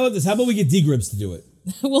calloused enough. How about this? How about we get D-Gribs to do it?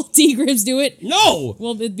 Will D-Gribs do it? No!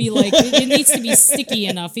 Well, it'd be like, it needs to be sticky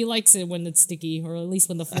enough. He likes it when it's sticky, or at least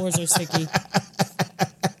when the floors are sticky.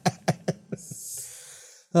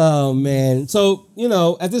 Oh, man. So, you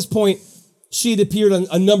know, at this point, she'd appeared on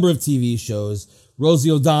a number of TV shows.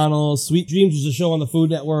 Rosie O'Donnell, Sweet Dreams was a show on the Food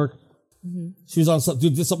Network. She was on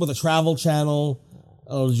did something with the Travel Channel.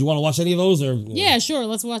 Oh, did you want to watch any of those? Or Yeah, sure.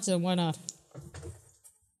 Let's watch it. Why not?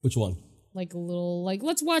 Which one? Like a little, like,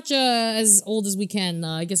 let's watch as old as we can.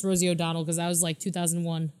 I guess Rosie O'Donnell, because that was like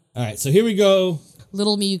 2001. All right, so here we go.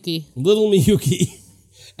 Little Miyuki. Little Miyuki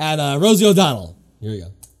and Rosie O'Donnell. Here we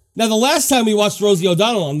go. Now, the last time we watched Rosie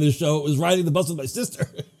O'Donnell on this show, it was riding the bus with my sister.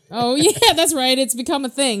 Oh, yeah, that's right. It's become a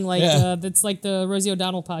thing. Like, Yeah. it's like the Rosie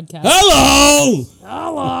O'Donnell podcast. Hello!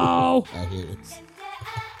 Hello! Oh, here it is.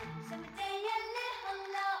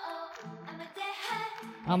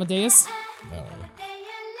 Amadeus?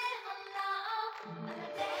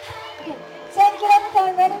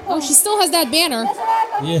 Oh, she still has that banner.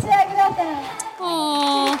 Yeah.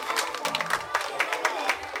 Aww.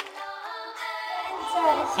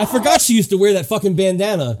 I forgot she used to wear that fucking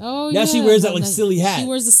bandana. Oh, now yeah. she wears that like And silly hat. She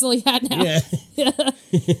wears a silly hat now. Yeah.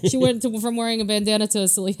 She went from wearing a bandana to a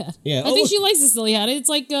silly hat. Yeah. I Oh, think look. she likes the silly hat. It's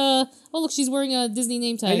like, oh look, she's wearing a Disney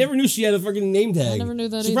name tag. I never knew she had a fucking name tag. I never knew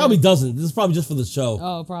that She either. probably doesn't. This is probably just for the show.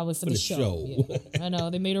 Oh, probably for the show. Yeah. I know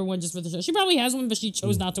they made her one just for the show. She probably has one, but she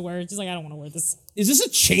chose not to wear it. She's like, I don't want to wear this. Is this a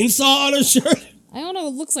chainsaw on her shirt? I don't know.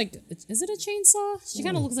 It looks like, is it a chainsaw? She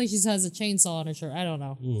kind of looks like she has a chainsaw on her shirt. I don't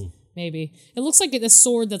know. Maybe it looks like a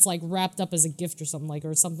sword that's like wrapped up as a gift or something like,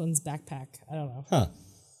 or something's backpack. I don't know. Huh.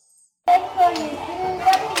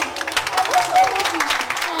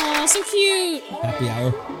 Oh, so cute. Happy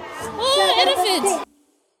hour. Oh, elephant.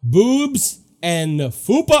 Boobs and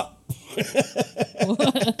fupa.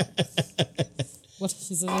 What did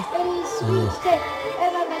she say?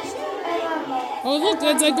 Oh, look,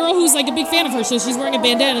 that's a girl who's like a big fan of her, so she's wearing a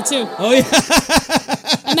bandana too. Oh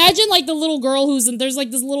yeah. Imagine like the little girl there's like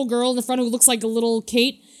this little girl in the front who looks like a little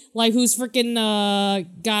Kate, like who's freaking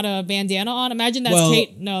got a bandana on. Imagine that's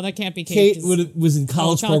Kate. No, that can't be Kate. Kate was in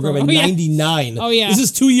college college program in program. Oh, yeah. '99. Oh, yeah. This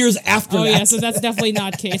is 2 years after Oh that. yeah, so that's definitely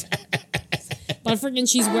not Kate. But freaking,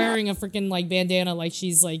 she's wearing a freaking like bandana, like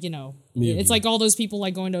she's like, you know, it's like all those people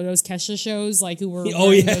like going to those Kesha shows, like who were Oh,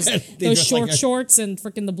 wearing yeah. those They dress short like her. shorts and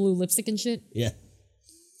freaking the blue lipstick and shit. Yeah.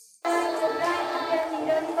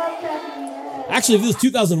 Actually, if this was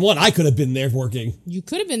 2001, I could have been there working. You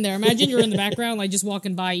could have been there. Imagine you're in the background, like just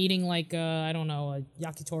walking by eating like I don't know, a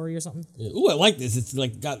yakitori or something. Yeah. Ooh, I like this. It's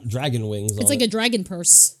like got dragon wings. It's like a dragon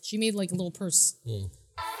purse. She made like a little purse. Yeah.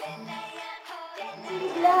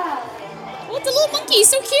 Oh, it's a little monkey. He's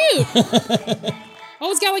so cute. Oh,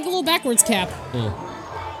 it's got like a little backwards cap. Yeah.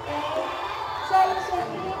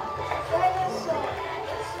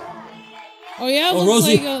 Oh yeah, Oh, looks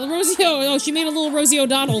Rosie. like Rosie. Oh, she made a little Rosie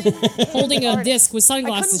O'Donnell holding a disc with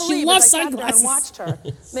sunglasses. I She couldn't loves believe it. I sat there sunglasses. and watched her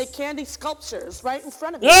make candy sculptures right in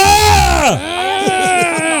front of me. Ah!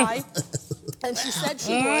 I asked her to come by, and she said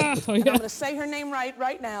she would. Oh, And yeah. I'm going to say her name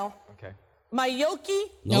right now. Okay. Mayuki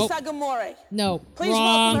Nope. Sagamore. No, Please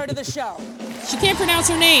wrong. welcome her to the show. She can't pronounce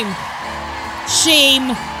her name.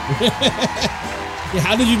 Shame. Yeah,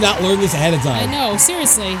 how did you not learn this ahead of I time? know.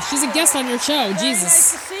 Seriously, she's a guest on your show. Very Jesus.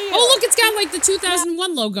 nice to see you. Oh, look, it's got like the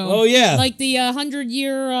 2001 logo. Oh, yeah. Like the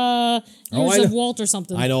 100-year I years of know. Walt or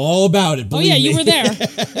something. I know all about it. Oh Believe yeah, me. you were there.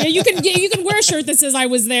 Yeah, you can wear a shirt that says I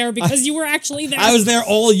was there because you were actually there. I was there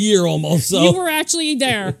all year almost. So You were actually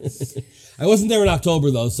there. I wasn't there in October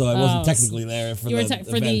though, so I wasn't Oh, technically there for You were the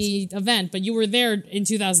for event. the event, but you were there in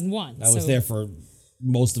 2001. I was there for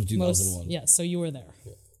most of 2001. most. Yes, so you were there.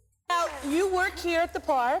 Now, you work here at the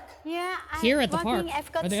park. Yeah, I'm Here at the park. working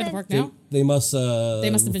Epcot Are they at the park They, now? they must. They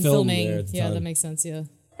must have been filmed filming. there at the Yeah, time. that makes sense. Yeah.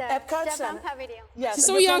 Epcot Japan Center. Pavilion. Yes. She's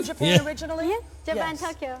and so you're young. from Japan Yeah. originally? Yeah, Japan, Yes.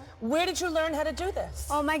 Tokyo. Where did you learn how to do this?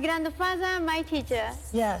 Oh, my grandfather, my teacher.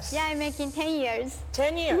 Yes. Yeah, I'm making 10 years.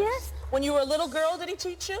 10 years? Yes. When you were a little girl, did he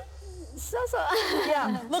teach you? So.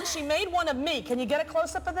 Yeah. Look, she made one of me. Can you get a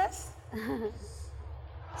close-up of this?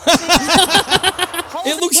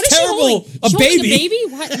 It looks What is she terrible. holding? A She's holding baby. a baby?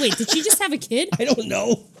 What? Wait, did she just have a kid? I don't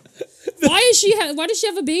know. Why does she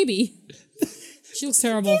have a baby? She looks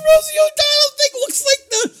terrible. The Rosie O'Donnell thing looks like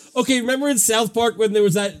the. Okay, remember in South Park when there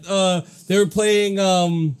was that they were playing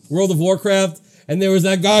World of Warcraft and there was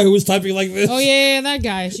that guy who was typing like this. Oh yeah, that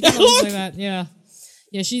guy. She kind of looks like that. Yeah.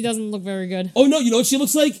 Yeah, she doesn't look very good. Oh no, you know what she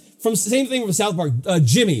looks like? From same thing from South Park.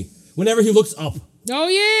 Jimmy. Whenever he looks up. Oh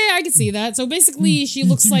yeah, I can see that. So basically, she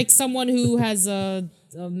looks like someone who has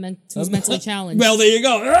who's mentally challenged. Well, there you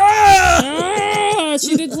go. Ah! Ah,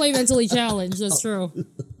 she did play mentally challenged. That's true.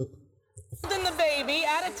 Then the baby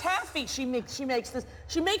out of taffy. She makes this.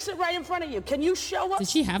 She makes it right in front of you. Can you show us? Did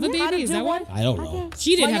she have a how to baby? Is do that one? why? I don't know.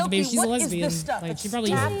 She didn't have a Mayuki, baby. She's a what is lesbian. this stuff? Like It's she probably.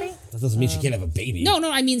 taffy? That doesn't mean she can't have a baby. No,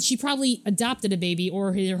 I mean she probably adopted a baby,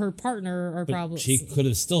 or her partner, or probably. She could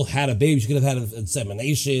have still had a baby. She could have had an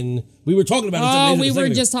insemination. We were talking about Oh, insemination. we a were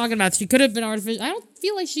second ago. just talking about she could have been artificial. I don't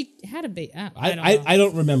feel like she had a baby. I don't know. I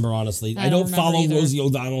don't remember, honestly. I don't remember follow either. Rosie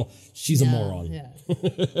O'Donnell. She's a moron. Yeah.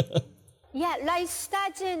 Yeah, rice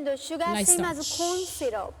starch and sugar, Rice same as starch. corn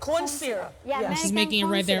syrup. Corn syrup. Yeah, Yeah. American She's making it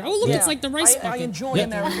corn right there. syrup. Oh, look, Yeah. it's like the rice I bucket. enjoy Yeah.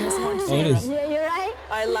 American corn Oh, it syrup. is. Yeah, you're right.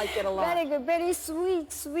 I like it a lot. Very good, very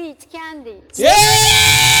sweet candy.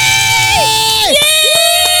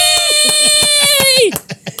 Yay!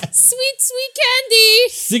 Sweet candy.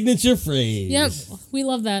 Signature phrase. Yep, we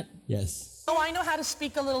love that. Yes. Oh, I know how to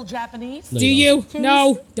speak a little Japanese. No, Do you you?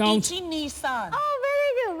 No, don't. Ichi Nissan. Oh,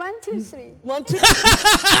 very good. 1, 2, 3. 1, 2,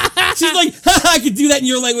 She's like, I could do that in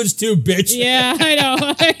your language too, bitch. Yeah, I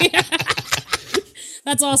know.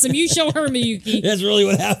 That's awesome. You show her, Miyuki. That's really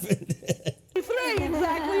what happened. 3.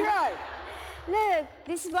 Exactly right. Look,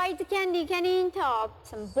 this white candy in top.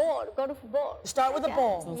 Some ball, golf ball. Start with a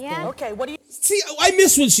ball. Yeah. Okay, what do you... See, I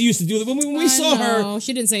miss when she used to do that. When we saw her, No,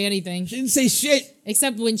 she didn't say anything. she didn't say shit.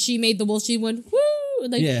 Except when she made the wolf, she went, woo!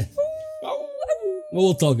 Like, Yeah. Well,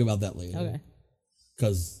 we'll talk about that later. Okay.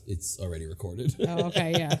 Because it's already recorded. Oh,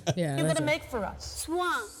 okay, yeah. Yeah. You're that's going to right. make for us?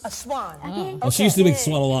 Swan. A swan. Okay. Oh, she used to make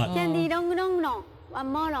Swan a lot. Candy long. One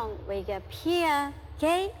more long. We get here.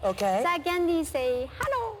 Okay? Okay. So candy say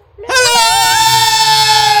hello. I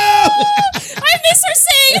miss her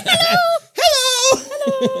saying hello!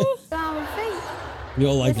 Hello! Brown face. You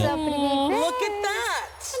all like It's a that. pretty face. Look at that.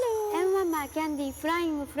 And mama candy,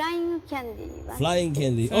 flying candy. Flying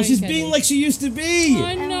candy. Oh, Flying she's candy. being like she used to be.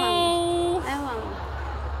 I know. And mama.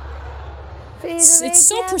 It's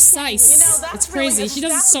so precise. You know, that's It's crazy. really She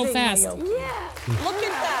does it so astounding, fast. Mayo. Yeah. Look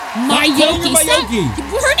at that. calling her Mayoki. Mayoki.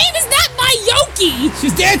 Her name is not Mayoki.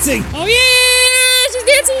 She's dancing. Oh yeah, she's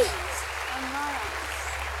dancing.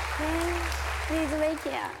 Please wait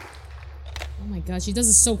here. Oh my god, she does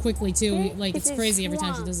it so quickly too. Like it's This is crazy every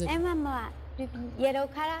time she swan. does it. And mama, yellow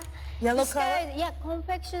color. Yellow This color? is, yeah,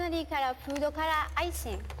 confectionery color, food color,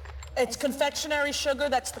 icing. It's confectionery sugar.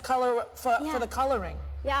 That's the color for Yeah. the coloring.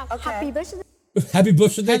 Yeah, Okay. happy birthday. Happy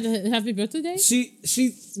birthday. Happy birthday day?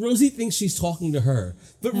 Rosie thinks she's talking to her,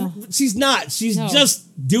 but she's not. She's No. just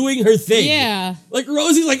doing her thing. Yeah. Like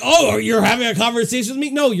Rosie's like, oh, you're having a conversation with me?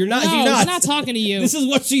 No, you're not. No, you're not. she's not talking to you. This is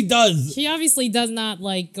what she does. She obviously does not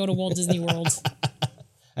like go to Walt Disney World.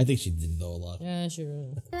 I think she did though a lot. Yeah,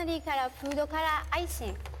 sure. Confectionery color, food color,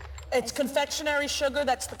 icing. It's confectionery sugar.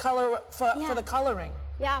 That's the color for the coloring.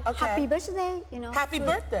 Yeah, Okay. happy birthday, Happy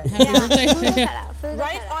birthday. Food color, food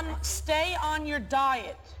Right color. stay on your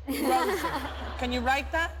diet. Rosie. Can you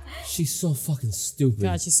write that? She's so fucking stupid.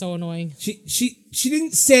 God, she's so annoying. She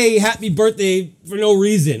didn't say happy birthday for no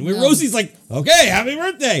reason. When Rosie's like, okay, happy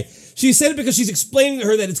birthday. She said it because she's explaining to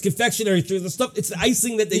her that it's confectionery through the stuff. It's the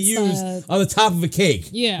icing that they It's, use on the top of a cake.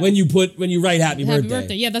 Yeah. When you write happy Happy birthday.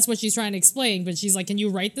 birthday. Yeah, that's what she's trying to explain. But she's like, can you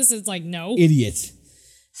write this? It's like, no. Idiot.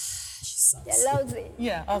 Yeah, Rosie.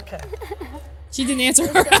 Yeah. Okay. She didn't answer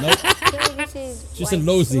her. This is She said white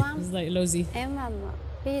Rosie. swan. It's like Lozy. And mama,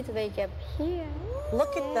 please wake up here.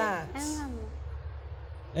 Look at that.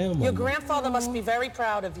 And mama. Your grandfather must be very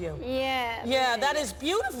proud of you. Yeah. Yeah, that is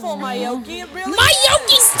beautiful, Mayoki. It really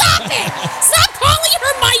Mayoki, stop it! Stop calling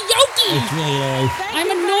her Mayoki! It's really annoying. Thank I'm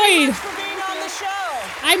you very annoyed. much for being on the show.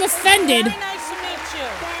 I'm offended. Very nice to meet you.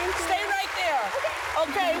 Stay right there.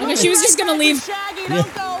 Okay. Okay, she was just gonna leave. Shaggy, don't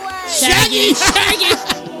go away. Shaggy! Shaggy!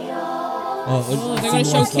 Oh, Oh, they're gonna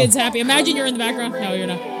show kids happy. Imagine you're in the background. No, you're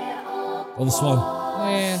not. Oh, the swan. Oh,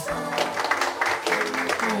 yeah.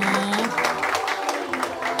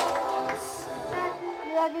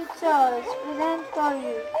 Lucky Charles, present for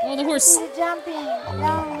you. Oh, the horse. He's jumping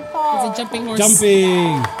down and fall. It's a jumping horse.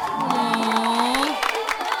 Jumping. Aww.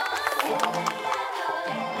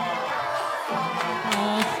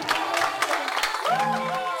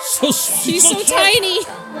 So She's so short. tiny.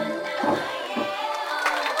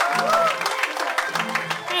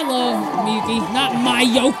 I love Miyuki, not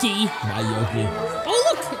Mayoki. Mayoki. Oh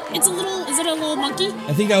look, it's a little. Is it a little monkey?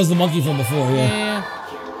 I think that was the monkey from before, yeah. Yeah.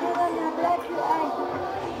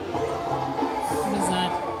 What is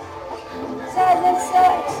that? So that's so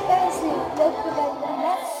expensive. Let's put it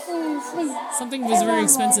Something was very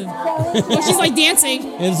expensive. Oh, she's like dancing.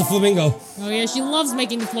 It's a flamingo. Oh yeah, she loves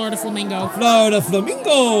making the Florida flamingo. Florida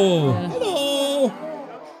flamingo. Yeah. Hello.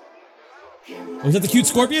 Was that the cute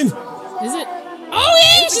scorpion? Is it? Oh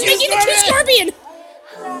yeah, she's cute making a cute scorpion.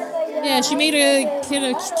 scorpion. Yeah, she made a kid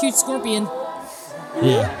a cute scorpion.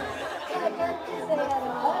 Yeah.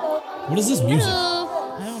 What is this music?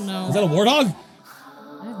 Hello. I don't know. Is that a warthog?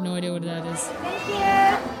 I have no idea what that is.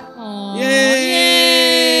 Aww. Yay!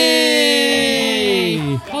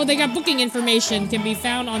 Oh, they got booking information can be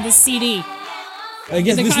found on this CD. I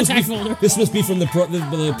guess The this contact folder. This must be from the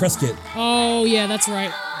press kit. Oh yeah, that's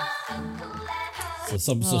right.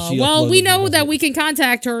 So she Well, uploaded we the know press that kit. we can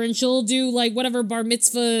contact her and she'll do like whatever bar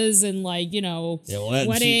mitzvahs and like, you know, Yeah, well, that-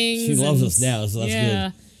 weddings. she loves and- us now, so that's yeah.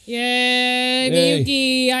 good. Yay, Yay.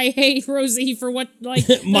 Miyuki. I hate Rosie for what, like.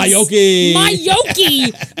 Mayoki.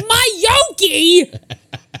 Mayoki! Mayoki!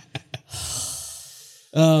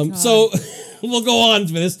 So we'll go on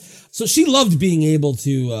to this. So she loved being able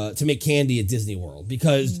to make candy at Disney World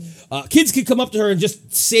because kids could come up to her and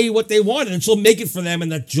just say what they wanted, and she'll make it for them,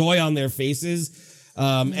 and that joy on their faces.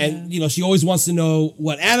 And she always wants to know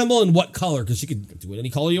what animal and what color because she could do it any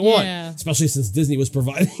color you want, Yeah. especially since Disney was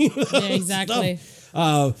providing. Yeah, exactly.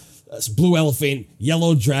 Blue elephant,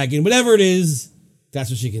 yellow dragon, whatever it is, that's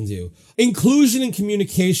what she can do. Inclusion and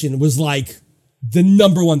communication was like the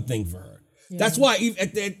number one thing for her. That's why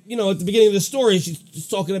at the beginning of the story, she's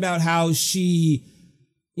talking about how she,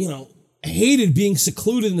 hated being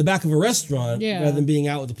secluded in the back of a restaurant rather than being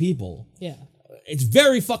out with the people. Yeah. It's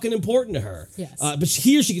very fucking important to her. Yes. But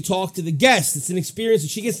here she can talk to the guests. It's an experience, and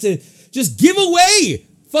she gets to just give away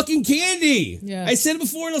fucking candy. Yeah. I said it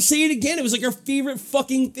before, and I'll say it again. It was like her favorite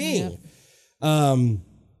fucking thing.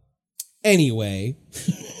 Anyway,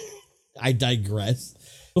 I digress.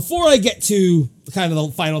 Before I get to kind of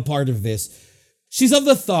the final part of this, she's of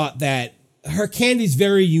the thought that her candy's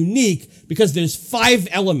very unique because there's 5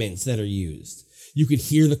 elements that are used. You could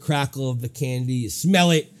hear the crackle of the candy, you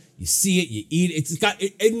smell it, you see it, you eat it.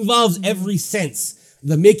 It involves every sense.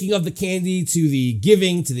 The making of the candy to the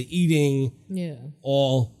giving to the eating. Yeah.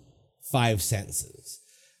 All 5 senses.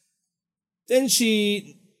 Then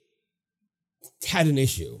she had an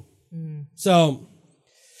issue. So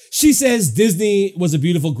she says Disney was a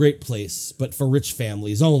beautiful, great place, but for rich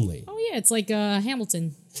families only. Oh yeah, it's like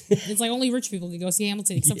Hamilton. It's like only rich people can go see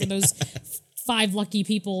Hamilton, except for those 5 lucky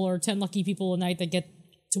people or 10 lucky people a night that get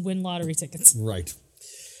to win lottery tickets. Right.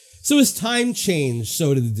 So as time changed,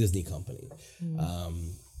 so did the Disney company.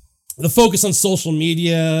 The focus on social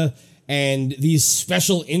media and these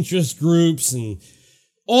special interest groups and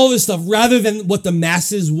all this stuff, rather than what the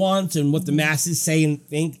masses want and what the masses say and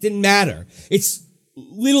think, didn't matter. It's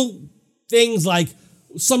little things like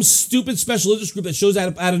some stupid special interest group that shows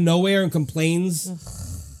out of nowhere and complains.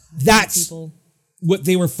 That's People. what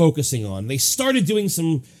they were focusing on. They started doing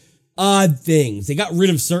some odd things. They got rid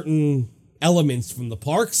of certain elements from the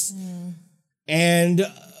parks. And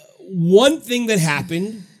one thing that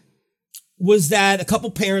happened was that a couple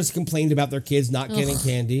parents complained about their kids not getting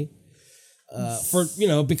candy.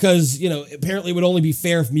 Because apparently it would only be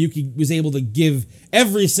fair if Miyuki was able to give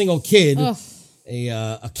every single kid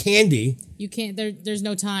a candy. You can't. There's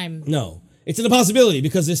no time. No, it's an impossibility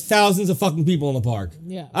because there's thousands of fucking people in the park.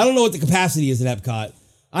 Yeah. I don't know what the capacity is at Epcot.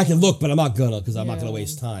 I can look, but I'm not gonna because I'm not gonna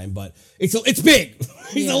waste time. But it's big.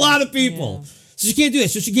 It's a lot of people. Yeah. So she can't do that.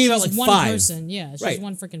 So she gave out like One 5. person. Yeah, she's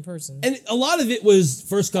one freaking person. And a lot of it was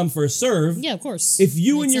first come, first serve. Yeah, of course. If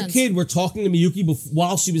you Makes and your sense. kid were talking to Miyuki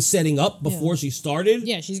while she was setting up before she started,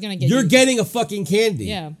 Yeah, she's gonna get. you're you. getting a fucking candy.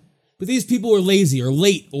 Yeah. But these people were lazy or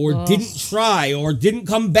late or didn't try or didn't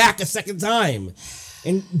come back a second time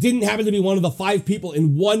and didn't happen to be one of the 5 people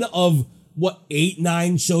in one of, 8,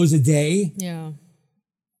 9 shows a day? Yeah.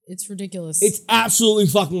 It's ridiculous. It's absolutely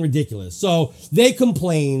fucking ridiculous. So they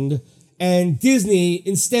complained, and Disney,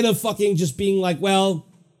 instead of fucking just being like, well,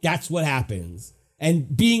 that's what happens,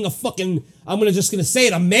 and being a fucking, just gonna say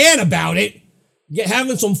it, a man about it,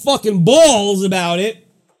 having some fucking balls about it,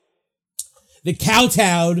 they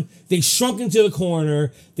kowtowed, they shrunk into the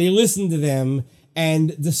corner, they listened to them,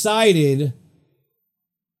 and decided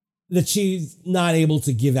that she's not able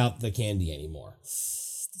to give out the candy anymore.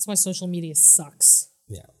 That's why social media sucks.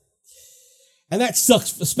 Yeah. And that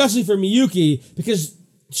sucks, especially for Miyuki, because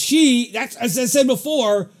as I said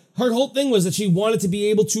before, her whole thing was that she wanted to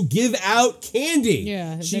be able to give out candy.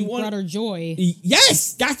 Yeah, She brought her joy.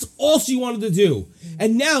 Yes, that's all she wanted to do.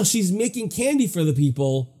 And now she's making candy for the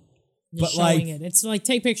people. Just showing it. It's like,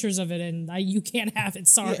 take pictures of it and you can't have it.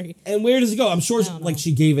 Sorry. Yeah, and where does it go? I'm sure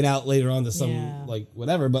she gave it out later on to some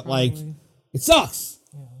whatever, but it sucks.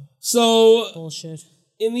 Yeah. So bullshit.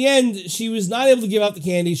 In the end, she was not able to give out the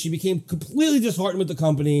candy. She became completely disheartened with the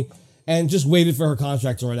company and just waited for her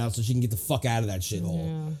contract to run out so she can get the fuck out of that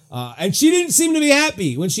shithole. Yeah. And she didn't seem to be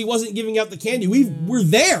happy when she wasn't giving out the candy. We were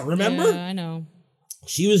there, remember? Yeah, I know.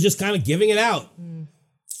 She was just kind of giving it out.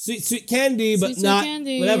 Sweet candy, but sweet not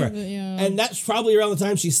candy, whatever. But and that's probably around the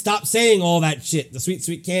time she stopped saying all that shit, the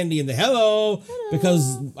sweet candy and the hello,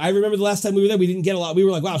 because I remember the last time we were there, we didn't get a lot. We were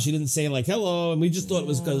like, wow, she didn't say like hello, and we just thought it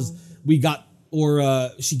was because we got, or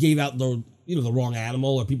she gave out the wrong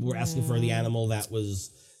animal, or people were asking for the animal that was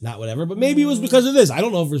not whatever. But maybe it was because of this. I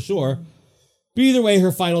don't know for sure. But either way,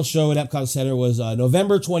 her final show at Epcot Center was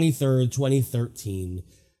November 23rd, 2013,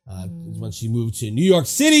 when she moved to New York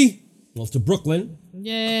City, well, to Brooklyn.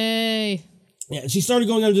 Yay. Yeah, she started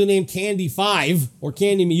going under the name Candy 5 or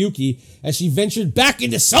Candy Miyuki as she ventured back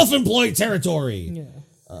into self-employed territory. Yeah.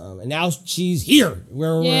 And now she's here.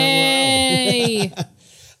 Yay.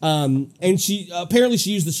 And she apparently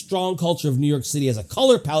she used the strong culture of New York City as a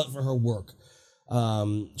color palette for her work.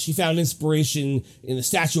 She found inspiration in the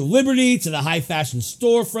Statue of Liberty to the high fashion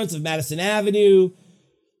storefronts of Madison Avenue.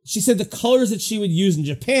 She said the colors that she would use in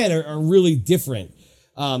Japan are really different.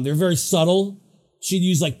 They're very subtle. She'd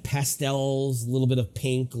use like pastels, a little bit of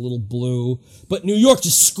pink, a little blue. But New York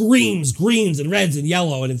just screams greens and reds and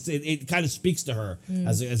yellow, and it kind of speaks to her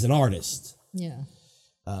as an artist. Yeah.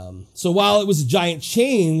 So while it was a giant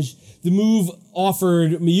change, the move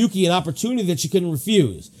offered Miyuki an opportunity that she couldn't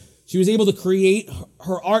refuse. She was able to create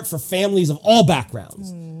her art for families of all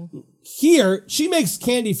backgrounds. Here, she makes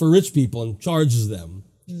candy for rich people and charges them.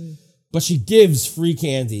 But she gives free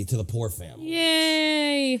candy to the poor family.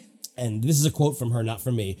 Yay! And this is a quote from her, not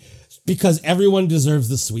from me. Because everyone deserves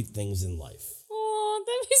the sweet things in life. Oh,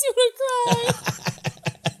 that makes me want to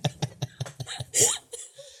cry.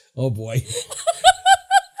 Oh boy.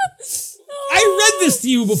 I read this to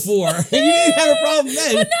you before, and you didn't have a problem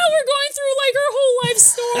then. But now we're going through like her whole life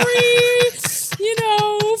story.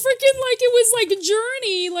 Freaking like it was like a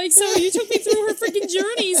journey. Like, so you took me through her freaking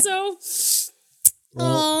journey. So,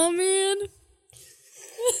 oh man.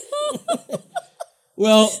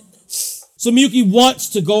 Well, so Miyuki wants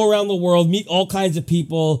to go around the world, meet all kinds of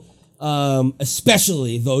people,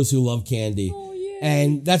 especially those who love candy. Oh,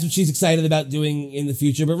 And that's what she's excited about doing in the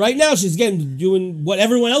future. But right now, she's again doing what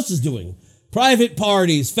everyone else is doing. Private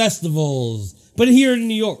parties, festivals, but here in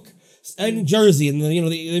New York and in Jersey and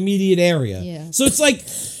the immediate area. Yeah. So it's like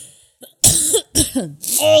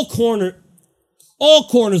all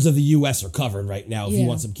corners of the U.S. are covered right now if you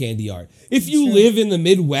want some candy art. If you live in the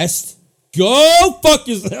Midwest, go fuck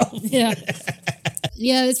yourself. Yeah.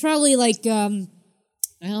 Yeah, it's probably like, I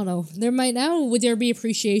don't know. Would there be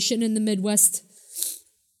appreciation in the Midwest?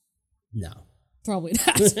 No. Probably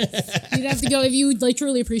not. You'd have to go, if you like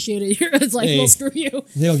truly appreciate it, it's like, well, screw you.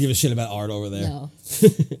 They don't give a shit about art over there. No.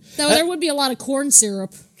 Though there would be a lot of corn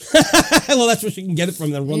syrup. Well, that's where she can get it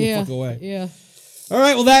from, then run the fuck away. Yeah. All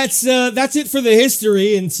right, well, that's it for the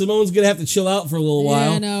history, and Simone's going to have to chill out for a little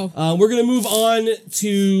while. I know. We're going to move on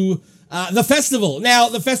to the festival. Now,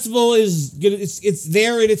 the festival is good. It's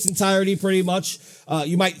there in its entirety, pretty much.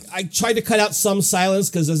 I tried to cut out some silence,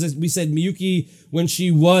 because as we said, Miyuki, when she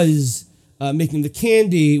was making the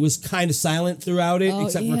candy, was kind of silent throughout it,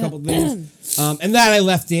 except for a couple things. And that I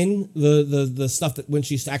left in, the stuff that when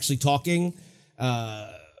she's actually talking,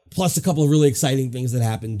 plus a couple of really exciting things that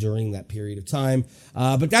happened during that period of time.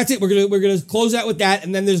 But that's it. We're gonna close out with that,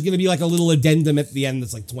 and then there's gonna be like a little addendum at the end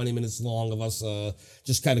that's like 20 minutes long of us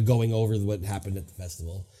just kind of going over what happened at the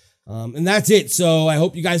festival. And that's it. So I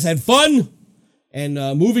hope you guys had fun. And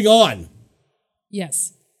moving on.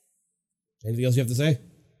 Yes. Anything else you have to say?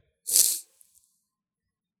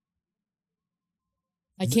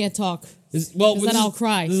 I can't talk. Then I'll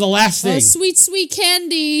cry. This is the last thing. Oh, sweet, sweet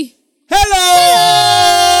candy.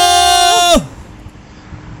 Hello!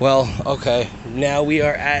 Well, okay. Now we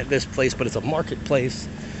are at this place, but it's a marketplace.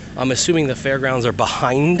 I'm assuming the fairgrounds are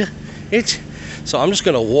behind it. So I'm just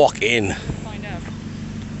going to walk in. Find out.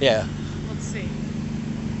 Yeah. Let's see.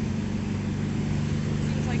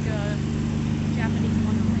 Seems like a Japanese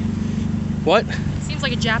wonderland. What? Seems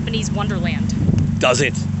like a Japanese wonderland. Does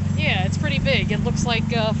it? Yeah, it's pretty big. It looks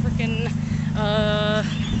like a freaking, I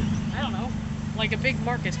don't know, like a big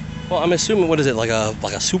market. Well, I'm assuming, what is it, like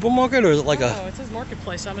a supermarket, or is it like Oh, it says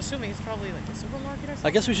marketplace, so I'm assuming it's probably like a supermarket or something.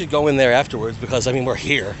 I guess we should go in there afterwards, because, I mean, we're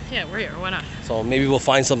here. Yeah, we're here. Why not? So maybe we'll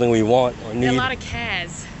find something we want or need. There are a lot of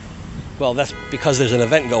Kaz. Well, that's because there's an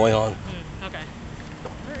event going on. Okay.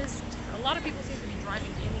 There is, a lot of people seem to be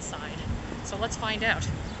driving inside, so let's find out.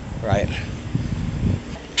 Right.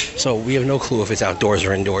 So we have no clue if it's outdoors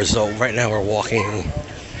or indoors. So right now we're walking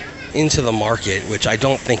into the market, which I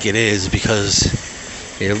don't think it is, because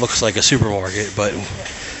it looks like a supermarket, but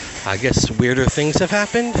I guess weirder things have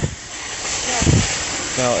happened.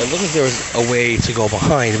 Now, it looks like there was a way to go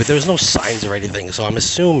behind, but there's no signs or anything, so I'm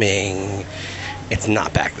assuming it's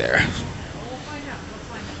not back there. We'll find out.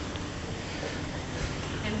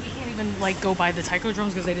 And we can't even like go by the taiko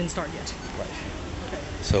drums because they didn't start yet. Right.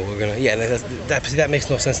 So we're gonna, that makes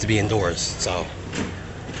no sense to be indoors. So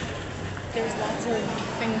There's lots of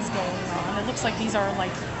things going on. It looks like these are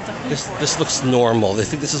like the food court. this looks normal. I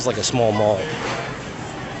think this is like a small mall.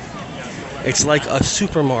 It's like a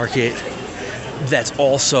supermarket that's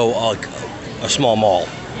also a small mall.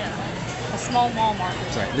 Yeah, a small mall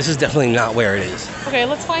market. Right. This is definitely not where it is. Okay,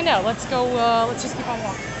 let's find out. Let's go. Let's just keep on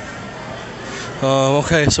walking.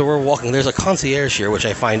 Okay, so we're walking. There's a concierge here, which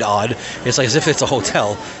I find odd. It's like as if it's a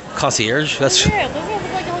hotel. Concierge? That's... Yeah, it doesn't look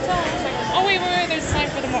like a hotel. It looks like... Oh, wait. There's a sign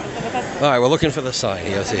for the festival. All right, we're looking for the sign.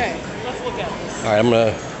 Yeah, let's see. Okay, let's look at this. All right, I'm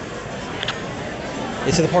going to...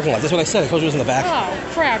 It's in the parking lot. That's what I said. I told you it was in the back.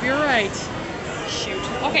 Oh, crap. You're right. Shoot.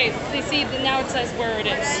 Okay, you see, now it says where it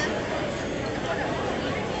is.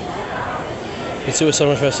 Mitsuya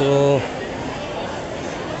Summer Festival.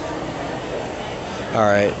 All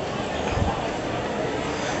right.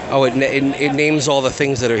 Oh, it names all the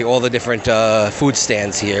things that are all the different food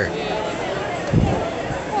stands here.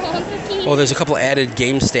 Oh, there's a couple added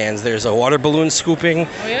game stands. There's a water balloon scooping,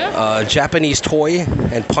 Oh, yeah? Japanese toy,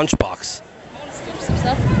 and punch box. I want to scoop some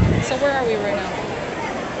stuff. So where are we right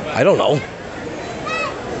now? I don't know.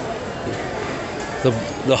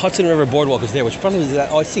 The Hudson River Boardwalk is there, which probably is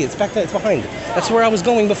that. Oh, I see. It's back there. It's behind. That's where I was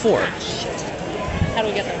going before. Ah, shit. How do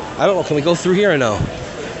we get there? I don't know. Can we go through here or no?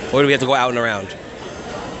 Or do we have to go out and around?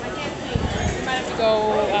 I can't see. We might have to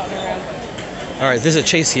go out and around. All right, there's a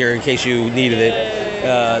Chase here in case you needed it.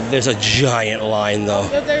 There's a giant line, though.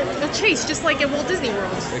 The Chase, just like at Walt Disney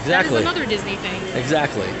World. Exactly. That is another Disney thing.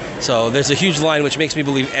 Exactly. So there's a huge line, which makes me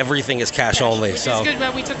believe everything is cash only. Which So. is good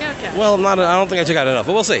that we took out cash. Well, I don't think I took out enough,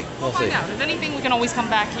 but we'll see. We'll find out. If anything, we can always come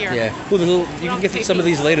back here. Yeah. Ooh, you can get some of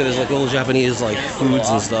these later. There's like little Japanese like foods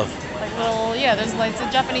and stuff. Like little, yeah. There's like it's a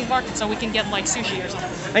Japanese market, so we can get like sushi or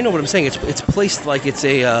something. I know what I'm saying. It's placed like it's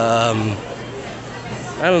a I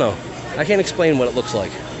don't know. I can't explain what it looks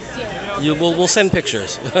like. Yeah. We'll send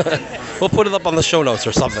pictures. We'll put it up on the show notes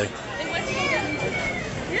or something.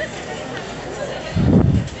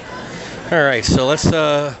 All right, so let's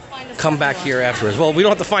come back here afterwards. Well, we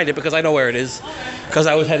don't have to find it because I know where it is, because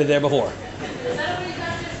I was headed there before.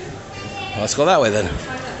 Let's go that way then.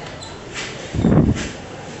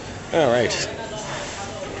 All right.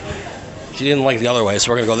 She didn't like the other way, so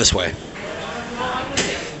we're gonna go this way.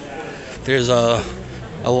 There's a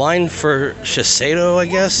line for Shiseido, I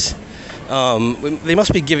guess. They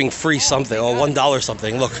must be giving free something, or $1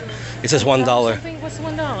 something. Look, it says $1. What's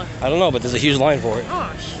 $1? I don't know, but there's a huge line for it.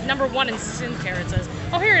 Oh, number 1 in skincare, it says.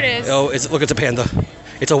 Oh, here it is. Oh, look, it's a panda.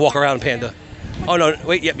 It's a walk-around panda. Oh, no,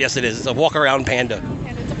 wait, yes, it is. It's a walk-around panda.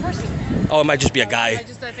 And it's a person. Oh, it might just be a guy. I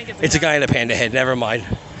think It's a guy in a panda head, never mind.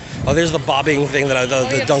 Oh, there's the bobbing thing,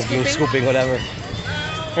 the dunking, scooping, whatever.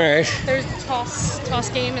 All right. There's the toss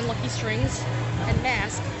game and Lucky Strings and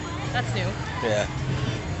Mask. That's new. Yeah.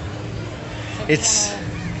 It's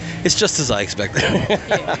just as I expected.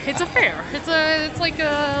 Yeah, it's a fair. It's like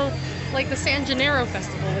the San Gennaro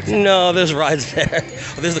festival. No, there's rides there.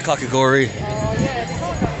 Oh, there's the Kakagori. Oh yeah.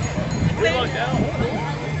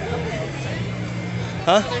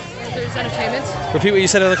 Huh? There's entertainment. Repeat what you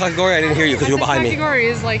said on the Kakagori. I didn't hear you because you were behind me. Kakagori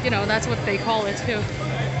is like, that's what they call it too.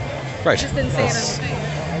 Right. Just didn't say it on the thing.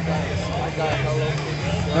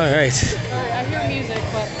 All right. I hear music,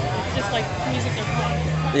 but it's just like music they're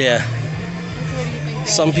playing. Yeah. What do you think?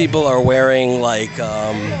 Some people are wearing like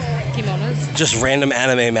Kimonos. just random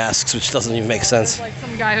anime masks, which doesn't even make sense. Like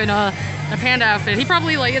some guy in a panda outfit. He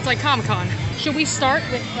probably it's like Comic-Con. Should we start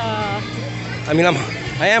with? I mean,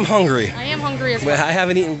 I am hungry. I am hungry as But well. I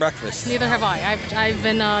haven't eaten breakfast. Neither have I. I've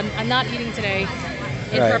been I'm not eating today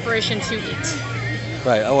in Right. preparation to eat.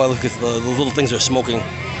 Right. Oh, well, look at the little things are smoking.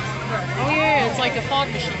 Oh yeah, it's like a fog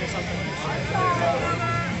machine or something.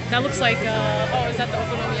 That looks like is that the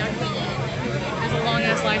okonomiyaki? There's a long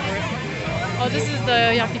ass line for it. Oh, this is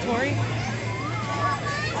the yakitori.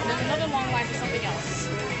 There's another long line for something else.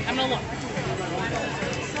 I'm gonna look.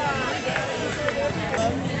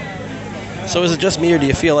 So is it just me, or do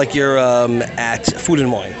you feel like you're at Food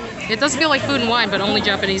and Wine? It does feel like food and wine, but only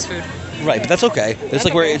Japanese food. Right, but that's okay. It's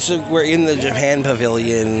like we're in the Japan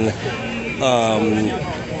Pavilion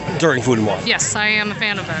during Food and Wine. Yes, I am a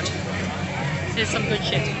fan of that. It's some good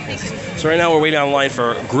shit. So right now we're waiting online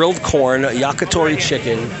for grilled corn, yakitori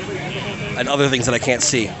chicken, and other things that I can't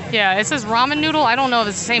see. Yeah, it says ramen noodle. I don't know if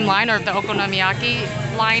it's the same line or if the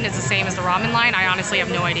okonomiyaki line is the same as the ramen line. I honestly have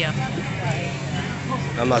no idea.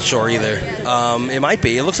 I'm not sure either. It might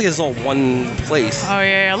be. It looks like it's all one place. Oh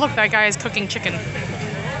yeah, look, that guy is cooking chicken.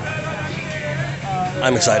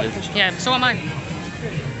 I'm excited. Yeah, so am I.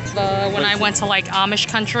 When I went to like Amish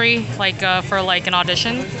country, like for like an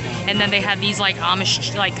audition, and then they had these like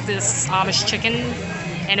this Amish chicken,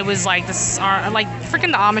 and it was like this like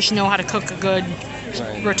freaking the Amish know how to cook a good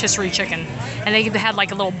rotisserie chicken, and they had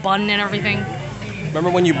like a little bun and everything. Remember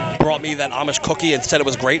when you brought me that Amish cookie and said it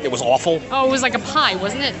was great? It was awful. Oh, it was like a pie,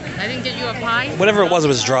 wasn't it? I didn't get you a pie. Whatever it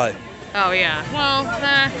was dry. Oh yeah. Well,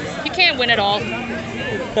 you can't win it all.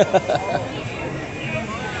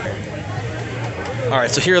 All right,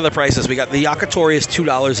 so here are the prices. We got the yakitori is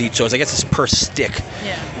 $2 each, so I guess it's per stick.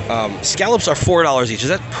 Yeah. Scallops are $4 each. Is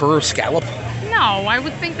that per scallop? No, I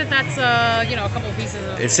would think that's a couple of pieces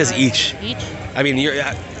of. It says each. Each? I mean,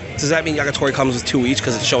 does that mean yakitori comes with 2 each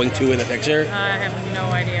because it's showing 2 in the picture? I have no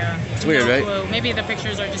idea. It's weird, no right? Clue. Maybe the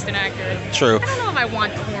pictures are just inaccurate. True. I don't know if I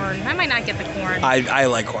want corn. I might not get the corn. I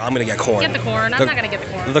like corn. I'm gonna get corn. Get the corn. I'm not gonna get the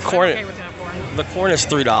corn. The corn. I'm okay with that corn. The corn is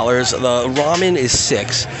 $3. The ramen is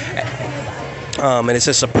 $6. And it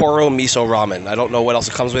says Sapporo miso ramen. I don't know what else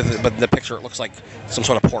it comes with, but in the picture it looks like some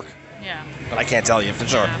sort of pork. Yeah. But I can't tell you for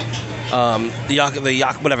sure. Yeah.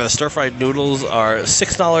 The stir-fried noodles are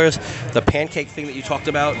 $6. The pancake thing that you talked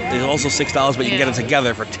about is also $6, but you can get them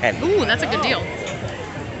together for $10. Ooh, that's a good deal.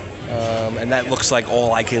 And that looks like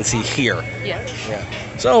all I can see here. Yeah.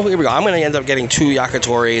 So here we go. I'm going to end up getting 2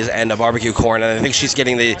 yakitoris and a barbecue corn, and I think she's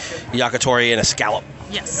getting the yakitori and a scallop.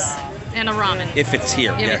 Yes. And a ramen. If it's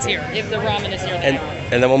here. If it's here. If the ramen is here. And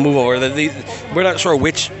then we'll move over. We're not sure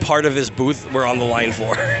which part of this booth we're on the line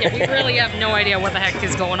for. Yeah, we really have no idea what the heck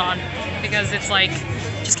is going on because it's like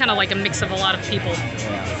just kind of like a mix of a lot of people.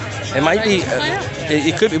 It might be.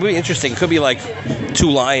 It could be interesting. It could be like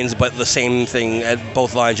 2 lines, but the same thing at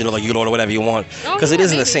both lines. Like you can order whatever you want because it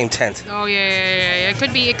is in the same tent. Oh yeah. It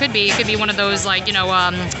could be. It could be one of those like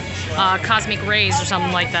cosmic rays or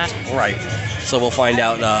something like that. Right. So we'll find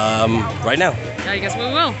out right now. I guess we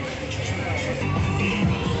will.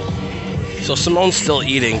 So Simone's still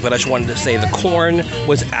eating, but I just wanted to say the corn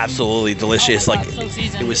was absolutely delicious. Like,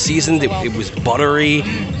 it was seasoned, it was buttery,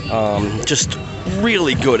 just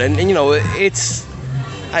really good. And you know,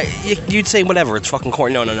 you'd say whatever, it's fucking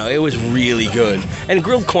corn. No, it was really good. And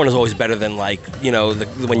grilled corn is always better than, like, you know,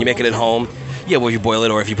 when you make it at home. Yeah, well, if you boil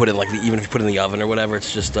it, or if you put it even if you put it in the oven or whatever,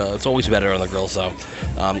 it's just it's always better on the grill. So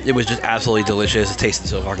it was just absolutely delicious. It tasted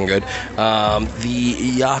so fucking good.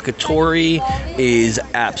 The yakitori is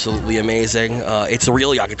absolutely amazing. It's a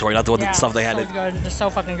real yakitori, not the stuff they had. So good. It's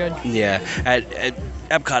so fucking good. Yeah, at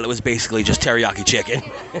Epcot, it was basically just teriyaki chicken.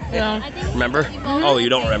 Yeah. Remember? Oh, you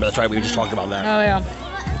don't remember? That's right. We just talked about that. Oh yeah.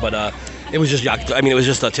 But it was just yakitori. I mean, it was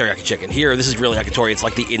just a teriyaki chicken. Here, this is real yakitori. It's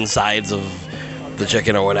like the insides of the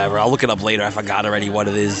chicken or whatever. I'll look it up later. I forgot already what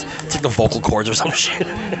it is. It's like the vocal cords or some shit.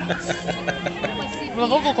 Well, the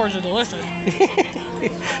vocal cords are delicious.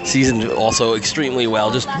 Seasoned also extremely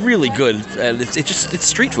well. Just really good. And it's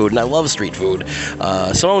street food, and I love street food.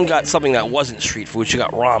 Someone got something that wasn't street food. She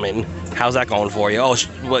got ramen. How's that going for you? Oh,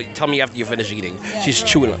 well, tell me after you finish eating. Yeah, she's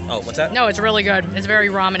chewing. Oh, what's that? No, it's really good. It's very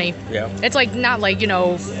ramen-y. Yeah. It's like not like, you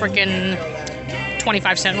know, freaking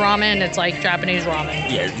 25-cent ramen. It's like Japanese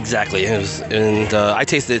ramen. Yeah, exactly. I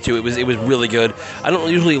tasted it too. It was really good. I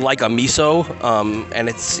don't usually like a miso, and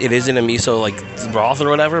it isn't a miso like broth or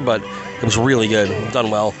whatever, but it was really good.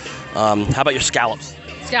 Done well. How about your scallops?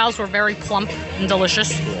 Scallops were very plump and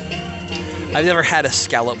delicious. I've never had a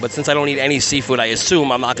scallop, but since I don't eat any seafood, I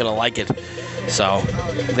assume I'm not gonna like it. So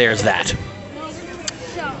there's that.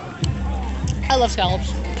 I love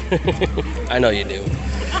scallops. I know you do.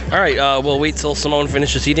 All right, we'll wait till Simone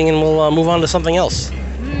finishes eating, and we'll move on to something else.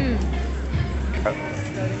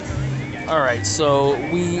 All right, so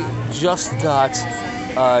we just got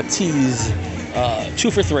teas,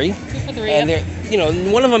 2 for $3. 2 for $3. And yep. you know,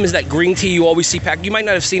 one of them is that green tea you always see packed. You might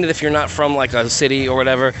not have seen it if you're not from like a city or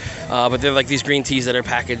whatever, but they're like these green teas that are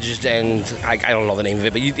packaged, and I don't know the name of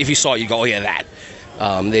it, but if you saw it, you go, oh yeah, that.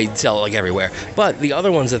 They sell it like everywhere. But the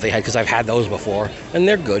other ones that they had, because I've had those before, and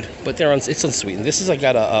they're good, but it's unsweetened. This is I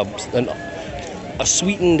got a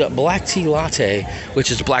sweetened black tea latte, which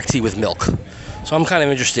is black tea with milk. So I'm kind of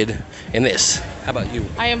interested in this. How about you?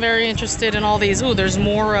 I am very interested in all these. Ooh, there's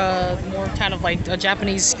more kind of like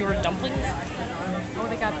Japanese skewered dumplings. Oh,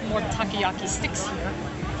 they got more takoyaki sticks here.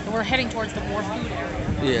 And we're heading towards the more food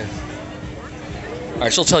area. Yeah. All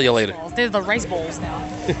right, she'll tell you later. They're the rice bowls now.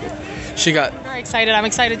 She got... I'm very excited. I'm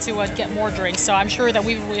excited to get more drinks. So I'm sure that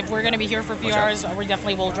if we're going to be here for a few hours, we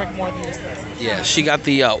definitely will drink more than this. Yeah, she got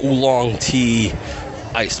the oolong tea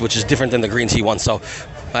iced, which is different than the green tea one. So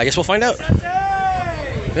I guess we'll find out.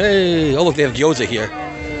 Hey! Oh, look, they have gyoza here.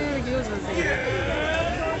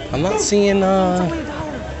 I'm not seeing...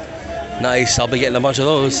 Nice. I'll be getting a bunch of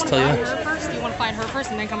those, tell you. Her first? Do you want to find her first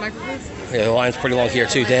and then come back for this? Yeah, the line's pretty long here,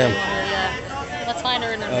 too. Damn. Let's find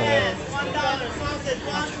her in a minute.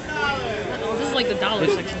 This is like the dollar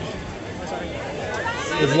section.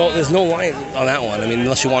 There's no line on that one. I mean,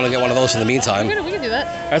 unless you want to get one of those in the meantime. We can do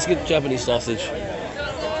that. Let's get Japanese sausage.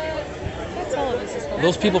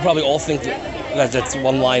 Those people probably all think that that's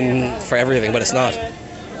one line for everything, but it's not.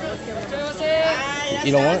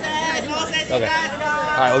 You don't want it? Okay.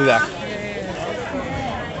 All right, we'll be back.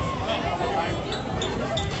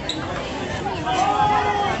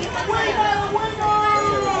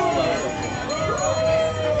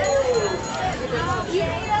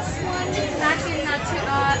 Back in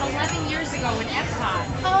 11 years ago in Epcot.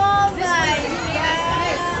 Oh my God.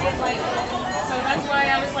 So that's why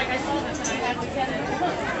I was like, I saw this and I had to get it.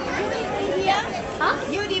 India? Huh?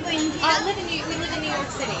 You live in India? We live in New York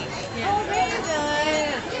City. Oh, very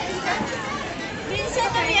good. Please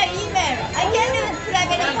send me an email. I can do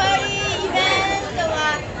private party, event,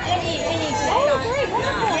 or anything. Oh, great.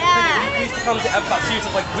 Wonderful. Yeah. We used to come to Epcot, so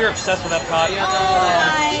like we're obsessed with Epcot. Oh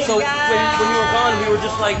my So God. when you were gone, we were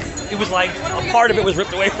just like, it was like a part of it was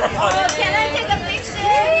ripped away from us. Oh, can I take a picture?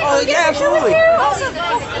 Oh yeah, absolutely. Awesome.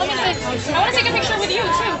 Let me see. I want to take a picture with you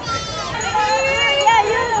too. Yeah,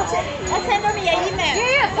 you send me an email.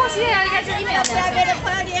 Yeah, of course. Yeah, I got your email. Private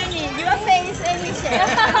party, your face, anything.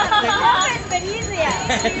 It's very easier.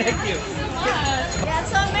 Thank you. Yeah,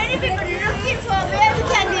 so many people looking for where we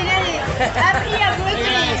can deliver it. I'm here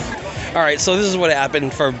quickly. All right, so this is what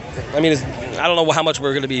happened for. I mean, I don't know how much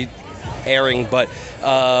we're going to be airing, but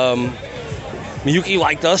Miyuki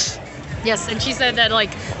liked us. Yes, and she said that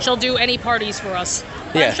like she'll do any parties for us.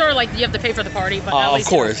 Yeah. I'm sure like you have to pay for the party, but at of least,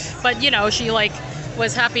 course. But you know, she like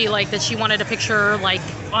was happy like that she wanted a picture like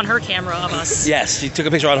on her camera of us. Yes, she took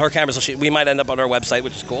a picture on her camera, so we might end up on her website,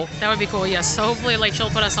 which is cool. That would be cool. Yes. So hopefully like she'll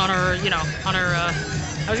put us on her, you know, on her. I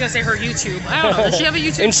was gonna say her YouTube. I don't know. Does she have a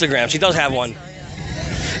YouTube? Instagram. She does have one.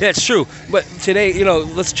 That's true. But today,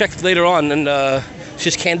 let's check later on, and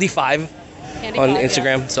she's Candy5 on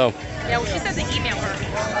Instagram. Yeah. So. Yeah, well, she said to email her.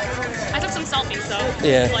 I took some selfies, so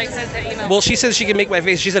Yeah. like says to email. Well, she says she can make my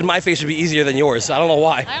face. She said my face would be easier than yours. I don't know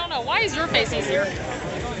why. I don't know. Why is your face easier?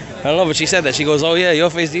 I don't know, but she said that. She goes, "Oh yeah,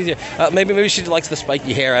 your face is easier." Maybe she likes the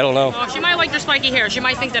spiky hair. I don't know. Oh, she might like your spiky hair. She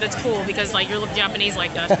might think that it's cool because like you look Japanese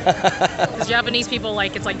like that. Because Japanese people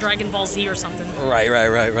like it's like Dragon Ball Z or something. Right.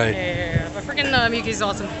 Yeah. But freaking Miyuki's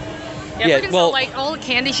awesome. Yeah, freaking so like all the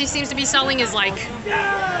candy she seems to be selling is like,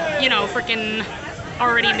 freaking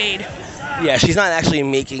already made. Yeah, she's not actually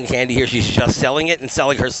making candy here. She's just selling it and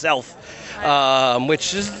selling herself.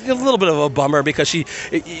 Which is a little bit of a bummer because she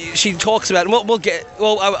talks about.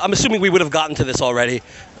 I'm assuming we would have gotten to this already,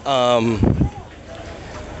 but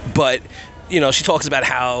she talks about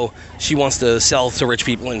how she wants to sell to rich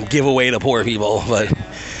people and give away to poor people. But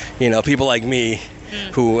people like me,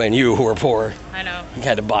 who are poor, I know,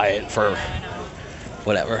 had to buy it for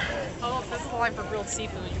whatever. Oh, this is the line for grilled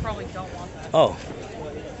seafood. You probably don't want that. Oh.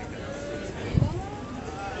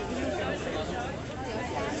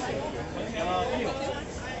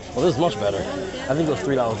 Well, this is much better. I think those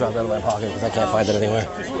 $3 dropped out of my pocket because I can't find it anywhere.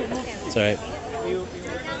 It's all right.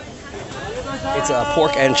 It's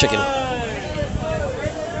pork and chicken.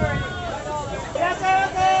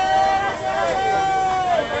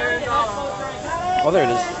 Oh, there it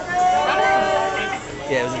is.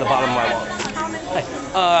 Yeah, it was at the bottom of my wallet.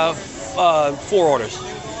 Hi. 4 orders.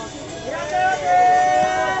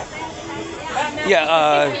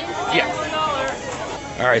 Yeah.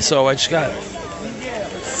 All right, so I just got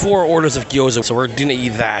 4 orders of gyoza, so we're gonna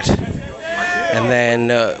eat that, and then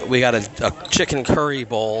we got a chicken curry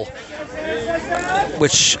bowl,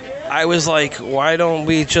 which I was like, why don't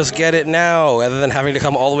we just get it now rather than having to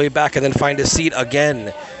come all the way back and then find a seat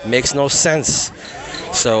again? Makes no sense.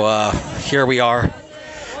 So here we are,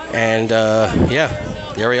 and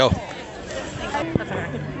there we go.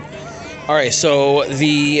 All right, so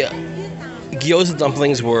the gyoza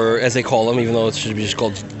dumplings were, as they call them, even though it should be just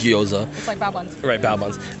called gyoza. It's like bao buns. Right, bao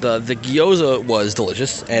buns. The gyoza was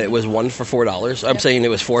delicious, and it was 1 for $4. I'm saying it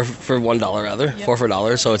was 4 for $1 rather. Yep. 4 for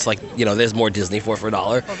 $1. So it's like, there's more Disney, 4 for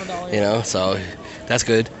 $1. 4 for $1. So that's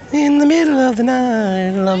good. In the middle of the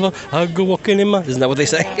night, lover, I go walking in my. Isn't that what they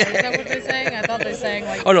say? Is that what they sang? I thought they sang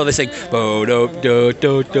like. Oh no, they sang. Oh,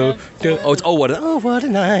 it's what a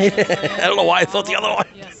night. I don't know why I thought the other one.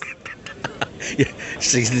 Yes. Yeah,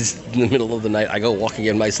 in the middle of the night, I go walking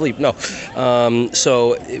in my sleep. No,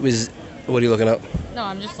 so it was. What are you looking up? No,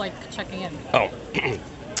 I'm just like checking in. Oh,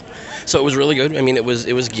 so it was really good. I mean, it was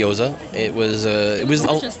gyoza. It was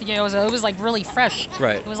just gyoza. It was like really fresh.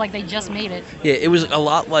 Right. It was like they just made it. Yeah, it was a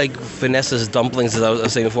lot like Vanessa's Dumplings, as I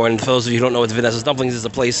was saying before. And for those of you who don't know what Vanessa's Dumplings is, a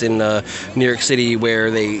place in New York City where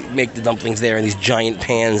they make the dumplings there in these giant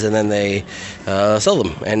pans, and then they sell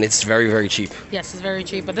them, and it's very, very cheap. Yes, it's very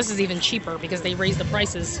cheap, but this is even cheaper because they raised the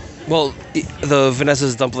prices. Well, the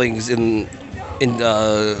Vanessa's Dumplings in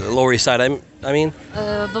Lower East Side, I mean?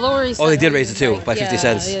 The Lower East Side. Oh, they did raise it too, by 50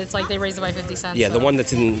 cents. Yeah, it's like they raised it by 50 cents. Yeah, so. the one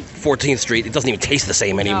that's in 14th Street, it doesn't even taste the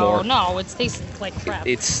same anymore. No, it tastes like crap.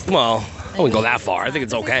 I wouldn't go that far. I think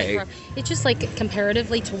it's okay. It's just like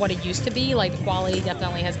comparatively to what it used to be, like the quality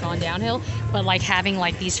definitely has gone downhill. But like having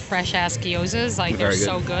like these fresh ass gyozas, like they're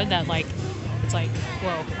so good that like it's like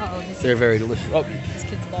whoa. They're very delicious. Oh, this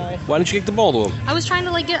kid's ball. Why didn't you get the ball to him? I was trying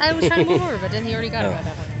to move over, but then he already got it by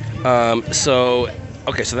that point. So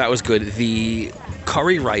that was good. The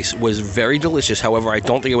curry rice was very delicious. However, I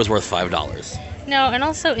don't think it was worth $5. No, and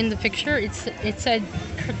also in the picture, it said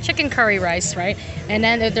chicken curry rice, right? And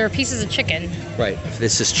then there are pieces of chicken. Right.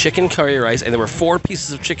 This is chicken curry rice, and there were 4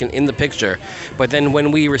 pieces of chicken in the picture. But then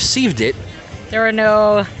when we received it, there's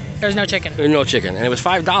no chicken. There's no chicken, and it was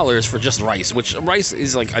 $5 for just rice, which rice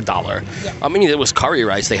is like $1. Yeah. I mean, it was curry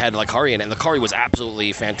rice. They had like curry in it, and the curry was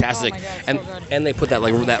absolutely fantastic. Oh my God, and so good. And they put that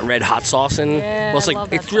that red hot sauce in. Yeah, well,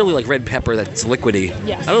 it's really like red pepper that's liquidy.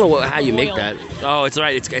 Yes. I don't know how you make that. Oh, it's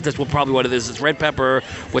right. That's probably what it is. It's red pepper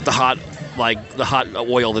with the hot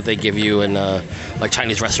oil that they give you in like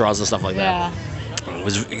Chinese restaurants and stuff like that. Yeah. It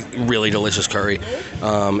was really delicious curry.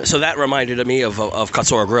 So that reminded me of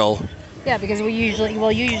Katsura Grill. Yeah, because you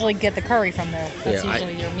usually get the curry from there. That's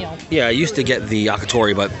usually your meal. Yeah, I used to get the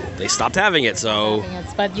yakitori, but they stopped having it, so...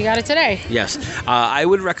 But you got it today. Yes. I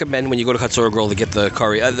would recommend when you go to Katsura Grill to get the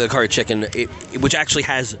curry chicken, which actually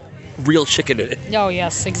has real chicken in it. Oh,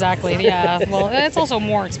 yes, exactly. Yeah, well, it's also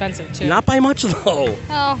more expensive, too. Not by much, though.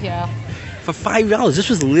 Oh, yeah. For $5, this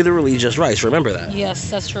was literally just rice. Remember that? Yes,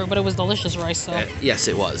 that's true. But it was delicious rice, so. Yes,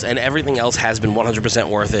 it was. And everything else has been 100%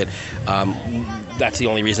 worth it. That's the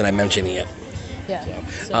only reason I'm mentioning it.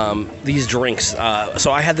 Yeah. These drinks.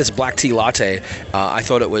 So I had this black tea latte. I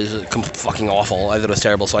thought it was fucking awful. I thought it was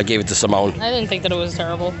terrible, so I gave it to Simone. I didn't think that it was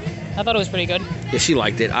terrible. I thought it was pretty good. Yeah, she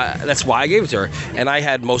liked it. That's why I gave it to her. And I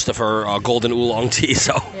had most of her golden oolong tea,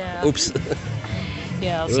 so oops.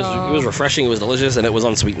 Yeah, it was refreshing, it was delicious, and it was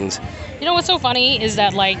unsweetened. You know what's so funny is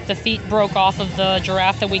that, like, the feet broke off of the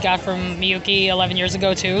giraffe that we got from Miyuki 11 years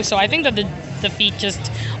ago, too. So I think that the feet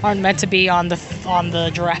just aren't meant to be on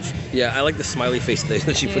the giraffe. Yeah, I like the smiley face thing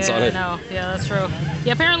that she puts on it. Yeah, that's true.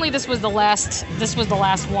 Yeah, apparently this was the last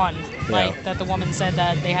one, like, that the woman said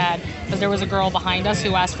that they had. Because there was a girl behind us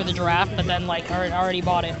who asked for the giraffe, but then, like, already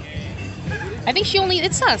bought it. I think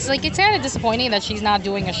it sucks. Like, it's kind of disappointing that she's not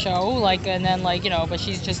doing a show, like, and then, like, you know, but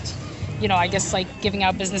she's just, you know, I guess, like, giving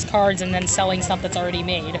out business cards and then selling stuff that's already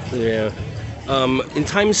made. Yeah. In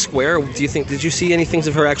Times Square, did you see any things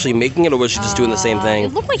of her actually making it, or was she just doing the same thing?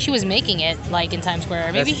 It looked like she was making it, like, in Times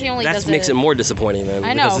Square. Maybe she only does it. That makes it more disappointing then.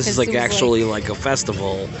 I know, because this is, like, actually, like, a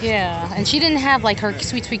festival. Yeah, and she didn't have, like, her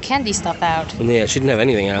Sweet Sweet Candy stuff out. Yeah, she didn't have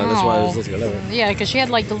anything out. That's why I was looking at it. Yeah, because she had,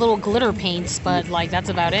 like, the little glitter paints, but, like, that's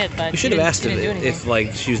about it. But you should have asked if,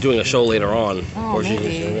 like, she was doing a show later on. Oh, or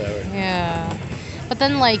maybe. Yeah. But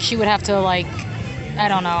then, like, she would have to, like, I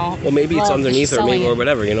don't know. Well, maybe it's underneath her, maybe, or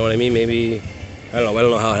whatever, you know what I mean? Maybe... I don't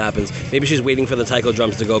know how it happens. Maybe she's waiting for the taiko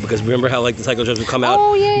drums to go, because remember how, like, the taiko drums would come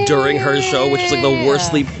out during her show, which is, like,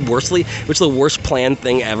 the worst planned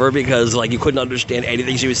thing ever, because, like, you couldn't understand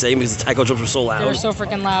anything she was saying because the taiko drums were so loud. They were so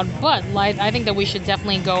freaking loud. But, like, I think that we should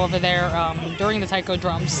definitely go over there during the taiko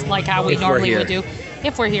drums, like how we normally would do.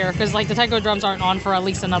 If we're here, because, like, the taiko drums aren't on for at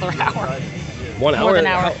least another hour. 1 hour? More than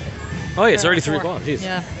an hour. Oh, yeah, it's already 3 o'clock. Jeez.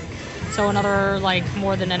 Yeah. So another, like,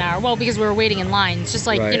 more than an hour. Well, because we were waiting in line. It's just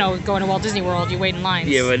like, you know, going to Walt Disney World, you wait in lines.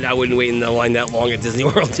 Yeah, but I wouldn't wait in the line that long at Disney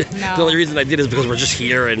World. No. The only reason I did is because we're just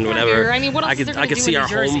here and whatever. I mean, what else I could see our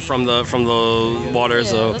home from the water, yeah,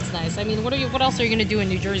 so. That's nice. I mean, what else are you gonna do in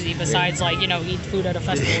New Jersey besides, like, you know, eat food at a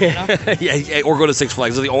festival, you know? Yeah, or go to Six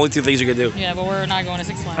Flags. Those are the only two things you can do. Yeah, but we're not going to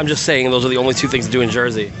Six Flags. I'm just saying those are the only two things to do in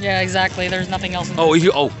Jersey. Yeah, exactly. There's nothing else in Jersey.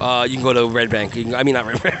 You can go to Red Bank. Not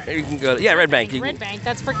Red Bank. You can go to, Red Bank. Red Bank.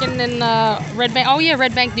 That's freaking in Red Bank. Oh yeah,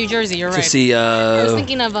 Red Bank, New Jersey. You're right. To see. I was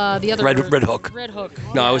thinking of the other. Red Hook. Red Hook.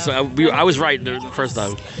 No, I was right the first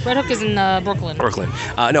time. Red Hook is in Brooklyn.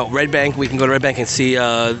 No, Red Bank. We can go to Red Bank and see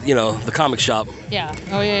the comic shop. Yeah.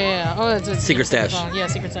 Oh yeah. Oh, it's Secret Stash. Yeah,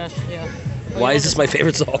 Secret Stash. Yeah. Why is this my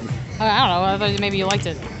favorite song? I don't know. I thought maybe you liked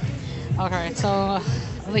it. Okay, so.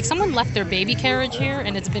 Like, someone left their baby carriage here,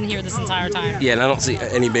 and it's been here this entire time. Yeah, and I don't see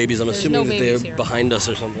any babies. I'm assuming that they're behind us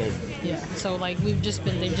or something. Yeah, so, like, they've just,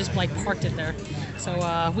 like, parked it there.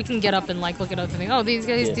 So, we can get up and, like, look it up and think, oh, these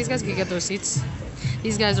guys could get those seats.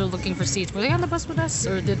 These guys are looking for seats. Were they on the bus with us?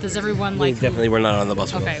 Or does everyone, like... They definitely were not on the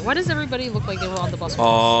bus with us. Okay, why does everybody look like they were on the bus with us?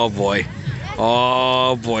 Oh, boy.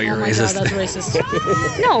 Oh, boy, you're racist. Oh, my God, that's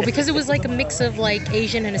racist. No, because it was, like, a mix of, like,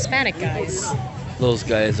 Asian and Hispanic guys. Those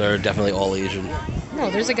guys are definitely all Asian. No,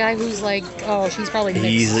 there's a guy who's like, she's probably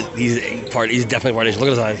mixed. He's definitely part Asian. Look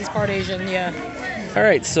at his eyes. He's part Asian, yeah. All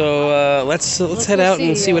right, so let's head out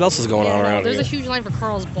and see what else is going on around here. There's a huge line for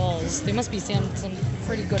Carl's balls. There must be some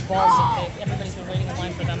pretty good balls that everybody's been waiting in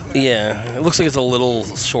line for them. Yeah, it looks like it's a little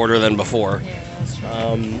shorter than before. Yeah, that's true.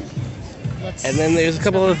 And then there's a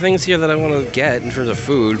couple other things here that I want to get in terms of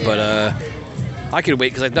food, but I could wait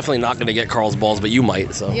because I'm definitely not going to get Carl's balls, but you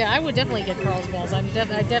might. So. Yeah, I would definitely get Carl's balls. I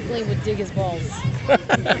definitely would dig his balls.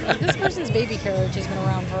 This person's baby carriage has been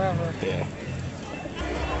around forever. Yeah.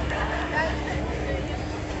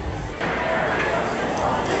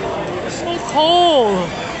 So cold.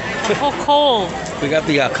 So cold. We got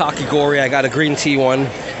the kakigori. I got a green tea one,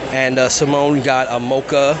 and Simone got a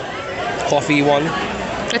mocha coffee one.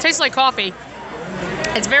 It tastes like coffee.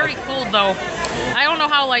 It's very cold though. I don't know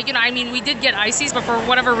how, like, you know, I mean, we did get ices, but for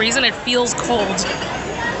whatever reason, it feels cold.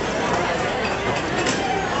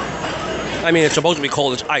 I mean, it's supposed to be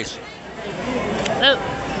cold. It's ice.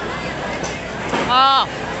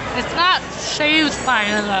 It's not shaved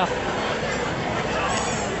fine enough.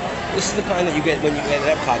 This is the kind that you get when you get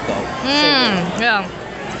an Epcot, though. Yeah.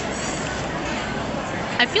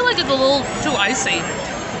 I feel like it's a little too icy.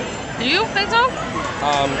 Do you think so?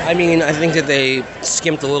 I mean, I think that they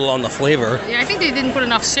skimped a little on the flavor. Yeah, I think they didn't put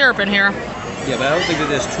enough syrup in here. Yeah, but I don't think that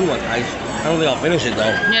there's too much ice. I don't think I'll finish it, though.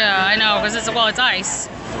 Yeah, I know, because it's ice.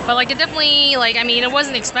 But, like, it definitely, like, I mean, it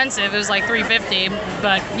wasn't expensive. It was, like, $3.50.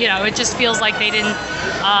 But, you know, it just feels like they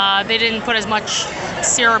didn't put as much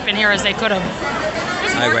syrup in here as they could have.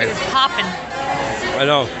 This market is popping. I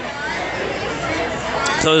know.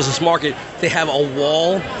 So there's this market. They have a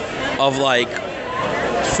wall of, like,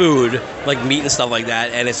 food, like meat and stuff like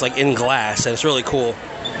that, and it's like in glass, and it's really cool.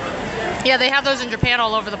 Yeah, they have those in Japan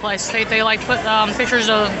all over the place. They like put pictures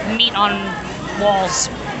of meat on walls.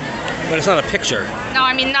 But it's not a picture. No,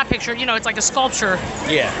 I mean not picture. You know, it's like a sculpture.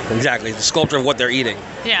 Yeah, exactly. The sculpture of what they're eating.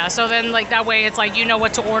 Yeah, so then like that way it's like you know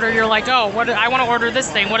what to order. You're like, oh, I want to order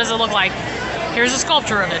this thing. What does it look like? Here's a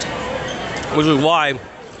sculpture of it. Which is why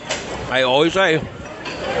I always say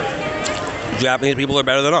Japanese people are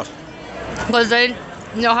better than us. Because they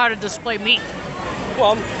know how to display meat.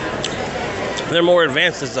 Well, they're more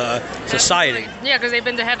advanced as a society. Yeah, because they've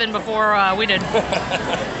been to heaven before we did.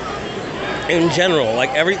 In general, like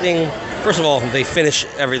everything, first of all, they finish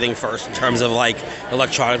everything first in terms of like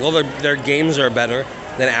electronic. Well, their games are better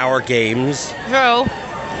than our games. True.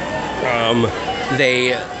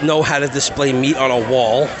 They know how to display meat on a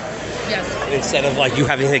wall. Yes. Instead of like you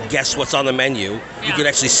having to guess what's on the menu, you can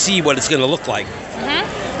actually see what it's going to look like.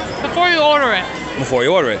 Before you order it. Before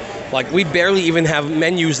you order it. Like, we barely even have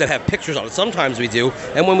menus that have pictures on it. Sometimes we do.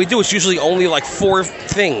 And when we do, it's usually only like 4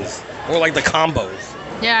 things. Or like the combos.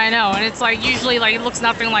 Yeah, I know. And it's like usually like it looks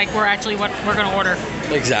nothing like what we're going to order.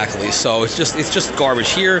 Exactly. So it's just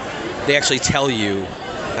garbage. Here, they actually tell you.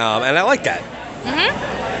 And I like that.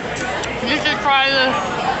 You should try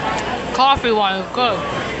the coffee one. It's good.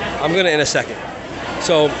 I'm going to in a second.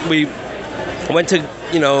 So we went to,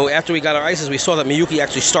 after we got our ices, we saw that Miyuki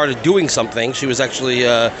actually started doing something. She was actually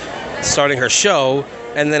starting her show,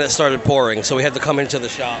 and then it started pouring. So we had to come into the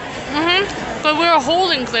shop. But we were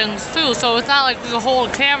holding things, too, so it's not like we could hold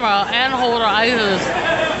a camera and hold our ices.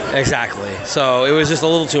 Exactly. So it was just a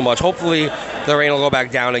little too much. Hopefully the rain will go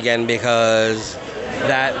back down again because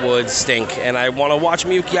that would stink. And I want to watch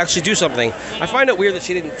Miyuki actually do something. I find it weird that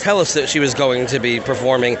she didn't tell us that she was going to be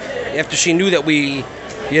performing after she knew that we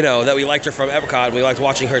liked her from Epcot and we liked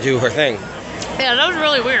watching her do her thing. Yeah, that was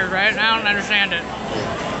really weird, right? I don't understand it.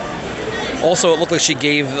 Also, it looked like she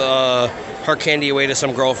gave her candy away to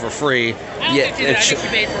some girl for free. I don't think she did. I think she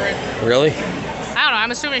paid for it. Really? I don't know. I'm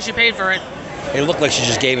assuming she paid for it. It looked like she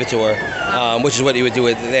just gave it to her, which is what you would do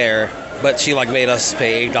it there. But she made us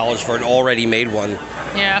pay $8 for an already made one.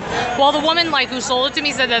 Yeah. Well, the woman who sold it to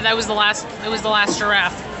me said that was the last. It was the last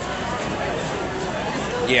giraffe.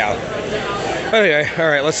 Yeah. Anyway, all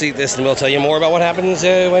right. Let's eat this, and we'll tell you more about what happens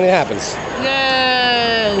when it happens.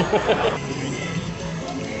 Yay!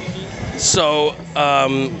 So,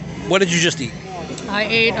 what did you just eat? I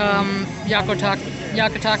ate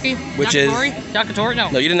yakataki. Which is yakitori?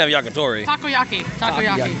 No. No, you didn't have yakitori.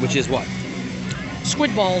 Takoyaki. Which is what?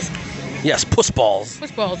 Squid balls. Yes, puss balls.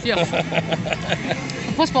 Puss balls, yeah.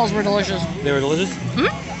 The puss balls were delicious. They were delicious?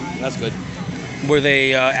 That's good. Were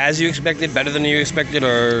they as you expected, better than you expected,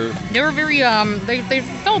 or? They were very, they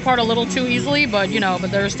fell apart a little too easily, but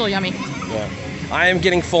they were still yummy. Yeah. I am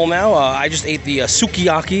getting full now. I just ate the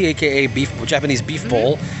sukiyaki, aka Japanese beef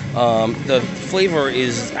bowl. The flavor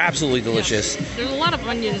is absolutely delicious. Yeah. There's a lot of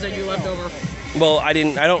onions that you left over. Well, I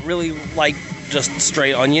don't really like just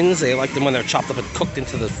stray onions. They like them when they're chopped up and cooked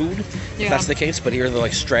into the food. Yeah. If that's the case, but here they're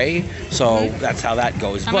like stray, so that's how that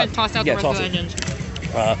goes. I'm gonna toss out the rest of the onions.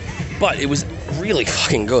 But it was really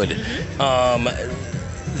fucking good.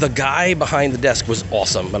 The guy behind the desk was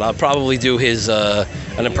awesome, but I'll probably do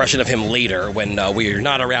an impression of him later when we're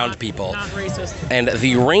not around people. Not racist. And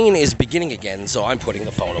the rain is beginning again, so I'm putting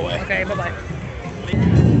the phone away. Okay, bye-bye.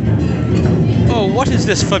 Oh, what is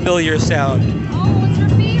this familiar sound? Oh, what's your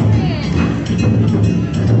favorite?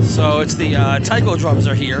 So it's the taiko drums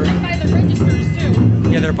are here. They're by the registers, too.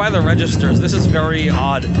 Yeah, they're by the registers. This is very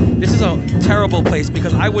odd. This is a terrible place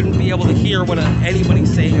because I wouldn't be able to hear what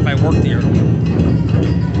anybody's saying if I worked here.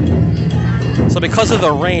 So because of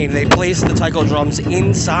the rain, they placed the taiko drums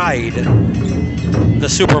inside the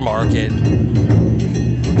supermarket. Oh,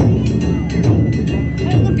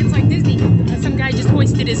 look, it's like Disney. Some guy just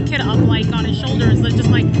hoisted his kid up on his shoulders, just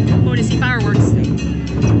going to see fireworks.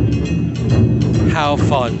 How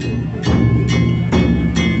fun.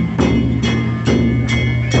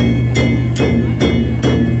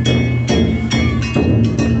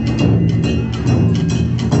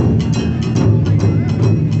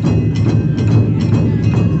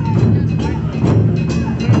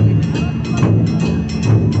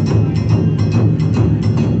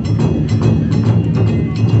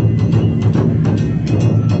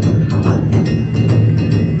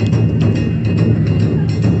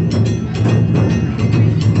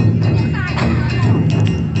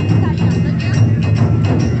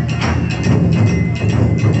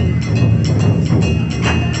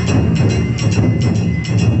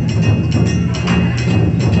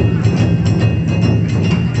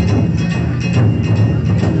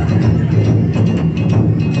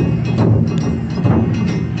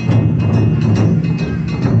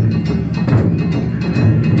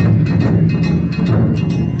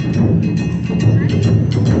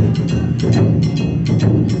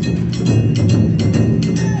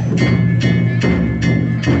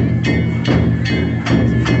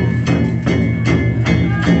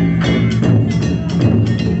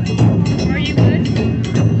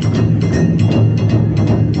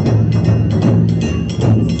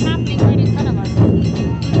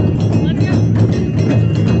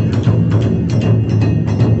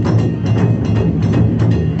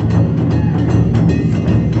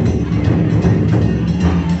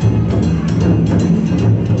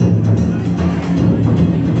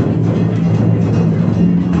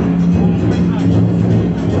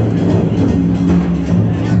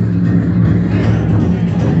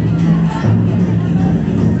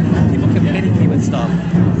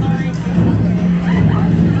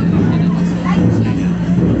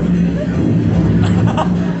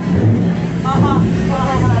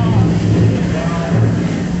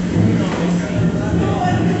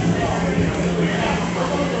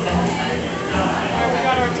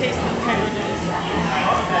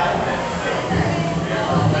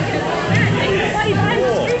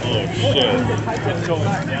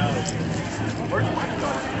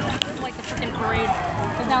 Like the freaking parade,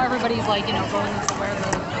 because now everybody's like, you know, going into where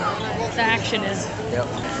the action is. Yep.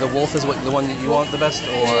 The wolf is what the one that you want the best,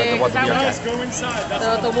 or the one that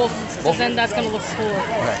The wolf. Because then that's gonna look cool.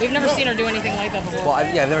 Okay. We've never seen her do anything like that before. Well,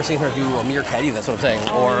 I've never seen her do a meerkat either. That's what I'm saying.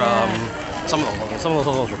 Some of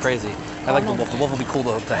those ones were crazy. I like the wolf. The wolf will be cool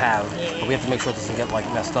to have, but we have to make sure it doesn't get like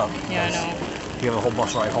messed up. Yeah, I know. We have a whole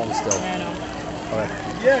bus ride home still. Yeah, I know. Okay.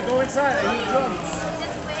 Yeah, go inside. I hear drums.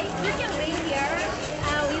 This way, you can wait here.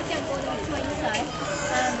 You can go to inside,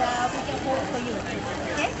 and we can hold for you.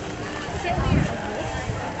 Okay? Sit here.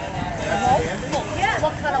 Wolf? Yeah.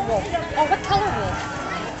 What kind of wolf? Oh, what color wolf?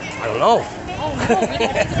 I don't know. Oh no, we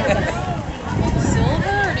didn't get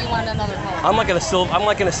silver, or do you want another color? I'm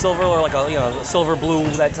like in a silver or like a silver blue,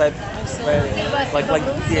 that type. Right? Like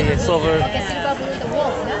silver.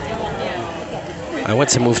 I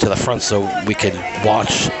went to move to the front so we could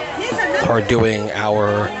watch her doing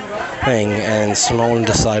our thing, and Simone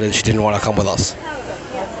decided she didn't want to come with us.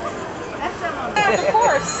 Of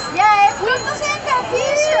course. Yeah, we can take a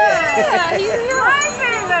picture. Yeah, he's here. Hi,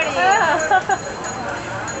 everybody.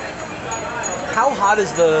 How hot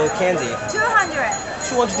is the candy? 200.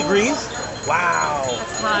 200 degrees? Wow.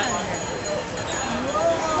 That's hot.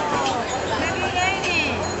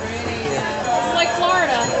 It's like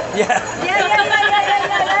Florida. Yeah.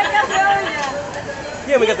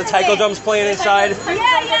 Yeah, we got the taiko drums playing inside. Isn't it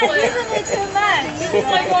too much? It's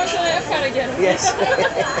like going to the Epcot again. Yes.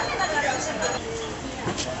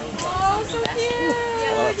 Oh, so cute.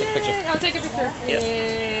 I'll take a picture. I'll take a picture. Yeah.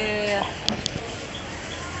 Yeah.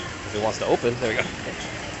 If it wants to open, there we go.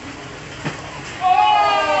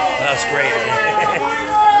 That's great.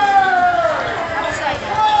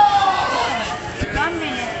 1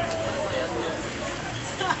 minute.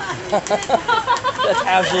 That's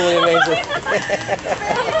absolutely amazing.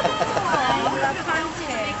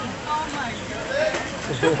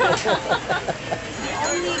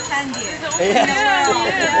 Only candy. Yeah.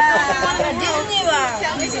 Disney World.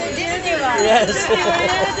 Disney World. Yes.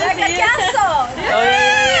 Like a castle. Oh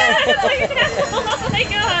yeah. Oh my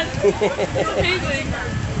god. It's amazing.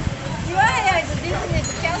 Your hair is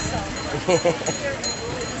Disney's castle.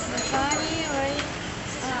 Funny, right?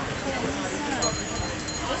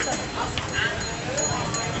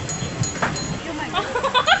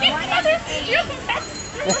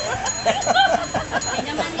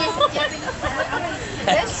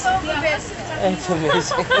 Let's go for best. It's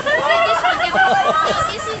amazing.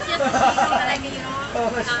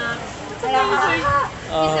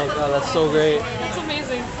 Oh god, that's so great. It's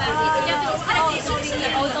amazing.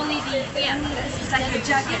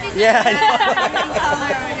 Yeah, I know.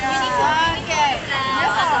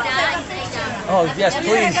 Oh yes,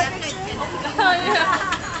 please.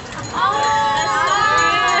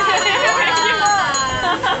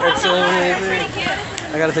 That's so amazing.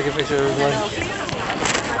 I gotta take a picture of one.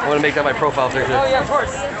 I want to make that my profile picture. Oh yeah, of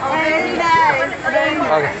course. Very nice. Very nice.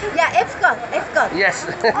 Okay. Yeah, it's good. It's good. Yes.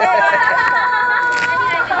 Thank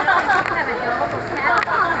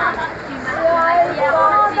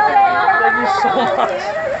you so much.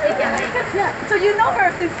 So you know her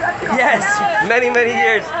since Epcot? Yes, many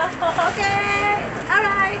years. Okay. All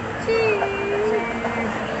right. Cheese.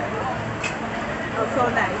 Oh, so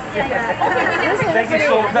nice. Thank you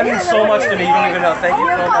so. That means so much to me. You don't even know. Thank you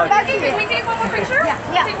so much. Can we take one more picture? Yeah.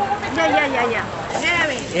 Take one more picture. Yeah.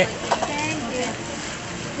 Very. Yeah. Thank you.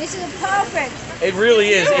 This is perfect. It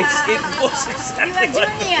really is. It looks You exactly are like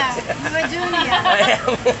junior. You are junior. I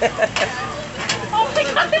am. Oh my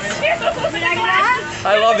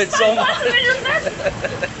I love it so much.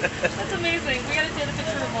 That's amazing. We gotta take a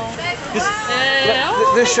picture of them all.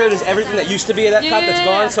 This shirt is everything that used to be at Epcot that's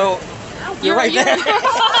gone, so you're right there.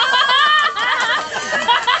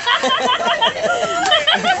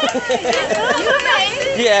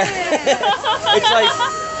 Yeah. It's like,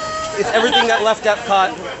 it's everything that left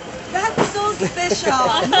Epcot. That's so special.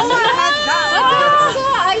 Oh my god.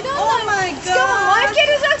 I don't know. Oh my god.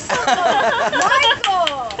 Michael Jackson.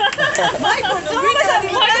 Michael. どこまで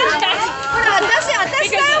見たい？ほら、私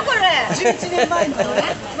だよこれ。11年前の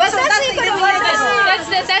ね。私これ私。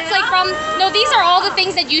That's like from these are all the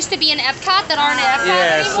things that used to be in Epcot that aren't in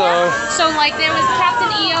Epcot anymore. So like there was Captain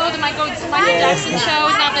EO, the Michael Jackson show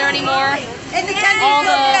is not there anymore. And the candy. All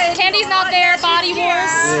the candy's not there. Body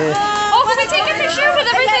Wars. Oh, can we take a picture with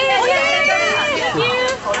everything? Thank you.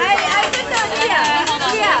 I put that here.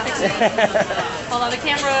 Hold on, the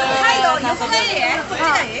camera.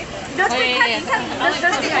 Okay.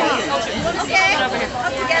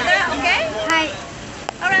 Together, okay? Hi.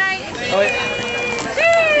 All right.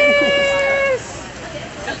 Cheers.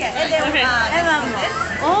 Okay.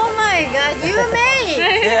 Oh my God, you made.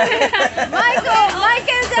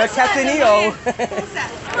 Michael Jackson. Captain EO.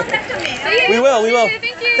 We will.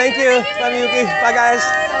 Thank you. Love you. Bye, guys.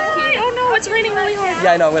 Oh no, it's raining really hard.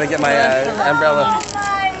 Yeah, I know. I'm gonna get my umbrella.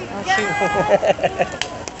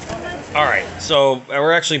 All right, so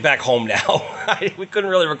we're actually back home now. We couldn't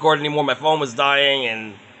really record anymore. My phone was dying,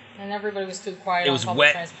 and everybody was too quiet. It was on public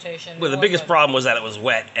wet. Transportation. Well, the biggest problem was that it was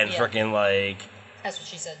wet and frickin' like. That's what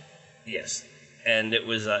she said. Yes, and it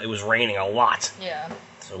was raining a lot. Yeah.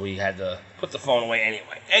 So we had to put the phone away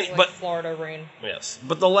anyway. Like Florida rain. Yes,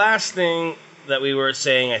 but the last thing that we were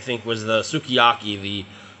saying, I think, was the sukiyaki,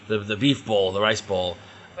 the beef bowl, the rice bowl.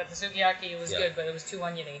 But the sukiyaki was good, but it was too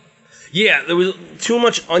oniony. Yeah, there was too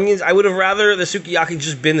much onions. I would have rather the sukiyaki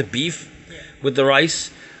just been the beef with the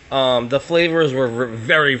rice. The flavors were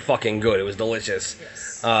very fucking good. It was delicious.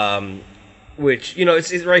 Yes. Which,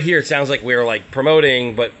 it's right here. It sounds like we're like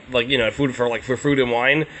promoting, but like, food for food and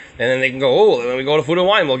wine. And then they can go, when we go to food and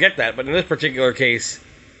wine, we'll get that. But in this particular case,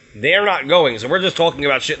 they're not going. So we're just talking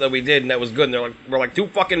about shit that we did and that was good. And we're like, too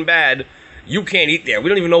fucking bad. You can't eat there. We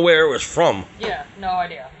don't even know where it was from. Yeah, no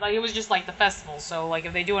idea. Like, it was just like the festival. So like,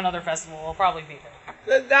 if they do another festival, we'll probably be there.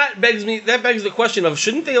 That begs the question of,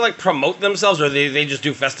 shouldn't they like promote themselves, or they just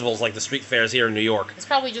do festivals like the street fairs here in New York? It's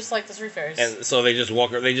probably just like the street fairs. And so they just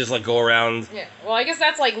go around. Yeah. Well, I guess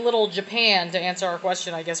that's like Little Japan, to answer our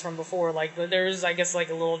question, I guess, from before. Like, there's, I guess, like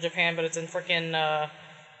a Little Japan, but it's in frickin'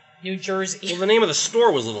 New Jersey. Well, the name of the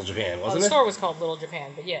store was Little Japan, wasn't it? The store was called Little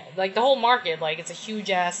Japan, but yeah, like the whole market, like it's a huge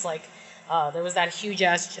ass, like there was that huge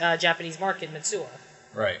ass Japanese market in Mitsuo.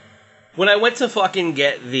 Right. When I went to fucking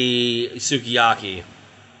get the sukiyaki,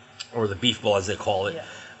 or the beef bowl as they call it,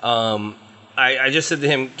 I just said to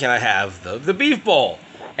him, "Can I have the beef bowl?"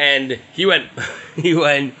 And he went,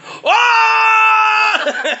 "Ah!"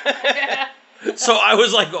 So I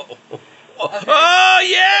was like, "Oh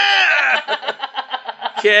yeah!"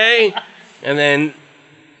 Okay, and then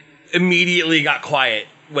immediately got quiet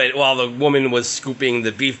while the woman was scooping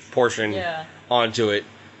the beef portion onto it,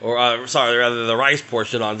 or rather the rice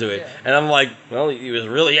portion onto it. And I'm like, well, he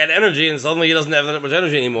had energy, and suddenly he doesn't have that much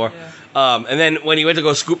energy anymore. And then when he went to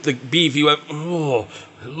go scoop the beef, he went, "Oh,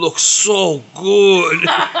 it looks so good."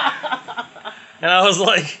 And I was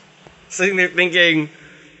like, sitting there thinking,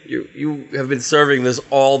 You have been serving this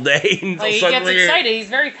all day. Like, he gets excited. He's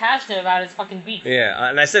very passionate about his fucking beef. Yeah,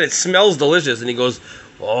 and I said it smells delicious, and he goes,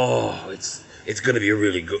 "Oh, it's gonna be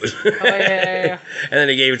really good." Yeah. And then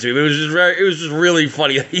he gave it to me. It was just really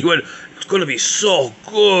funny. He went, "It's gonna be so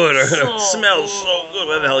good," or "It smells so good."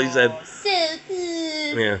 What the hell he said? So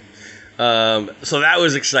good. Yeah. So that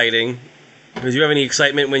was exciting. Did you have any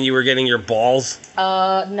excitement when you were getting your balls?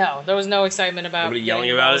 No. There was no excitement about Nobody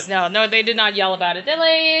yelling about it? No, they did not yell about it. They're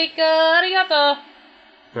like, arigato.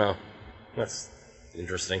 No. That's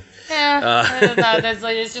interesting. Yeah.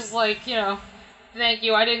 It's just like, thank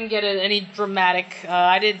you. I didn't get any dramatic.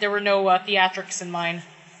 There were no theatrics in mine,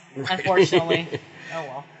 unfortunately. Oh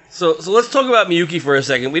well. So let's talk about Miyuki for a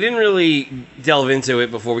second. We didn't really delve into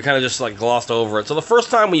it before. We kind of just like glossed over it. So the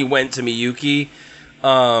first time we went to Miyuki,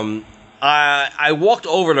 I walked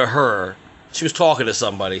over to her. She was talking to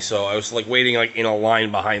somebody, so I was like waiting like in a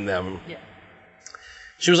line behind them. Yeah.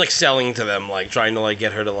 She was like selling to them, like trying to like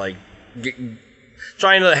get her to like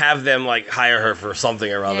trying to have them like hire her for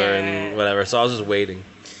something or other and whatever. So I was just waiting.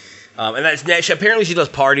 And apparently she does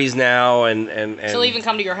parties now, and she'll even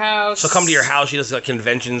come to your house. She'll come to your house. She does like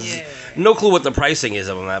conventions. Yeah. No clue what the pricing is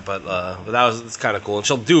on that, but it's kind of cool. And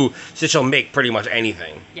she'll make pretty much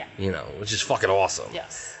anything. Yeah. You know, which is fucking awesome.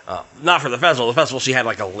 Yes. Not for the festival. The festival, she had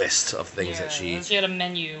like a list of things that she had a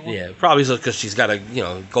menu. Yeah, probably because she's got to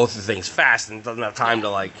go through things fast and doesn't have time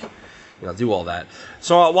to do all that.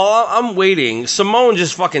 So while I'm waiting, Simone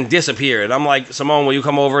just fucking disappeared. I'm like, Simone, will you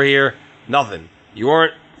come over here? Nothing. You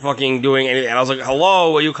weren't fucking doing anything. And I was like,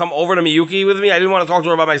 hello, will you come over to Miyuki with me? I didn't want to talk to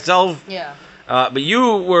her by myself. Yeah. But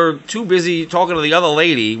you were too busy talking to the other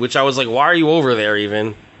lady, which I was like, why are you over there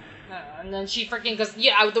even? And then she freaking,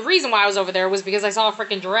 the reason why I was over there was because I saw a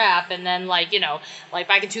freaking giraffe, and then, like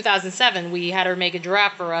back in 2007, we had her make a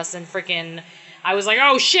giraffe for us, and freaking, I was like,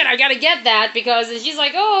 oh shit, I gotta get that, because she's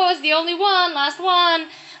like, oh, it's the only one, last one.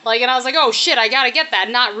 Like, and I was like, oh shit, I gotta get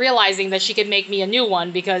that, not realizing that she could make me a new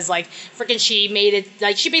one, because, like, freaking she made it,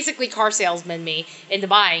 like, she basically car salesman me into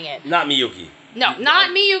buying it. Not Miyuki. No,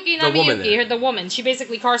 not Miyuki, not Miyuki. The woman. She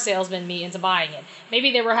basically car salesman me into buying it.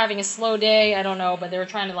 Maybe they were having a slow day, I don't know, but they were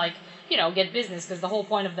trying to, like, get business, because the whole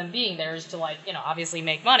point of them being there is to, like, obviously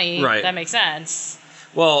make money. Right. That makes sense.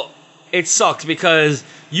 Well, it sucked because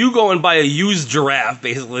you go and buy a used giraffe,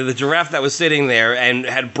 basically, the giraffe that was sitting there and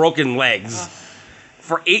had broken legs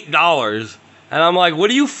for $8. And I'm like, what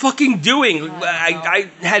are you fucking doing? I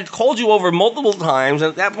had called you over multiple times, and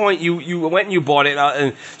at that point, you went and you bought it.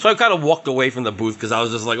 And so I kind of walked away from the booth because I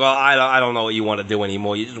was just like, well, I don't know what you want to do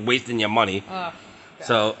anymore. You're just wasting your money.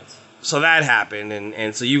 So that happened,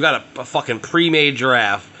 and so you got a fucking pre-made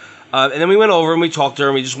giraffe. And then we went over and we talked to her,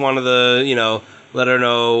 and we just wanted to, let her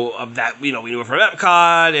know of that, we knew her from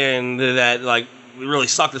Epcot, and that, like, it really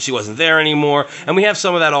sucked that she wasn't there anymore. And we have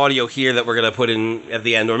some of that audio here that we're going to put in at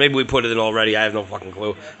the end, or maybe we put it in already. I have no fucking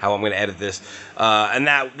clue how I'm going to edit this. And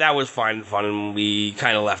that was fun, and we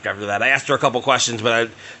kind of left after that. I asked her a couple questions, but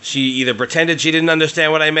she either pretended she didn't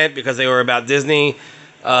understand what I meant because they were about Disney.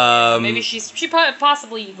 Maybe she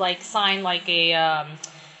possibly, like, signed, like, a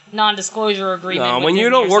non-disclosure agreement. No, when you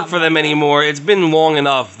don't work for them anymore, it's been long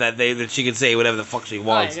enough that she could say whatever the fuck she wants.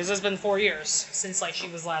 Right, because it's been 4 years since, like, she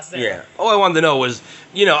was last there. Yeah. All I wanted to know was,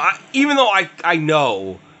 even though I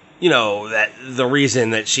know, that the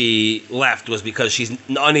reason that she left was because she's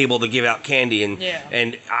unable to give out candy,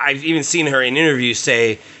 and I've even seen her in interviews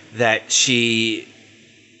say that she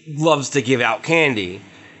loves to give out candy.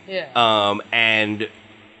 Yeah. And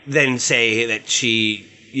then say that she,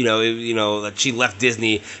 that she left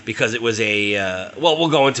Disney because it was we'll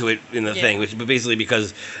go into it in the thing, but basically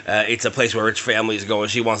because it's a place where rich families go, and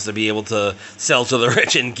she wants to be able to sell to the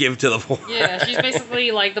rich and give to the poor. Yeah, she's basically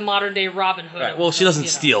like the modern day Robin Hood. Right. Well, she doesn't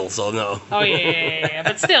steal, so no. Oh yeah.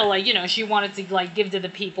 But still, like, she wanted to, like, give to the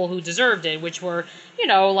people who deserved it, which were,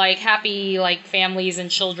 like, happy, like, families and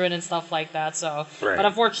children and stuff like that. So, right. But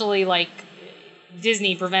unfortunately, like,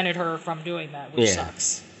 Disney prevented her from doing that, which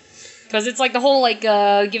sucks. Because it's like the whole, like,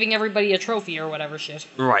 giving everybody a trophy or whatever shit.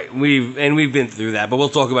 Right. We've been through that, but we'll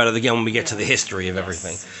talk about it again when we get to the history of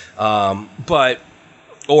everything.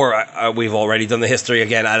 We've already done the history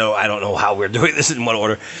again. I don't know how we're doing this in what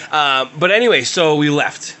order. But anyway, so we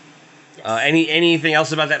left. Yes. Anything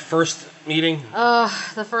else about that first meeting?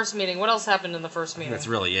 The first meeting. What else happened in the first meeting? That's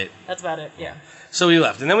really it. That's about it, yeah. So we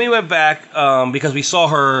left. And then we went back because we saw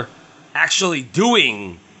her actually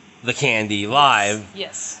doing the candy live.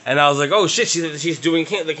 Yes. And I was like, oh shit, she's doing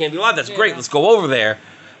the candy live. That's great. Let's go over there.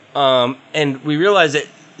 And we realized that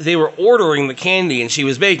they were ordering the candy and she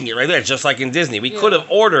was making it right there, just like in Disney. We could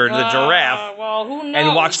have ordered the giraffe who knows?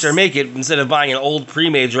 and watched her make it instead of buying an old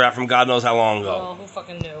pre-made giraffe from God knows how long ago. Well, who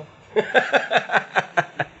fucking knew?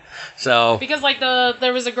 So because, like,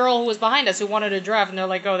 there was a girl who was behind us who wanted a giraffe, and they're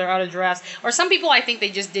like, oh, they're out of giraffes. Or some people, I think they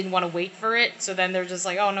just didn't want to wait for it, so then they're just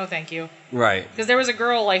like, oh, no, thank you. Right. Because there was a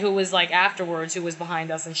girl, like, who was, like, afterwards who was behind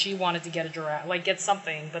us, and she wanted to get a giraffe, like, get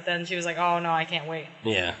something, but then she was like, oh, no, I can't wait.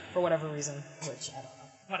 Yeah. For whatever reason, which, I don't know.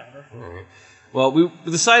 Whatever. Right. Well, we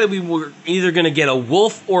decided we were either going to get a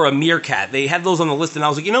wolf or a meerkat. They had those on the list, and I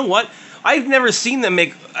was like, you know what? I've never seen her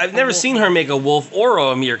make a wolf or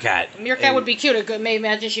a meerkat. A meerkat would be cute.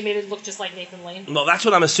 Imagine she made it look just like Nathan Lane. Well, that's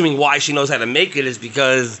what I'm assuming why she knows how to make it is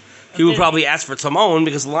because he would probably ask for Timon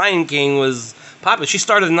because Lion King was popular. She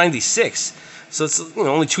started in 96, so it's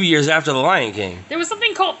only 2 years after the Lion King. There was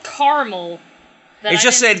something called Carmel. It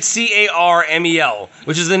just said Carmel,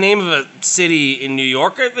 which is the name of a city in New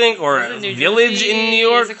York, I think, or a village in New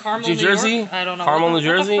York, is it Carmel, New Jersey. New York? I don't know. Carmel, New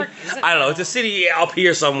Jersey. I don't know. It's a city up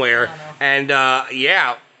here somewhere, and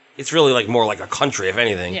it's really like more like a country, if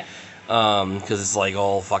anything. Yeah. Because it's like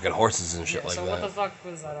all fucking horses and shit like so that. So what the fuck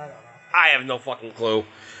was that? I don't know. I have no fucking clue.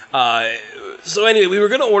 So anyway, we were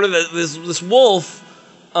gonna order this wolf,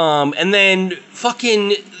 and then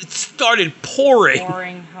fucking it started pouring.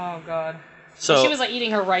 Oh god. So and she was like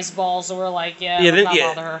eating her rice balls, so we're like, let's not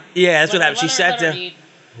bother her. Yeah, that's what happened. She sat down. Eat.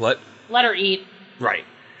 What? Let her eat. Right.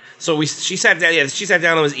 So she sat down. Yeah, she sat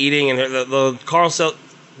down and was eating, and the car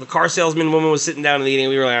salesman woman was sitting down and eating.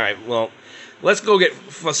 We were like, all right, well, let's go get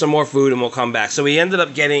some more food and we'll come back. So we ended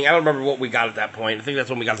up getting. I don't remember what we got at that point. I think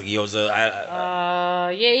that's when we got the gyoza.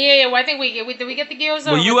 Yeah. Well, I think did we get the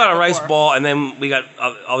gyoza? Well, you got a rice ball, and then we got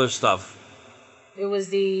other stuff. It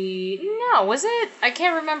was was it? I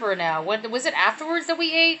can't remember now. What was it afterwards that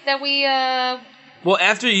we ate? Well,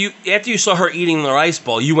 after you saw her eating the rice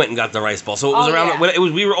ball, you went and got the rice ball. So it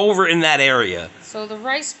was we were over in that area. So the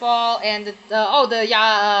rice ball and the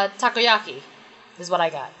takoyaki is what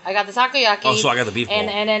I got. I got the takoyaki. Oh, so I got the beef bowl.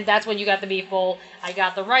 And then that's when you got the beef bowl. I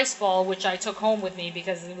got the rice ball, which I took home with me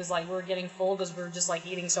because it was like we were getting full because we were just like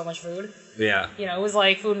eating so much food. Yeah. You know, it was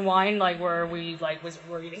like Food and Wine, like where we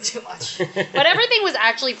were eating too much. But everything was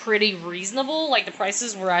actually pretty reasonable. Like the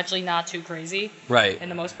prices were actually not too crazy. Right. For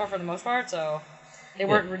the most part, so. They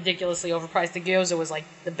weren't ridiculously overpriced. The gyoza was like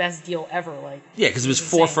the best deal ever. Like because it was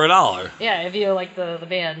 $4 for $1. Yeah, if you like the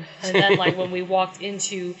band. And then like when we walked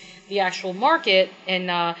into the actual market and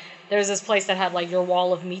there's this place that had like your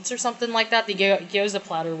wall of meats or something like that. The gyoza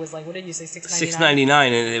platter was like, what did you say, $6.99? $6.99,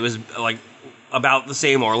 and it was like about the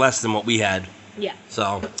same or less than what we had. Yeah.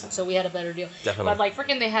 So we had a better deal. Definitely. But like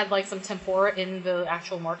freaking they had like some tempura in the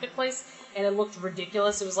actual marketplace and it looked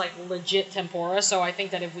ridiculous. It was like legit tempura. So I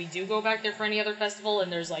think that if we do go back there for any other festival and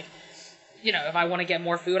there's like, you know, if I want to get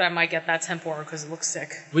more food, I might get that tempura because it looks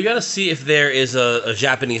sick. We got to see if there is a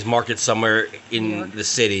Japanese market somewhere in the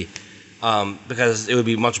city because it would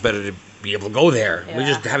be much better to be able to go there. Yeah. We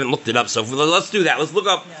just haven't looked it up. So let's do that. Let's look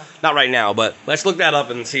up, not right now, but let's look that up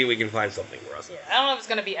and see if we can find something for us. Yeah. I don't know if it's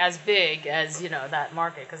going to be as big as, you know, that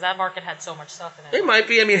market because that market had so much stuff in it. It might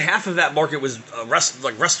be. I mean, half of that market was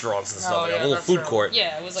restaurants and stuff, a little food court.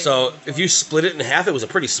 Yeah, it was like so if you split it in half, it was a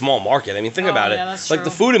pretty small market. I mean, think about it. That's like true.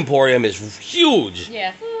 the Food Emporium is huge.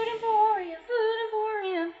 Yeah, Food Emporium.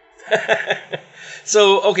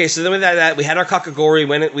 So then with that, we had our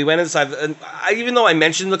kakagori. We went inside. And even though I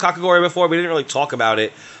mentioned the kakagori before, we didn't really talk about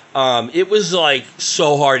it. It was like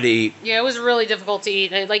so hard to eat. Yeah, it was really difficult to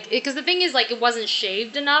eat. Because the thing is, like, it wasn't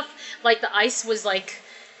shaved enough. Like the ice was like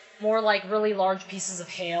more like really large pieces of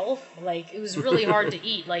hail. Like it was really hard to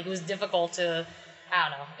eat. Like it was difficult to. I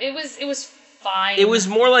don't know. It was fine. It was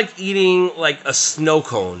more like eating like a snow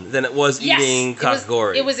cone than it was eating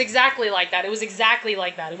kakagori. It was exactly like that. It was exactly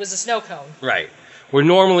like that. It was a snow cone. Right. Where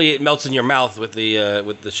normally it melts in your mouth with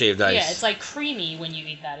the shaved ice. Yeah, it's like creamy when you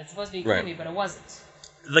eat that. It's supposed to be creamy, but it wasn't.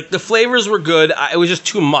 Like the flavors were good. It was just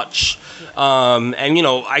too much. And you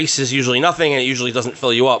know, ice is usually nothing, and it usually doesn't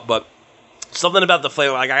fill you up. But something about the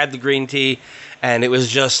flavor, like I had the green tea, and it was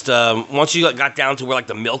just once you got down to where like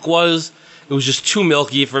the milk was, it was just too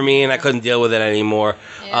milky for me, and I couldn't deal with it anymore.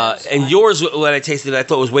 Yeah, and yours, what I tasted, I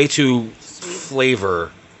thought was way too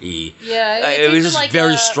flavor. Yeah, it was just like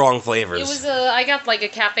very strong flavors. It was I got like a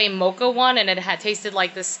cafe mocha one, and it had tasted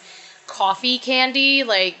like this coffee candy,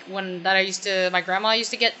 like my grandma used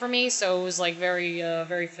to get for me. So it was like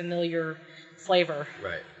very familiar flavor.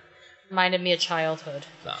 Right. Reminded me of childhood.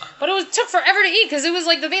 But it took forever to eat because it was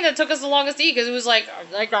like the thing that took us the longest to eat because it was like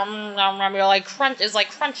crunch. It's like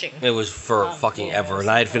crunching. It was for fucking ever, and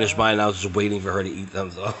I had finished mine, and I was just waiting for her to eat them.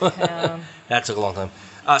 So that took a long time.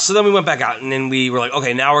 So then we went back out, and then we were like,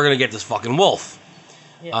 okay, now we're gonna get this fucking wolf.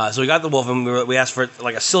 Yeah. So we got the wolf, and we asked for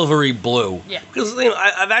like a silvery blue. Yeah. Because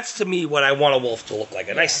that's to me what I want a wolf to look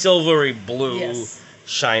like—a nice silvery blue,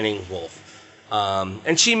 shining wolf.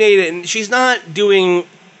 And she made it, and she's not doing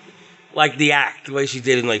like the act the way she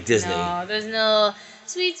did in like Disney. No, there's no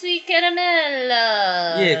sweet caramel.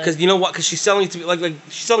 Yeah, because you know what? Because she's selling it to like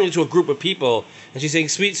she's selling it to a group of people, and she's saying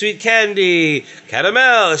sweet candy,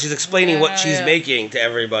 caramel. And she's explaining what she's making to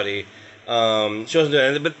everybody. She wasn't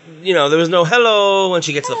doing it, but you know there was no hello when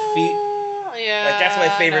she gets the feet. Yeah, like that's my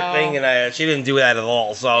favorite thing, and she didn't do that at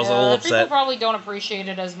all. So I was a little upset. People probably don't appreciate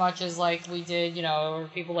it as much as like we did, you know, or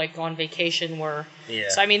people like on vacation were. Yeah.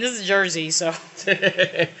 So I mean, this is Jersey, so.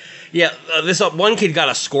 Yeah, this one kid got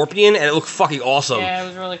a scorpion, and it looked fucking awesome. Yeah, it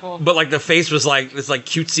was really cool. But like the face was like this like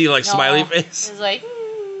cutesy like smiley face. It was like.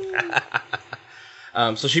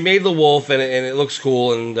 So she made the wolf, and it looks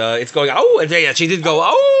cool, and it's going, oh, and yeah, she did go,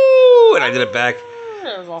 oh, and I did it back.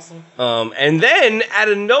 was awesome. And then, out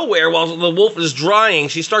of nowhere, while the wolf is drying,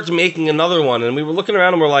 she starts making another one. And we were looking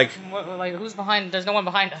around and we're like... Like, who's behind? There's no one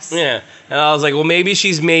behind us. Yeah. And I was like, well, maybe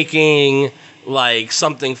she's making, like,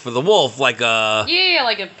 something for the wolf, like a... Yeah,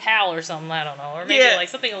 like a pal or something, I don't know. Or maybe like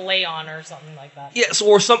something to lay on or something like that. Yeah, so,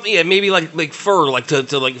 or something, maybe like fur, like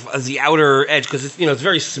to like as the outer edge, because it's, it's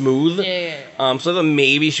very smooth. Yeah. So then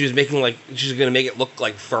maybe she was making she's gonna make it look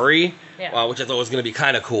like furry, which I thought was gonna be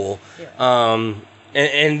kind of cool. Yeah.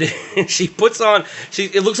 And she puts on,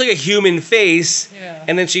 it looks like a human face,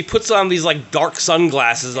 and then she puts on these like dark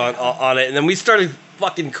sunglasses on it, and then we started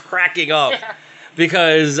fucking cracking up. Yeah.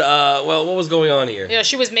 Because, what was going on here? Yeah,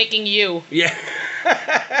 she was making you. Yeah.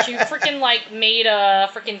 She freaking, like, made a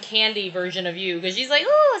freaking candy version of you. Because she's like,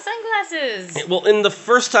 ooh, sunglasses. Well, in the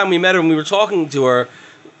first time we met her, when we were talking to her,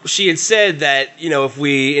 she had said that, if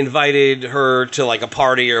we invited her to, like, a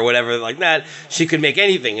party or whatever like that, she could make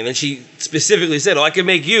anything. And then she specifically said, I could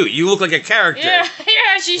make you. You look like a character. Yeah,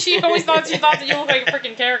 she always thought that you looked like a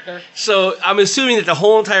freaking character. So I'm assuming that the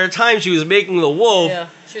whole entire time she was making the wolf,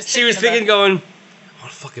 she was thinking going... I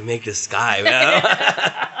want to fucking make this guy, man.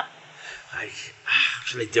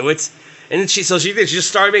 Should I do it? And she did. She just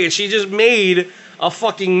started making. She just made a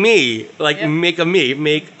fucking me. Like, make a me.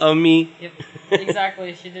 Make a me. Yep,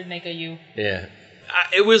 exactly. She did make a you. Yeah.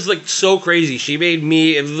 It was, like, so crazy. She made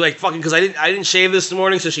me, it was, like, fucking, because I didn't shave this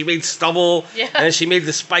morning, so she made stubble. Yeah. And then she made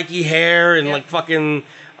the spiky hair and, like, fucking...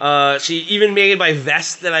 she even made my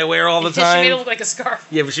vest that I wear all the time. She made it look like a scarf.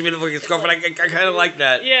 Yeah, but she made it look like a scarf, but I kind of like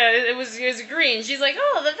that. Yeah, it was green. She's like,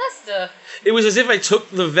 oh, the vesta. It was as if I took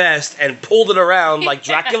the vest and pulled it around like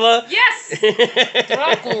Dracula. Yes!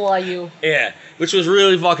 Dracula, you. Yeah, which was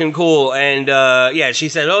really fucking cool. And, she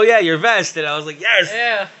said, oh, yeah, your vest. And I was like, yes!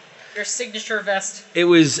 Yeah. Your signature vest. It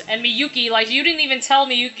was... And Miyuki, like, you didn't even tell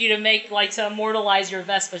Miyuki to make, like, to immortalize your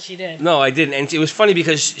vest, but she did. No, I didn't. And it was funny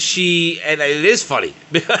because she... And it is funny.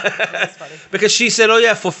 Because she said, oh,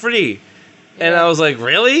 yeah, for free. Yeah. And I was like,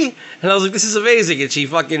 really? And I was like, this is amazing. And she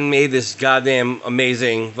fucking made this goddamn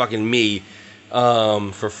amazing fucking me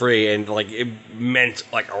for free. And, like, it meant,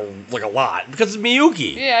 like a lot. Because it's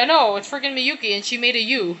Miyuki. Yeah, I know. It's freaking Miyuki, and she made a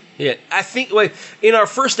you. Yeah, I think, in our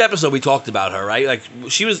first episode, we talked about her, right? Like,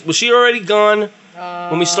 was she already gone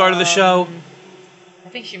when we started the show? I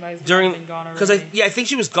think she might have been gone already. Because I think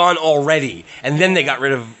she was gone already, and then they got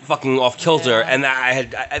rid of fucking Off Kilter, and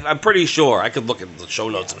I'm pretty sure, I could look at the show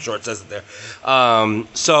notes, I'm sure it says it there.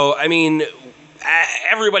 So, I mean,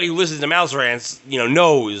 everybody who listens to Mouse Rants,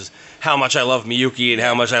 knows how much I love Miyuki and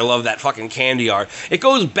how much I love that fucking candy art. It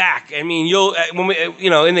goes back. I mean, when we,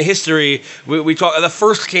 in the history, we talk the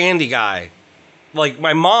first candy guy. Like,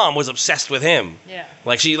 my mom was obsessed with him. Yeah.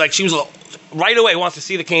 Like she was right away wants to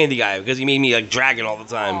see the candy guy because he made me like dragon all the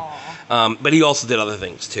time. But he also did other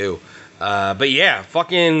things too. But yeah,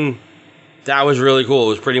 fucking. That was really cool. It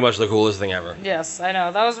was pretty much the coolest thing ever. Yes, I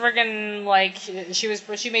know. That was freaking, like,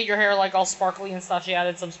 she made your hair, like, all sparkly and stuff. She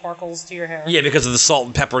added some sparkles to your hair. Yeah, because of the salt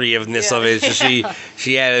and pepperyness of it. So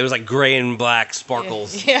she added, it was like gray and black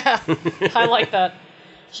sparkles. Yeah, I like that.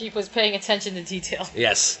 She was paying attention to detail.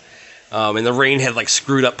 Yes. And the rain had, like,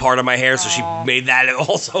 screwed up part of my hair, so she made that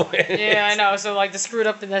also. Yeah, I know. So, like, the screwed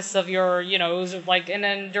upness of your, it was, like, and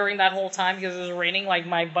then during that whole time, because it was raining, like,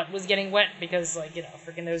 my butt was getting wet because, like,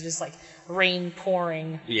 freaking there was just, like, rain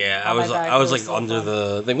pouring. Yeah, I was like, under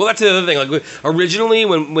the thing. Well, that's the other thing. Like, originally,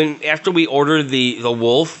 when after we ordered the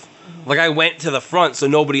wolf, like, I went to the front so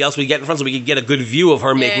nobody else would get in front so we could get a good view of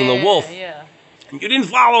her making the wolf. Yeah. You didn't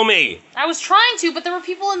follow me. I was trying to, but there were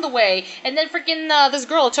people in the way. And then freaking this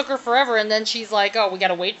girl, it took her forever. And then she's like, oh, we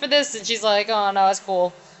gotta wait for this? And she's like, oh, no, that's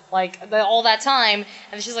cool. Like, all that time.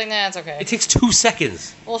 And she's like, nah, it's okay. It takes 2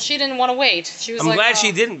 seconds. Well, she didn't want to wait. She was I'm glad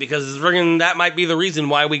she didn't, because friggin' that might be the reason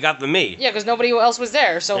why we got the me. Yeah, because nobody else was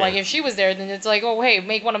there. So, like, if she was there, then it's like, oh, hey,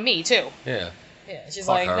 make one of me, too. Yeah. Yeah, she's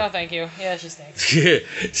like, no, thank you. Yeah, she stinks.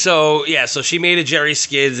 So she made a Jerry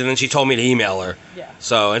Skids, and then she told me to email her. Yeah.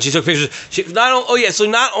 So, and she took pictures. So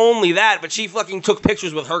not only that, but she fucking took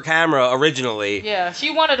pictures with her camera originally. Yeah,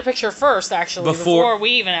 she wanted a picture first, actually, before we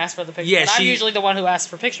even asked for the picture. Yeah, I'm usually the one who asked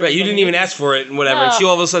for pictures. Right, you didn't even ask for it and whatever. No. And she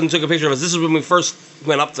all of a sudden took a picture of us. This is when we first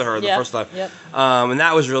went up to her the first time. Yep. And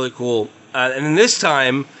that was really cool. And then this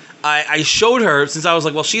time, I showed her, since I was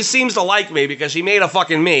like, well, she seems to like me because she made a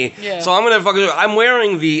fucking me. Yeah. So I'm going to fucking do it. I'm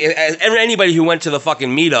wearing as anybody who went to the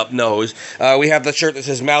fucking meetup knows, we have the shirt that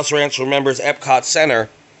says Mouse Ranch Remembers Epcot Center.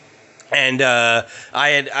 And I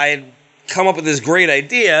had come up with this great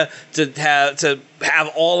idea to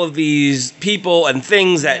have all of these people and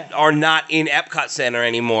things that are not in Epcot Center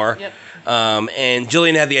anymore. Yep. And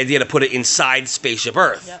Jillian had the idea to put it inside Spaceship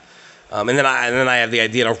Earth. Yep. And then I have the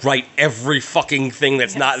idea to write every fucking thing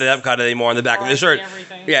that's not at Epcot anymore on the back of the shirt.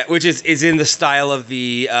 Everything. Yeah, which is in the style of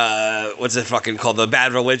the what's it fucking called, the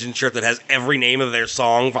Bad Religion shirt that has every name of their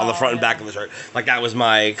song on the front and back of the shirt. Like that was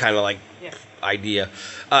my kind of like idea.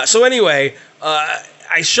 So anyway,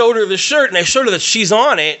 I showed her the shirt and I showed her that she's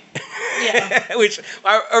on it. Yeah. Which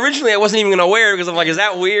originally I wasn't even gonna wear because I'm like, is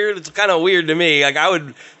that weird? It's kind of weird to me. Like I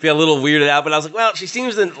would be a little weirded out, but I was like, well, she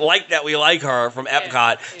seems to like that we like her from Epcot.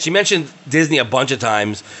 Yeah. She mentioned Disney a bunch of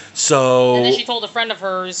times, so. And then she told a friend of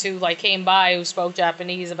hers who like came by who spoke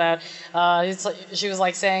Japanese about. She was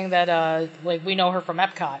like saying that like we know her from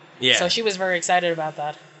Epcot. Yeah. So she was very excited about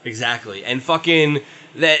that. Exactly, and fucking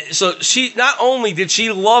that. So she not only did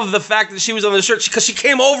she love the fact that she was on the shirt, because she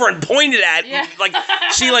came over and pointed at, like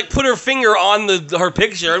she like put her finger on her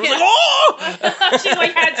picture and was like, oh. she was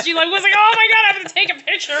like, oh my god, I have to take a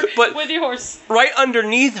picture with yours. Right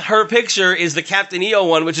underneath her picture is the Captain EO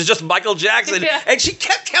one, which is just Michael Jackson, and she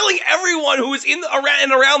kept telling everyone who was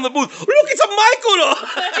around the booth, look, it's a Michael.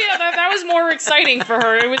 Yeah, that was more exciting for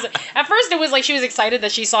her. It was at first it was like she was excited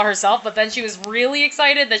that she saw herself, but then she was really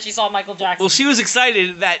excited that she saw Michael Jackson. Well, she was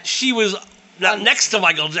excited that she was next to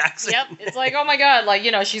Michael Jackson. Yep, it's like, oh my god, like,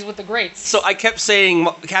 you know, she's with the greats. So I kept saying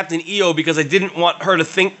Captain EO because I didn't want her to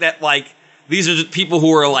think that, like, these are just people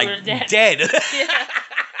who are, like, dead. Yeah.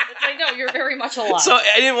 It's like, no, you're very much alive. So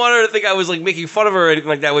I didn't want her to think I was, like, making fun of her or anything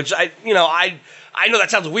like that, which I know that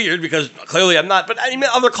sounds weird because clearly I'm not, but I mean,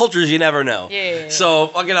 other cultures, you never know. Yeah. So,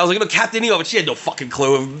 fucking, I was like, no, Captain EO, but she had no fucking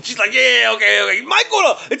clue. She's like, yeah, okay,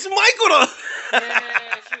 Michael, it's Michael. Yeah,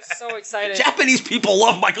 she was so excited. Japanese people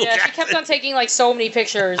love Michael Jackson. She kept on taking like so many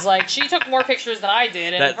pictures. Like she took more pictures than I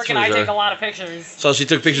did, and freaking I take a lot of pictures. So she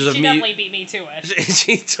took pictures of me. She definitely beat me to it.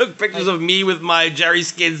 She took pictures of me with my Jerry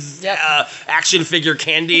Skids action figure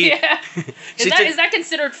candy. Yeah. Is that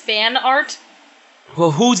considered fan art?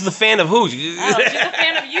 Well, who's the fan of who? She's a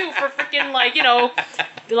fan of you for freaking like, you know,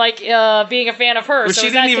 like being a fan of her. Well, so she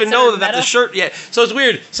didn't even know that the shirt yet. So it's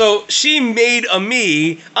weird. So she made a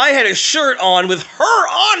me. I had a shirt on with her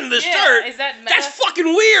on the shirt. Is that meta? That's fucking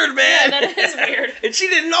weird, man. Yeah, that is weird. And she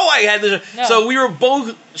didn't know I had the shirt. No. So we were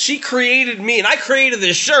both. She created me, and I created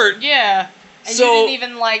this shirt. Yeah. And you didn't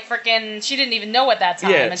even like freaking. She didn't even know at that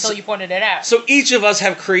time until you pointed it out. So each of us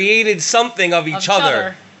have created something of each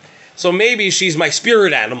other. So maybe she's my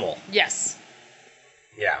spirit animal. Yes.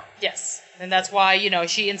 Yeah. Yes. And that's why, you know,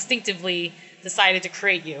 she instinctively decided to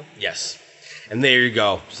create you. Yes. And there you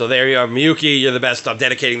go. So there you are. Miyuki, you're the best. I'm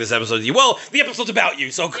dedicating this episode to you. Well, the episode's about you,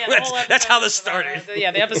 so that's how this started. The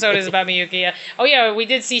episode is about Miyuki. Oh, yeah, we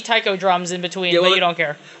did see taiko drums in between, but you don't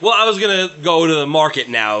care. Well, I was going to go to the market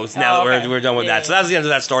now that we're done with that. So that's the end of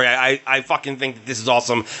that story. I fucking think that this is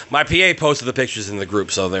awesome. My PA posted the pictures in the group,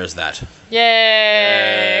 so there's that.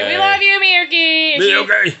 Yay! We love you, Miyuki!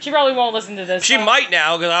 Miyuki! She probably won't listen to this. She might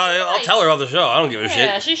now, because I'll tell her on the show. I don't give a shit.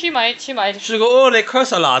 Yeah, she might. She'll go, oh, they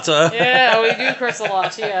curse a lot. Yeah, we do curse a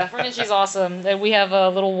lot. Yeah, freaking, she's awesome. And we have a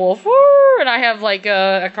little wolf, and I have like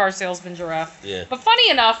a car salesman giraffe. Yeah. But funny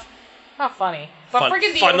enough, not funny, but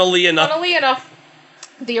funnily enough,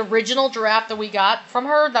 the original giraffe that we got from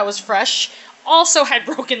her that was fresh also had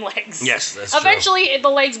broken legs. Yes, that's Eventually, true. The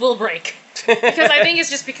legs will break because I think it's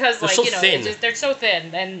just because they're like so you know thin. they're so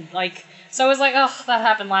thin and like so it's like oh that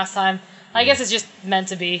happened last time. I guess it's just meant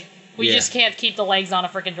to be. We just can't keep the legs on a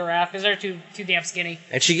freaking giraffe because they're too damn skinny.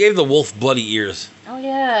 And she gave the wolf bloody ears. Oh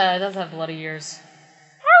yeah, it does have bloody ears.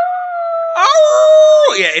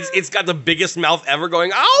 Oh yeah, it's got the biggest mouth ever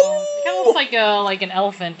going. Ow! It kind of looks like an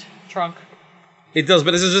elephant trunk. It does,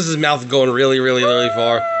 but this is just his mouth going really, really, really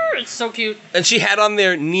far. It's so cute. And she had on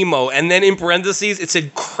there Nemo, and then in parentheses it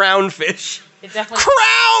said crownfish. It definitely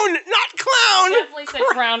crown, not clown. It definitely said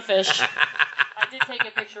crownfish. I did take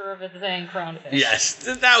a picture of it saying crownfish. Yes,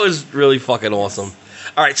 that was really fucking awesome.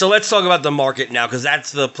 All right, so let's talk about the market now, because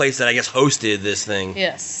that's the place that I guess hosted this thing.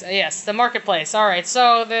 Yes, the marketplace. All right,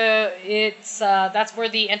 so that's where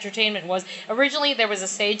the entertainment was. Originally, there was a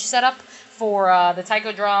stage set up for the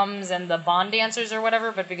taiko drums and the bond dancers or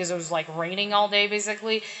whatever, but because it was like raining all day,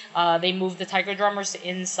 basically, they moved the taiko drummers to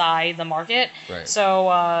inside the market. Right. So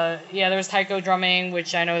there was taiko drumming,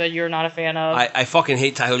 which I know that you're not a fan of. I fucking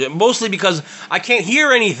hate taiko drumming, mostly because I can't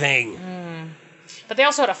hear anything. But they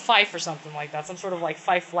also had a fife or something like that, some sort of like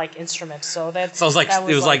fife-like instrument. So that sounds like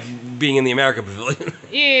it was like being in the America Pavilion.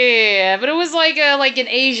 Yeah, but it was like an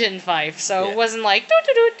Asian fife, so it wasn't like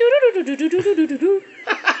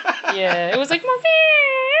yeah, it was like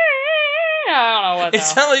I don't know what. It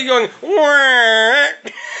sounded like you're going.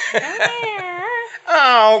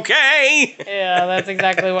 Okay. Yeah, that's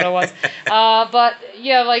exactly what it was. But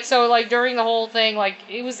yeah, like, so, like, during the whole thing, like,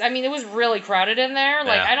 it was really crowded in there.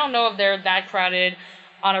 Like, Yeah. I don't know if they're that crowded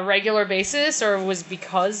on a regular basis or it was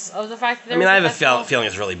because of the fact that there I mean, I was have a festival. feeling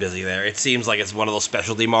it's really busy there. It seems like it's one of those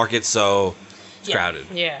specialty markets, so it's crowded.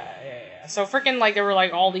 Yeah. So freaking, like, there were,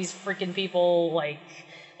 like, all these freaking people, like,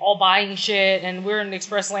 all buying shit, and we're in the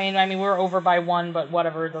express lane. I mean, we were over by one, but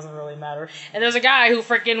whatever, it doesn't really matter. And there's a guy who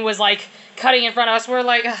freaking was, like, cutting in front of us. We're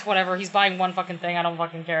like, "Ugh, whatever, he's buying one fucking thing, I don't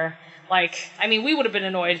fucking care." Like, I mean, we would have been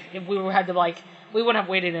annoyed if we had to, like, we wouldn't have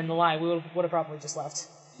waited in the line. We would have probably just left.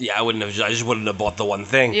 Yeah, I just wouldn't have bought the one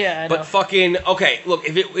thing. Yeah, I but know. fucking okay. Look,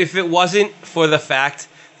 if it wasn't for the fact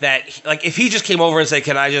that, like, if he just came over and said,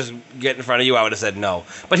 "Can I just get in front of you?" I would have said no.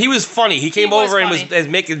 But he was funny. He came was over and funny. was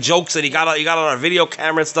making jokes, and he got on our video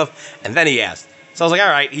camera and stuff, and then he asked. So I was like, all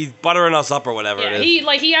right, he's buttering us up or whatever it Yeah,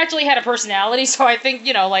 is. he actually had a personality, so I think,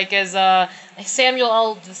 you know, like, as the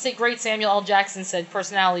great Samuel L. Jackson said,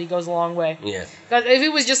 personality goes a long way. Yeah. Because if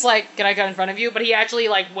it was just like, "Can I cut in front of you?" But he actually,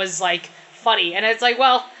 like, was, like, funny. And it's like,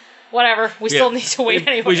 well, whatever. We still need to wait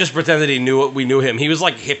anyway. We just pretended we knew him. He was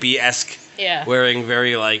like hippie-esque. Yeah. Wearing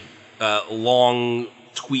very like long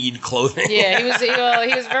tweed clothing. Yeah, he was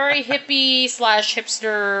very hippie /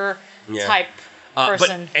 hipster Yeah. type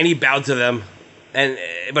person. And he bowed to them,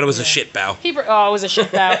 but it was a shit bow. It was a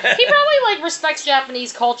shit bow. He probably, like, respects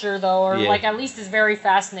Japanese culture, though, or, Yeah. like, at least is very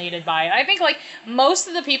fascinated by it. I think, like, most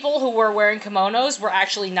of the people who were wearing kimonos were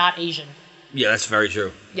actually not Asian. Yeah, that's very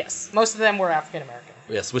true. Yes, most of them were African American.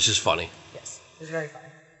 Yes, which is funny. Yes, it was very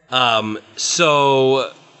funny.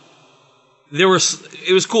 So it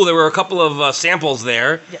was cool. There were a couple of samples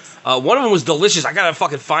there. Yes. One of them was delicious. I gotta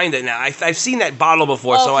fucking find it now. I've seen that bottle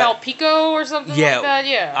before. Oh, so Calpico or something yeah, like that.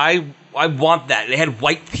 Yeah. I want that. They had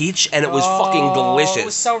white peach, and it was fucking delicious. It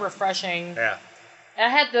was so refreshing. Yeah. I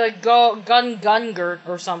had the Gungurt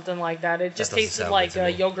or something like that. It just doesn't tasted sound like good to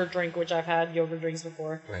a me. yogurt drink, which I've had yogurt drinks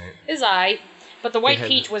before. Right. It's aight. But the white had-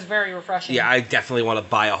 peach was very refreshing. Yeah, I definitely want to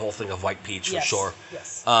buy a whole thing of white peach for Yes, sure.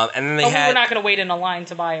 yes. And then they But we had. were not going to wait in a line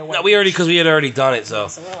to buy a white No, because we had already done it. So.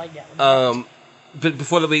 So we're like, yeah. But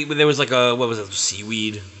before that, there was like what was it?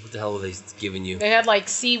 Seaweed. What the hell were they giving you? They had, like,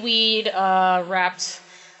 seaweed wrapped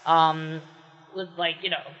with, like, you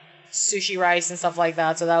know, sushi rice and stuff like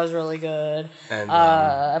that, so that was really good. And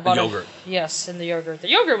I bought the yogurt. Yes, and the yogurt. The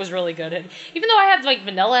yogurt was really good. And even though I had, like,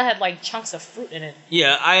 vanilla, it had, like, chunks of fruit in it.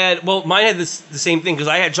 Yeah, mine had the same thing because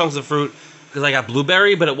I had chunks of fruit because I got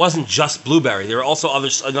blueberry, but it wasn't just blueberry. There were also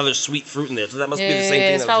another sweet fruit in there, so that must be the same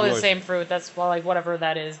thing. It's that probably was the yours. same fruit. That's, well, like, whatever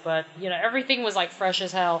that is. But, you know, everything was, like, fresh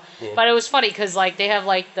as hell. Yeah. But it was funny because, like, they have,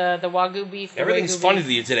 like, the Wagyu beef. the Everything's Wagyu funny beef.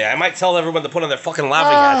 to you today. I might tell everyone to put on their fucking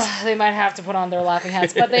laughing hats. They might have to put on their laughing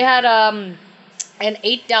hats. But they had an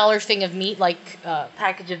 $8 thing of meat, like,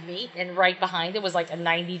 package of meat, and right behind it was, like, a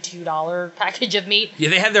 $92 package of meat. Yeah,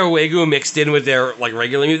 they had their Wagyu mixed in with their like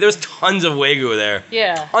regular meat. There was tons of Wagyu there.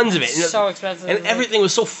 Yeah. Tons of it. So expensive. And everything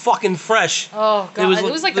was so fucking fresh. Oh, God.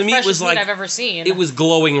 It was like the meat freshest was meat like, I've ever seen. It was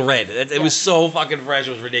glowing red. It was so fucking fresh.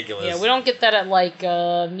 It was ridiculous. Yeah, we don't get that at, like,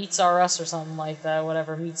 Meats R Us or something like that,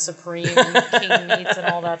 whatever, Meat Supreme, and King Meats and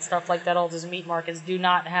all that stuff like that. All those meat markets do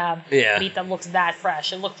not have Yeah. meat that looks that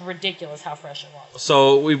fresh. It looked ridiculous how fresh it was.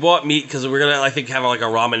 So we bought meat because we're gonna, I think, have like a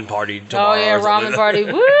ramen party tomorrow. Oh, yeah, or something. ramen party.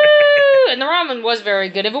 Woo! And the ramen was very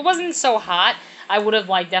good. If it wasn't so hot, I would have,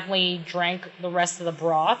 like, definitely drank the rest of the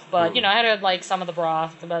broth. But, you know, I had, like, some of the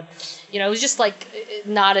broth. But, you know, it was just, like,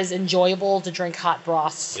 not as enjoyable to drink hot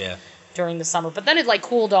broths. Yeah. During the summer. But then it, like,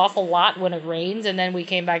 cooled off a lot when it rained, and then we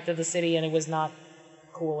came back to the city and it was not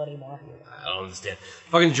cool anymore. I don't understand.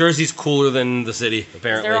 Fucking Jersey's cooler than the city,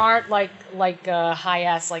 apparently. There aren't, like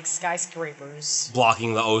high-ass, like, skyscrapers.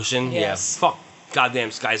 Blocking the ocean? Yes. Yeah. Fuck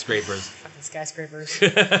goddamn skyscrapers. Fucking skyscrapers.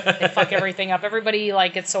 They fuck everything up. Everybody,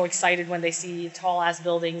 like, gets so excited when they see tall-ass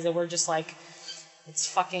buildings, and we're just like, it's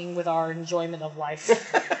fucking with our enjoyment of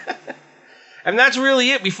life. And that's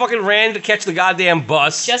really it. We fucking ran to catch the goddamn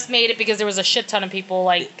bus. Just made it because there was a shit ton of people,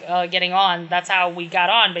 like, getting on. That's how we got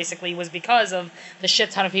on, basically, was because of the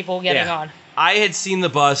shit ton of people getting on. I had seen the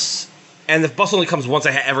bus, and the bus only comes once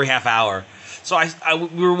every half hour. So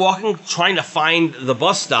we were walking, trying to find the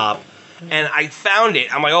bus stop, and I found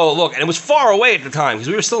it. I'm like, oh, look. And it was far away at the time, because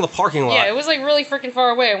we were still in the parking lot. Yeah, it was, like, really freaking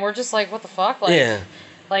far away, and we're just like, what the fuck? Like, yeah.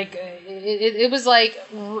 Like, it was like...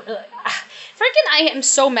 Freaking, I am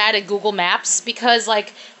so mad at Google Maps because,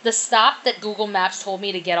 like, the stop that Google Maps told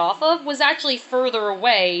me to get off of was actually further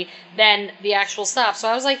away than the actual stop. So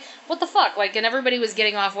I was like, what the fuck? Like, and everybody was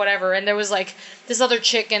getting off whatever, and there was, like, this other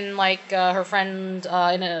chick and, like, her friend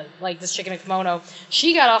this chick in a kimono.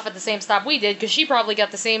 She got off at the same stop we did because she probably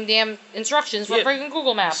got the same damn instructions from freaking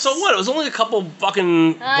Google Maps. So what? It was only a couple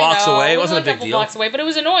fucking blocks away. It wasn't a big deal. Blocks away, but it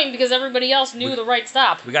was annoying because everybody else knew the right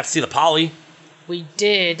stop. We got to see the Poly. We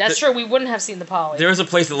did. That's true. We wouldn't have seen the Poly. There was a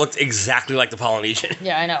place that looked exactly like the Polynesian.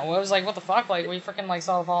 Yeah, I know. It was like, what the fuck? Like, we freaking like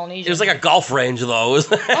saw the Polynesian. It was like a golf range, though. Oh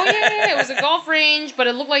yeah. It was a golf range, but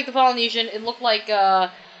it looked like the Polynesian. It looked like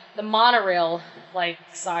the monorail like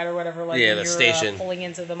side or whatever. Like the station. Pulling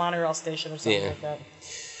into the monorail station or something like that.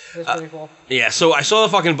 It was pretty cool. Yeah. So I saw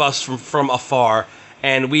the fucking bus from afar,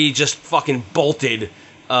 and we just fucking bolted.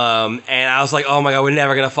 And I was like, oh my god, we're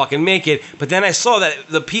never gonna fucking make it. But then I saw that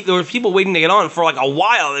there were people waiting to get on for like a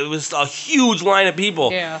while. It was a huge line of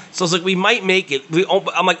people. Yeah. So I was like, we might make it.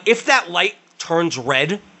 I'm like, if that light turns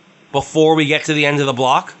red before we get to the end of the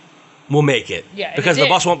block, we'll make it. Yeah. Because the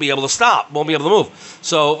bus won't be able to stop, won't be able to move.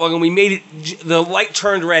 So fucking we made it. The light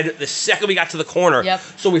turned red the second we got to the corner. Yep.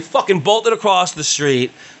 So we fucking bolted across the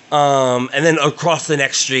street. And then across the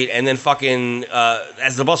next street, and then fucking,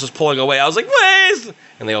 as the bus was pulling away, I was like, wait!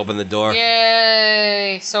 And they opened the door.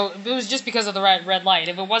 Yay! So it was just because of the red light.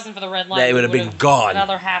 If it wasn't for the red light, it would have been gone.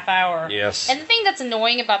 Another half hour. Yes. And the thing that's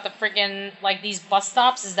annoying about the freaking, like, these bus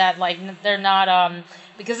stops is that, like, they're not,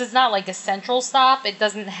 because it's not, like, a central stop, it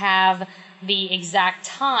doesn't have the exact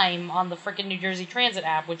time on the freaking New Jersey Transit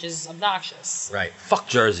app, which is obnoxious. Right. Fuck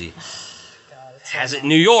Jersey. God, it has it in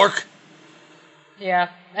New York. Yeah.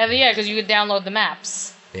 Yeah, because you could download the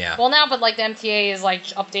maps. Yeah. Well, now, but, like, the MTA is, like,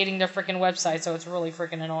 updating their freaking website, so it's really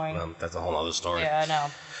freaking annoying. That's a whole other story. Yeah, I know.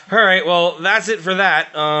 All right, well, that's it for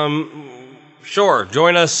that. Sure,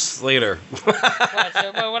 join us later.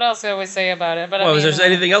 What else can we say about it? But well, is there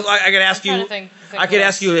anything else? I could ask you. I could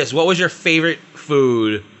ask you this. What was your favorite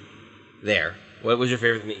food there? What was your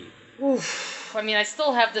favorite thing to eat? Oof. I mean, I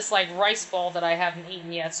still have this, like, rice ball that I haven't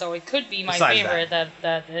eaten yet, so it could be my Besides favorite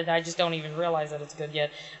that I just don't even realize that it's good yet.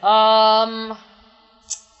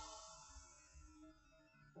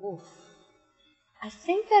 Oof. I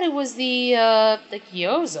think that it was the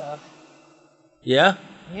gyoza. Yeah?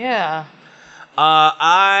 Yeah.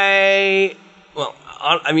 I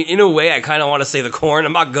mean, in a way, I kind of want to say the corn.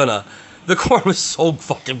 I'm not gonna. The corn was so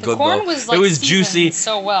fucking good, corn though. was, like, it was juicy.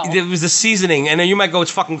 So well. It was the seasoning, and then you might go,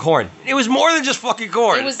 it's fucking corn. It was more than just fucking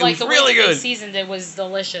corn. It was like the really way that good. they seasoned it was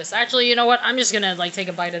delicious. Actually, you know what? I'm just gonna like take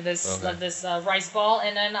a bite of this rice ball,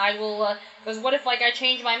 and then I will. Because what if like I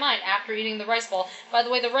change my mind after eating the rice ball? By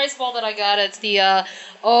the way, the rice ball that I got, it's the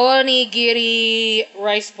onigiri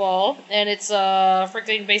rice ball, and it's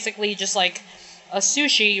freaking basically just like a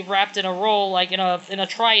sushi wrapped in a roll, like in a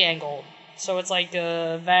triangle. So it's like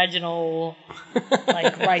a vaginal,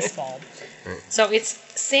 like, rice ball. So it's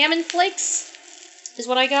salmon flakes, is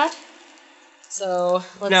what I got. So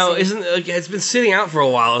let's see. It's been sitting out for a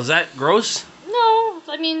while. Is that gross? No,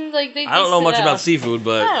 I mean like they. I don't know much about seafood,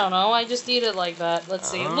 but I don't know. I just eat it like that. Let's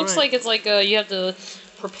see. It looks like it's like you have to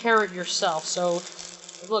prepare it yourself. So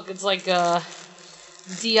look, it's like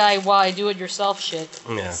DIY, do-it-yourself shit.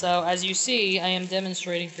 Yeah. So as you see, I am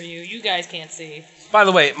demonstrating for you. You guys can't see. By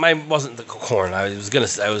the way, mine wasn't the corn. I was gonna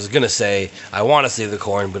say I want to say the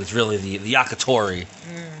corn, but it's really the yakitori.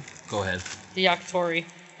 Go ahead. The yakitori.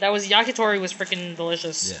 Yakitori was freaking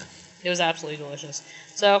delicious. Yeah. It was absolutely delicious.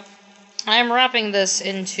 So I am wrapping this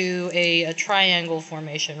into a triangle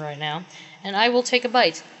formation right now, and I will take a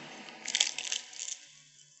bite.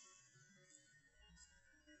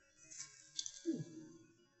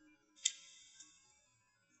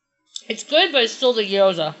 It's good, but it's still the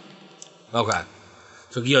gyoza. Okay.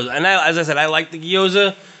 So gyoza, and as I said, I like the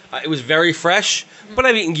gyoza. It was very fresh, but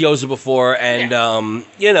I've eaten gyoza before, and I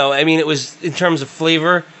mean, it was in terms of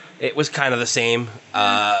flavor, it was kind of the same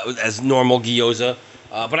as normal gyoza.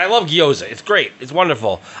 But I love gyoza. It's great. It's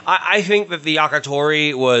wonderful. I think that the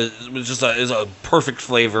yakitori was just is a perfect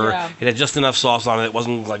flavor. Yeah. It had just enough sauce on it. It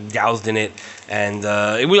wasn't like doused in it, and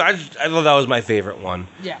it was. I thought that was my favorite one.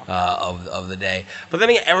 Yeah. Of the day. But then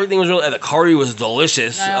again, everything was really. The curry was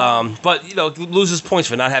delicious. But it loses points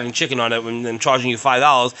for not having chicken on it and then charging you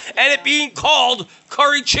 $5 and it being called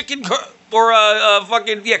curry chicken. Or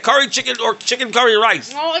curry chicken or chicken curry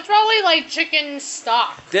rice. Well, it's probably like chicken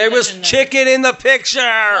stock. There was chicken in the picture.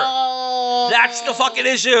 Oh. That's the fucking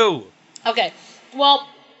issue. Okay. Well,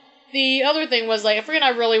 the other thing was like I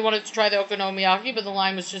really wanted to try the okonomiyaki, but the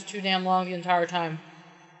line was just too damn long the entire time.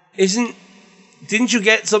 Isn't Didn't you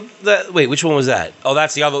get some? Wait, which one was that? Oh,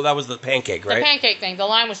 that's the other. That was the pancake, right? The pancake thing. The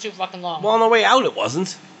line was too fucking long. Well, on the way out, it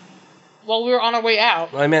wasn't. Well, we were on our way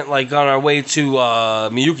out. I meant like on our way to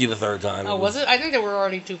Miyuki the third time. Oh, was it? I think they were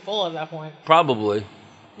already too full at that point. Probably.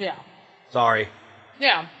 Yeah. Sorry.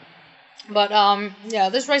 Yeah. But, yeah,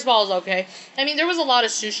 this rice ball is okay. I mean, there was a lot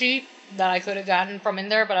of sushi that I could have gotten from in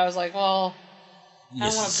there, but I was like, well, I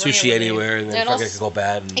don't want to bring sushi it with anywhere, me. and then fucking it could go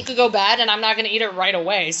bad. It could go bad, and I'm not going to eat it right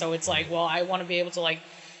away, so it's like, well, I want to be able to, like,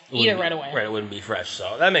 eat it right away. Right, it wouldn't be fresh,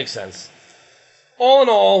 so that makes sense. All in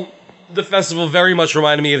all, the festival very much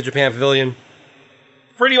reminded me of the Japan Pavilion.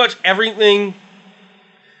 Pretty much everything,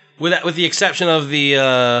 with the exception of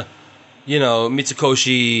the,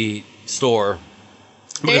 Mitsukoshi store.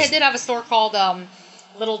 They did have a store called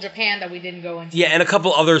Little Japan that we didn't go into. Yeah, and a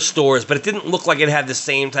couple other stores, but it didn't look like it had the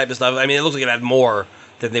same type of stuff. I mean, it looked like it had more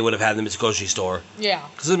than they would have had in the Mitsukoshi store. Yeah.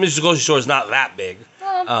 Because the Mitsukoshi store is not that big.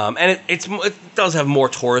 And it does have more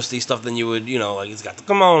touristy stuff than you would, like it's got the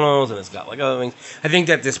kimonos and it's got like other things. I think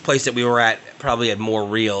that this place that we were at probably had more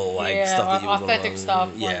real stuff that you would authentic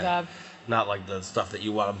stuff like that. Not like the stuff that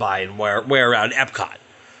you want to buy and wear around Epcot.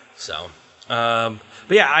 So,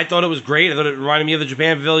 but yeah, I thought it was great. I thought it reminded me of the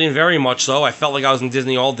Japan Pavilion very much so. I felt like I was in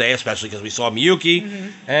Disney all day, especially because we saw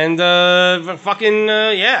Miyuki. And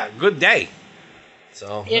good day.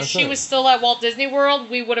 So if she was still at Walt Disney World,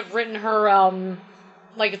 we would have written her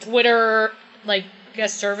like a Twitter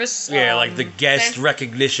guest service. Yeah, like the guest thing.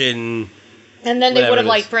 recognition. And then they would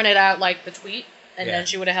have printed out the tweet, and then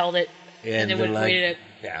she would have held it, and they would have tweeted it.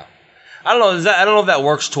 Yeah, I don't know. I don't know if that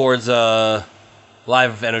works towards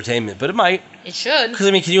live entertainment, but it might. It should. Because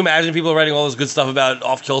I mean, can you imagine people writing all this good stuff about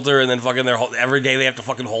Off Kilter, and then fucking every day they have to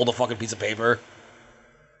fucking hold a fucking piece of paper?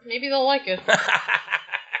 Maybe they'll like it.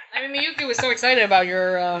 I mean, Miyuki was so excited about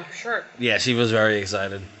your shirt. Yeah, she was very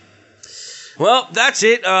excited. Well, that's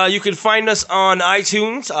it. You can find us on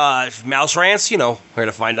iTunes. Mouse Rants, where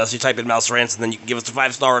to find us. You type in Mouse Rants, and then you can give us a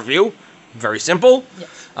 5-star review. Very simple.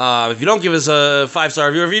 Yes. If you don't give us a 5-star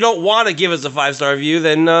review, or if you don't want to give us a 5-star review,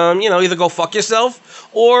 then, either go fuck yourself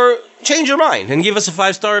or change your mind and give us a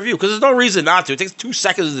 5-star review. Because there's no reason not to. It takes 2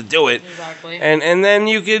 seconds to do it. Exactly. And then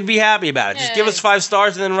you could be happy about it. Just give us 5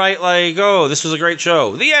 stars and then write this was a great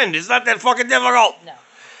show. The end. It's not that fucking difficult. No.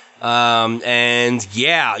 And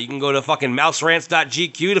yeah, you can go to fucking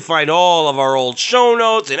mouserants.gq to find all of our old show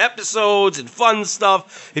notes and episodes and fun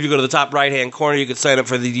stuff. If you go to the top right-hand corner, you can sign up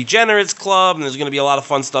for the Degenerates Club, and there's going to be a lot of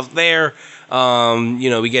fun stuff there.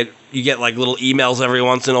 You get like little emails every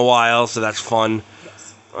once in a while, so that's fun.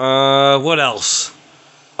 Yes. What else?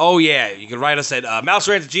 Oh, yeah, you can write us at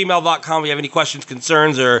mouserants@gmail.com if you have any questions,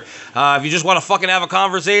 concerns, or if you just want to fucking have a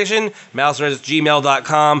conversation,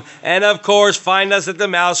 mouserants@gmail.com. And, of course, find us at the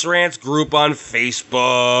Mouse Rants group on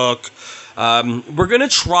Facebook. We're going to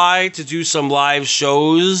try to do some live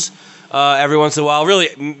shows every once in a while.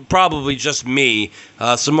 Really, probably just me.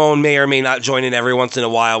 Simone may or may not join in every once in a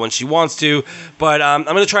while when she wants to. But I'm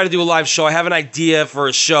going to try to do a live show. I have an idea for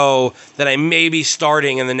a show that I may be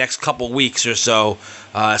starting in the next couple weeks or so.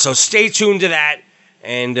 So stay tuned to that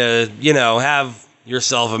and, have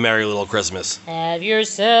yourself a merry little Christmas. Have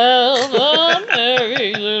yourself a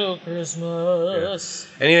merry little Christmas.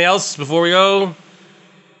 Yeah. Anything else before we go?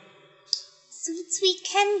 Sweet, sweet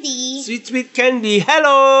candy. Sweet, sweet candy.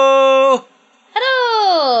 Hello.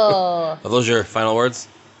 Hello. Are those your final words?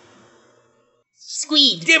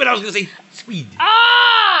 Squeed. Damn it, I was going to say squeed.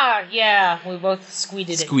 Ah! Yeah, we both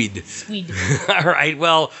squeeded it. Squeed. All right,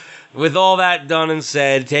 well, with all that done and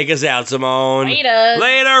said, take us out, Simone.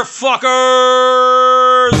 Later,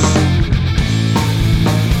 fuckers!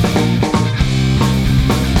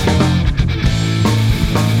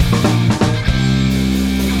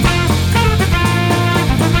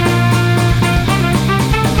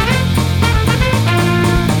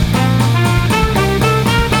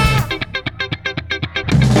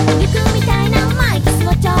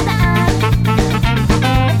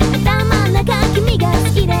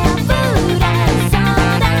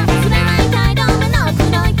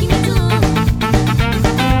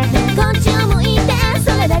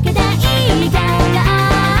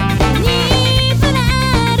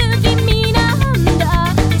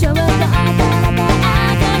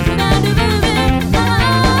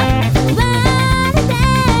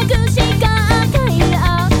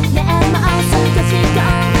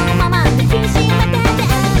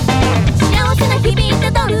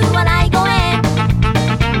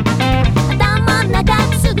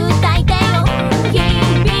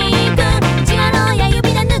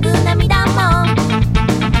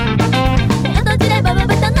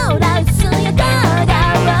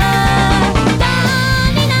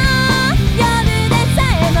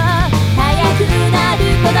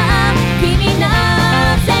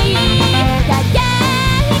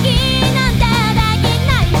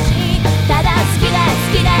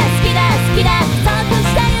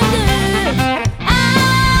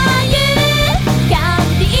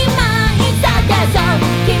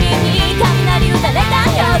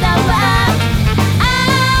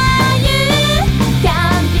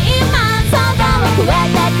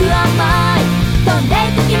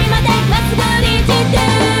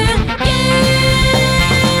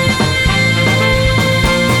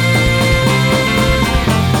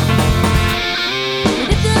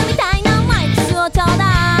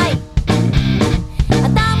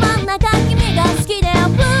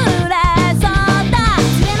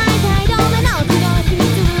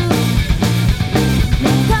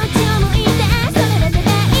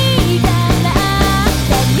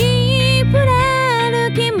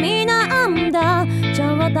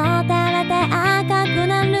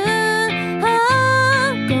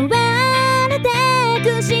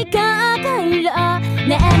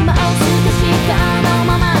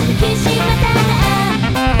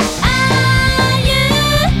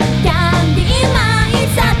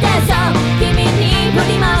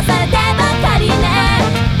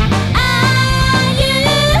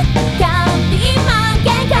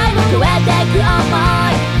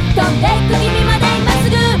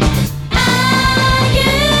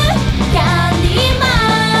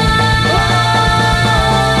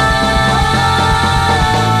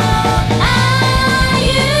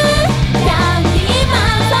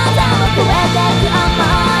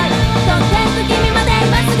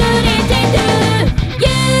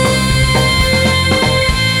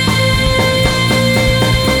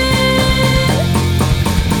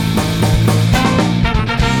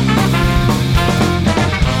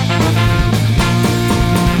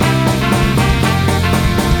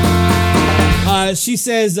 She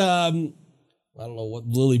says, I don't know what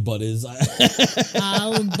lily butt is.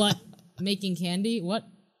 Butt making candy? What?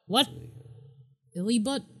 Lily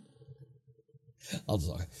butt? I'll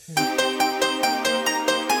sorry.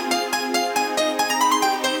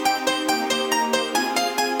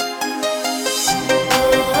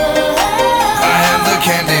 I am the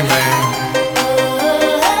Candy Man,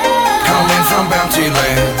 coming from Bounty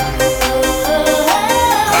Land.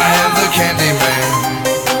 I am the Candy Man,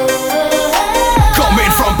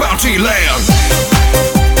 coming from Bounty Land.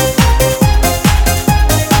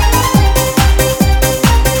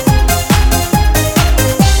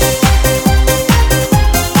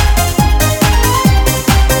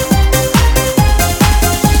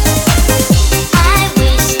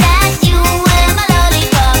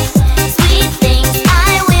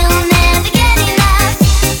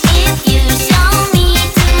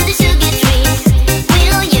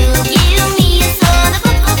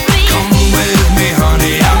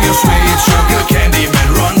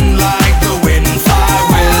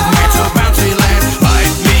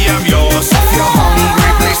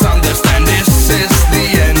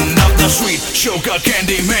 Sugar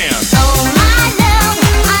Candy Man. Oh my love,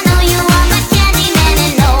 I know you are my candy man,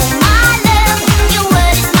 and oh my love, your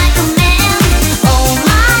word is my command. Oh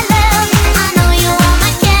my love, I know you are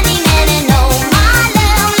my candy man, and oh my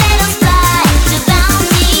love, let us fly to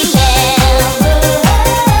Bounty Land.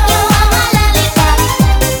 You are my lollipop,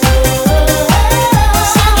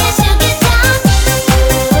 sugar sugar down.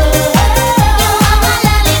 You are my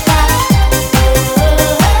lollipop,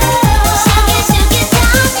 sugar sugar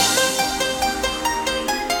down.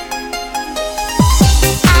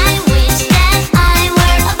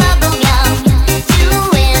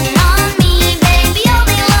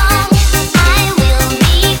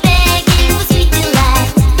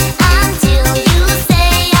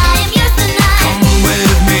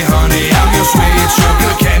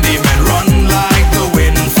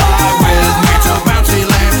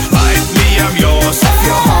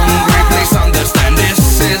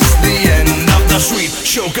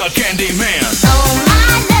 Sugar Candy Man. Oh my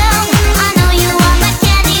love, I know you are my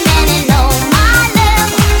candy man, and oh my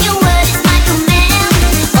love, your word is my command.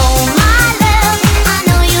 Oh my love, I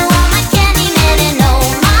know you are my candy man, and oh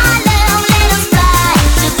my love, let us fly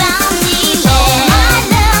to Bounty Land. Oh my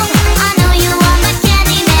love, I know you are my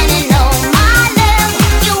candy man, and oh my love,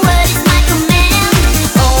 your word is my command.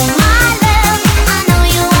 Oh my love, I know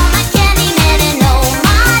you are my candy man, and oh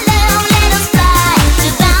my love, let us fly to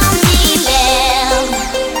Bounty Land.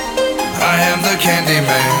 I am the Candy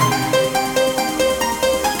Man,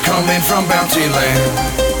 coming from Bounty Land.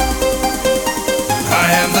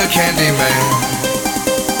 I am the Candy Man,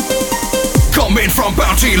 coming from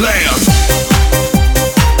Bounty Land.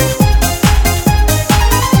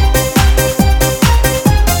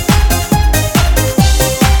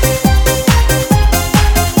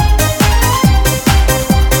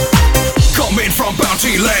 Coming from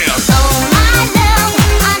Bounty Land. Oh my love,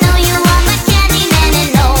 I know you are my candy man,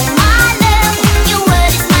 and oh my love, your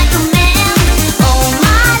word is my command. Oh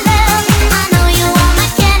my love, I know you are my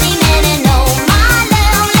candy man, and oh my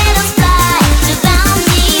love, let us fly to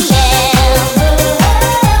Bounty Land.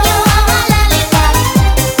 You are my lollipop,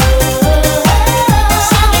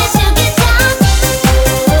 sugar sugar down.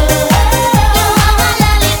 You are my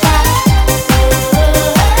lollipop,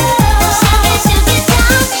 sugar sugar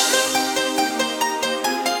down.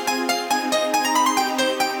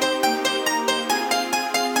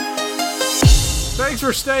 Thanks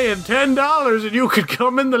for staying. $10 and you could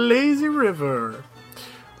come in the lazy river.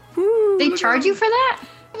 Woo, They charge you for that?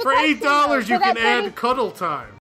 For $8 you can add cuddle time.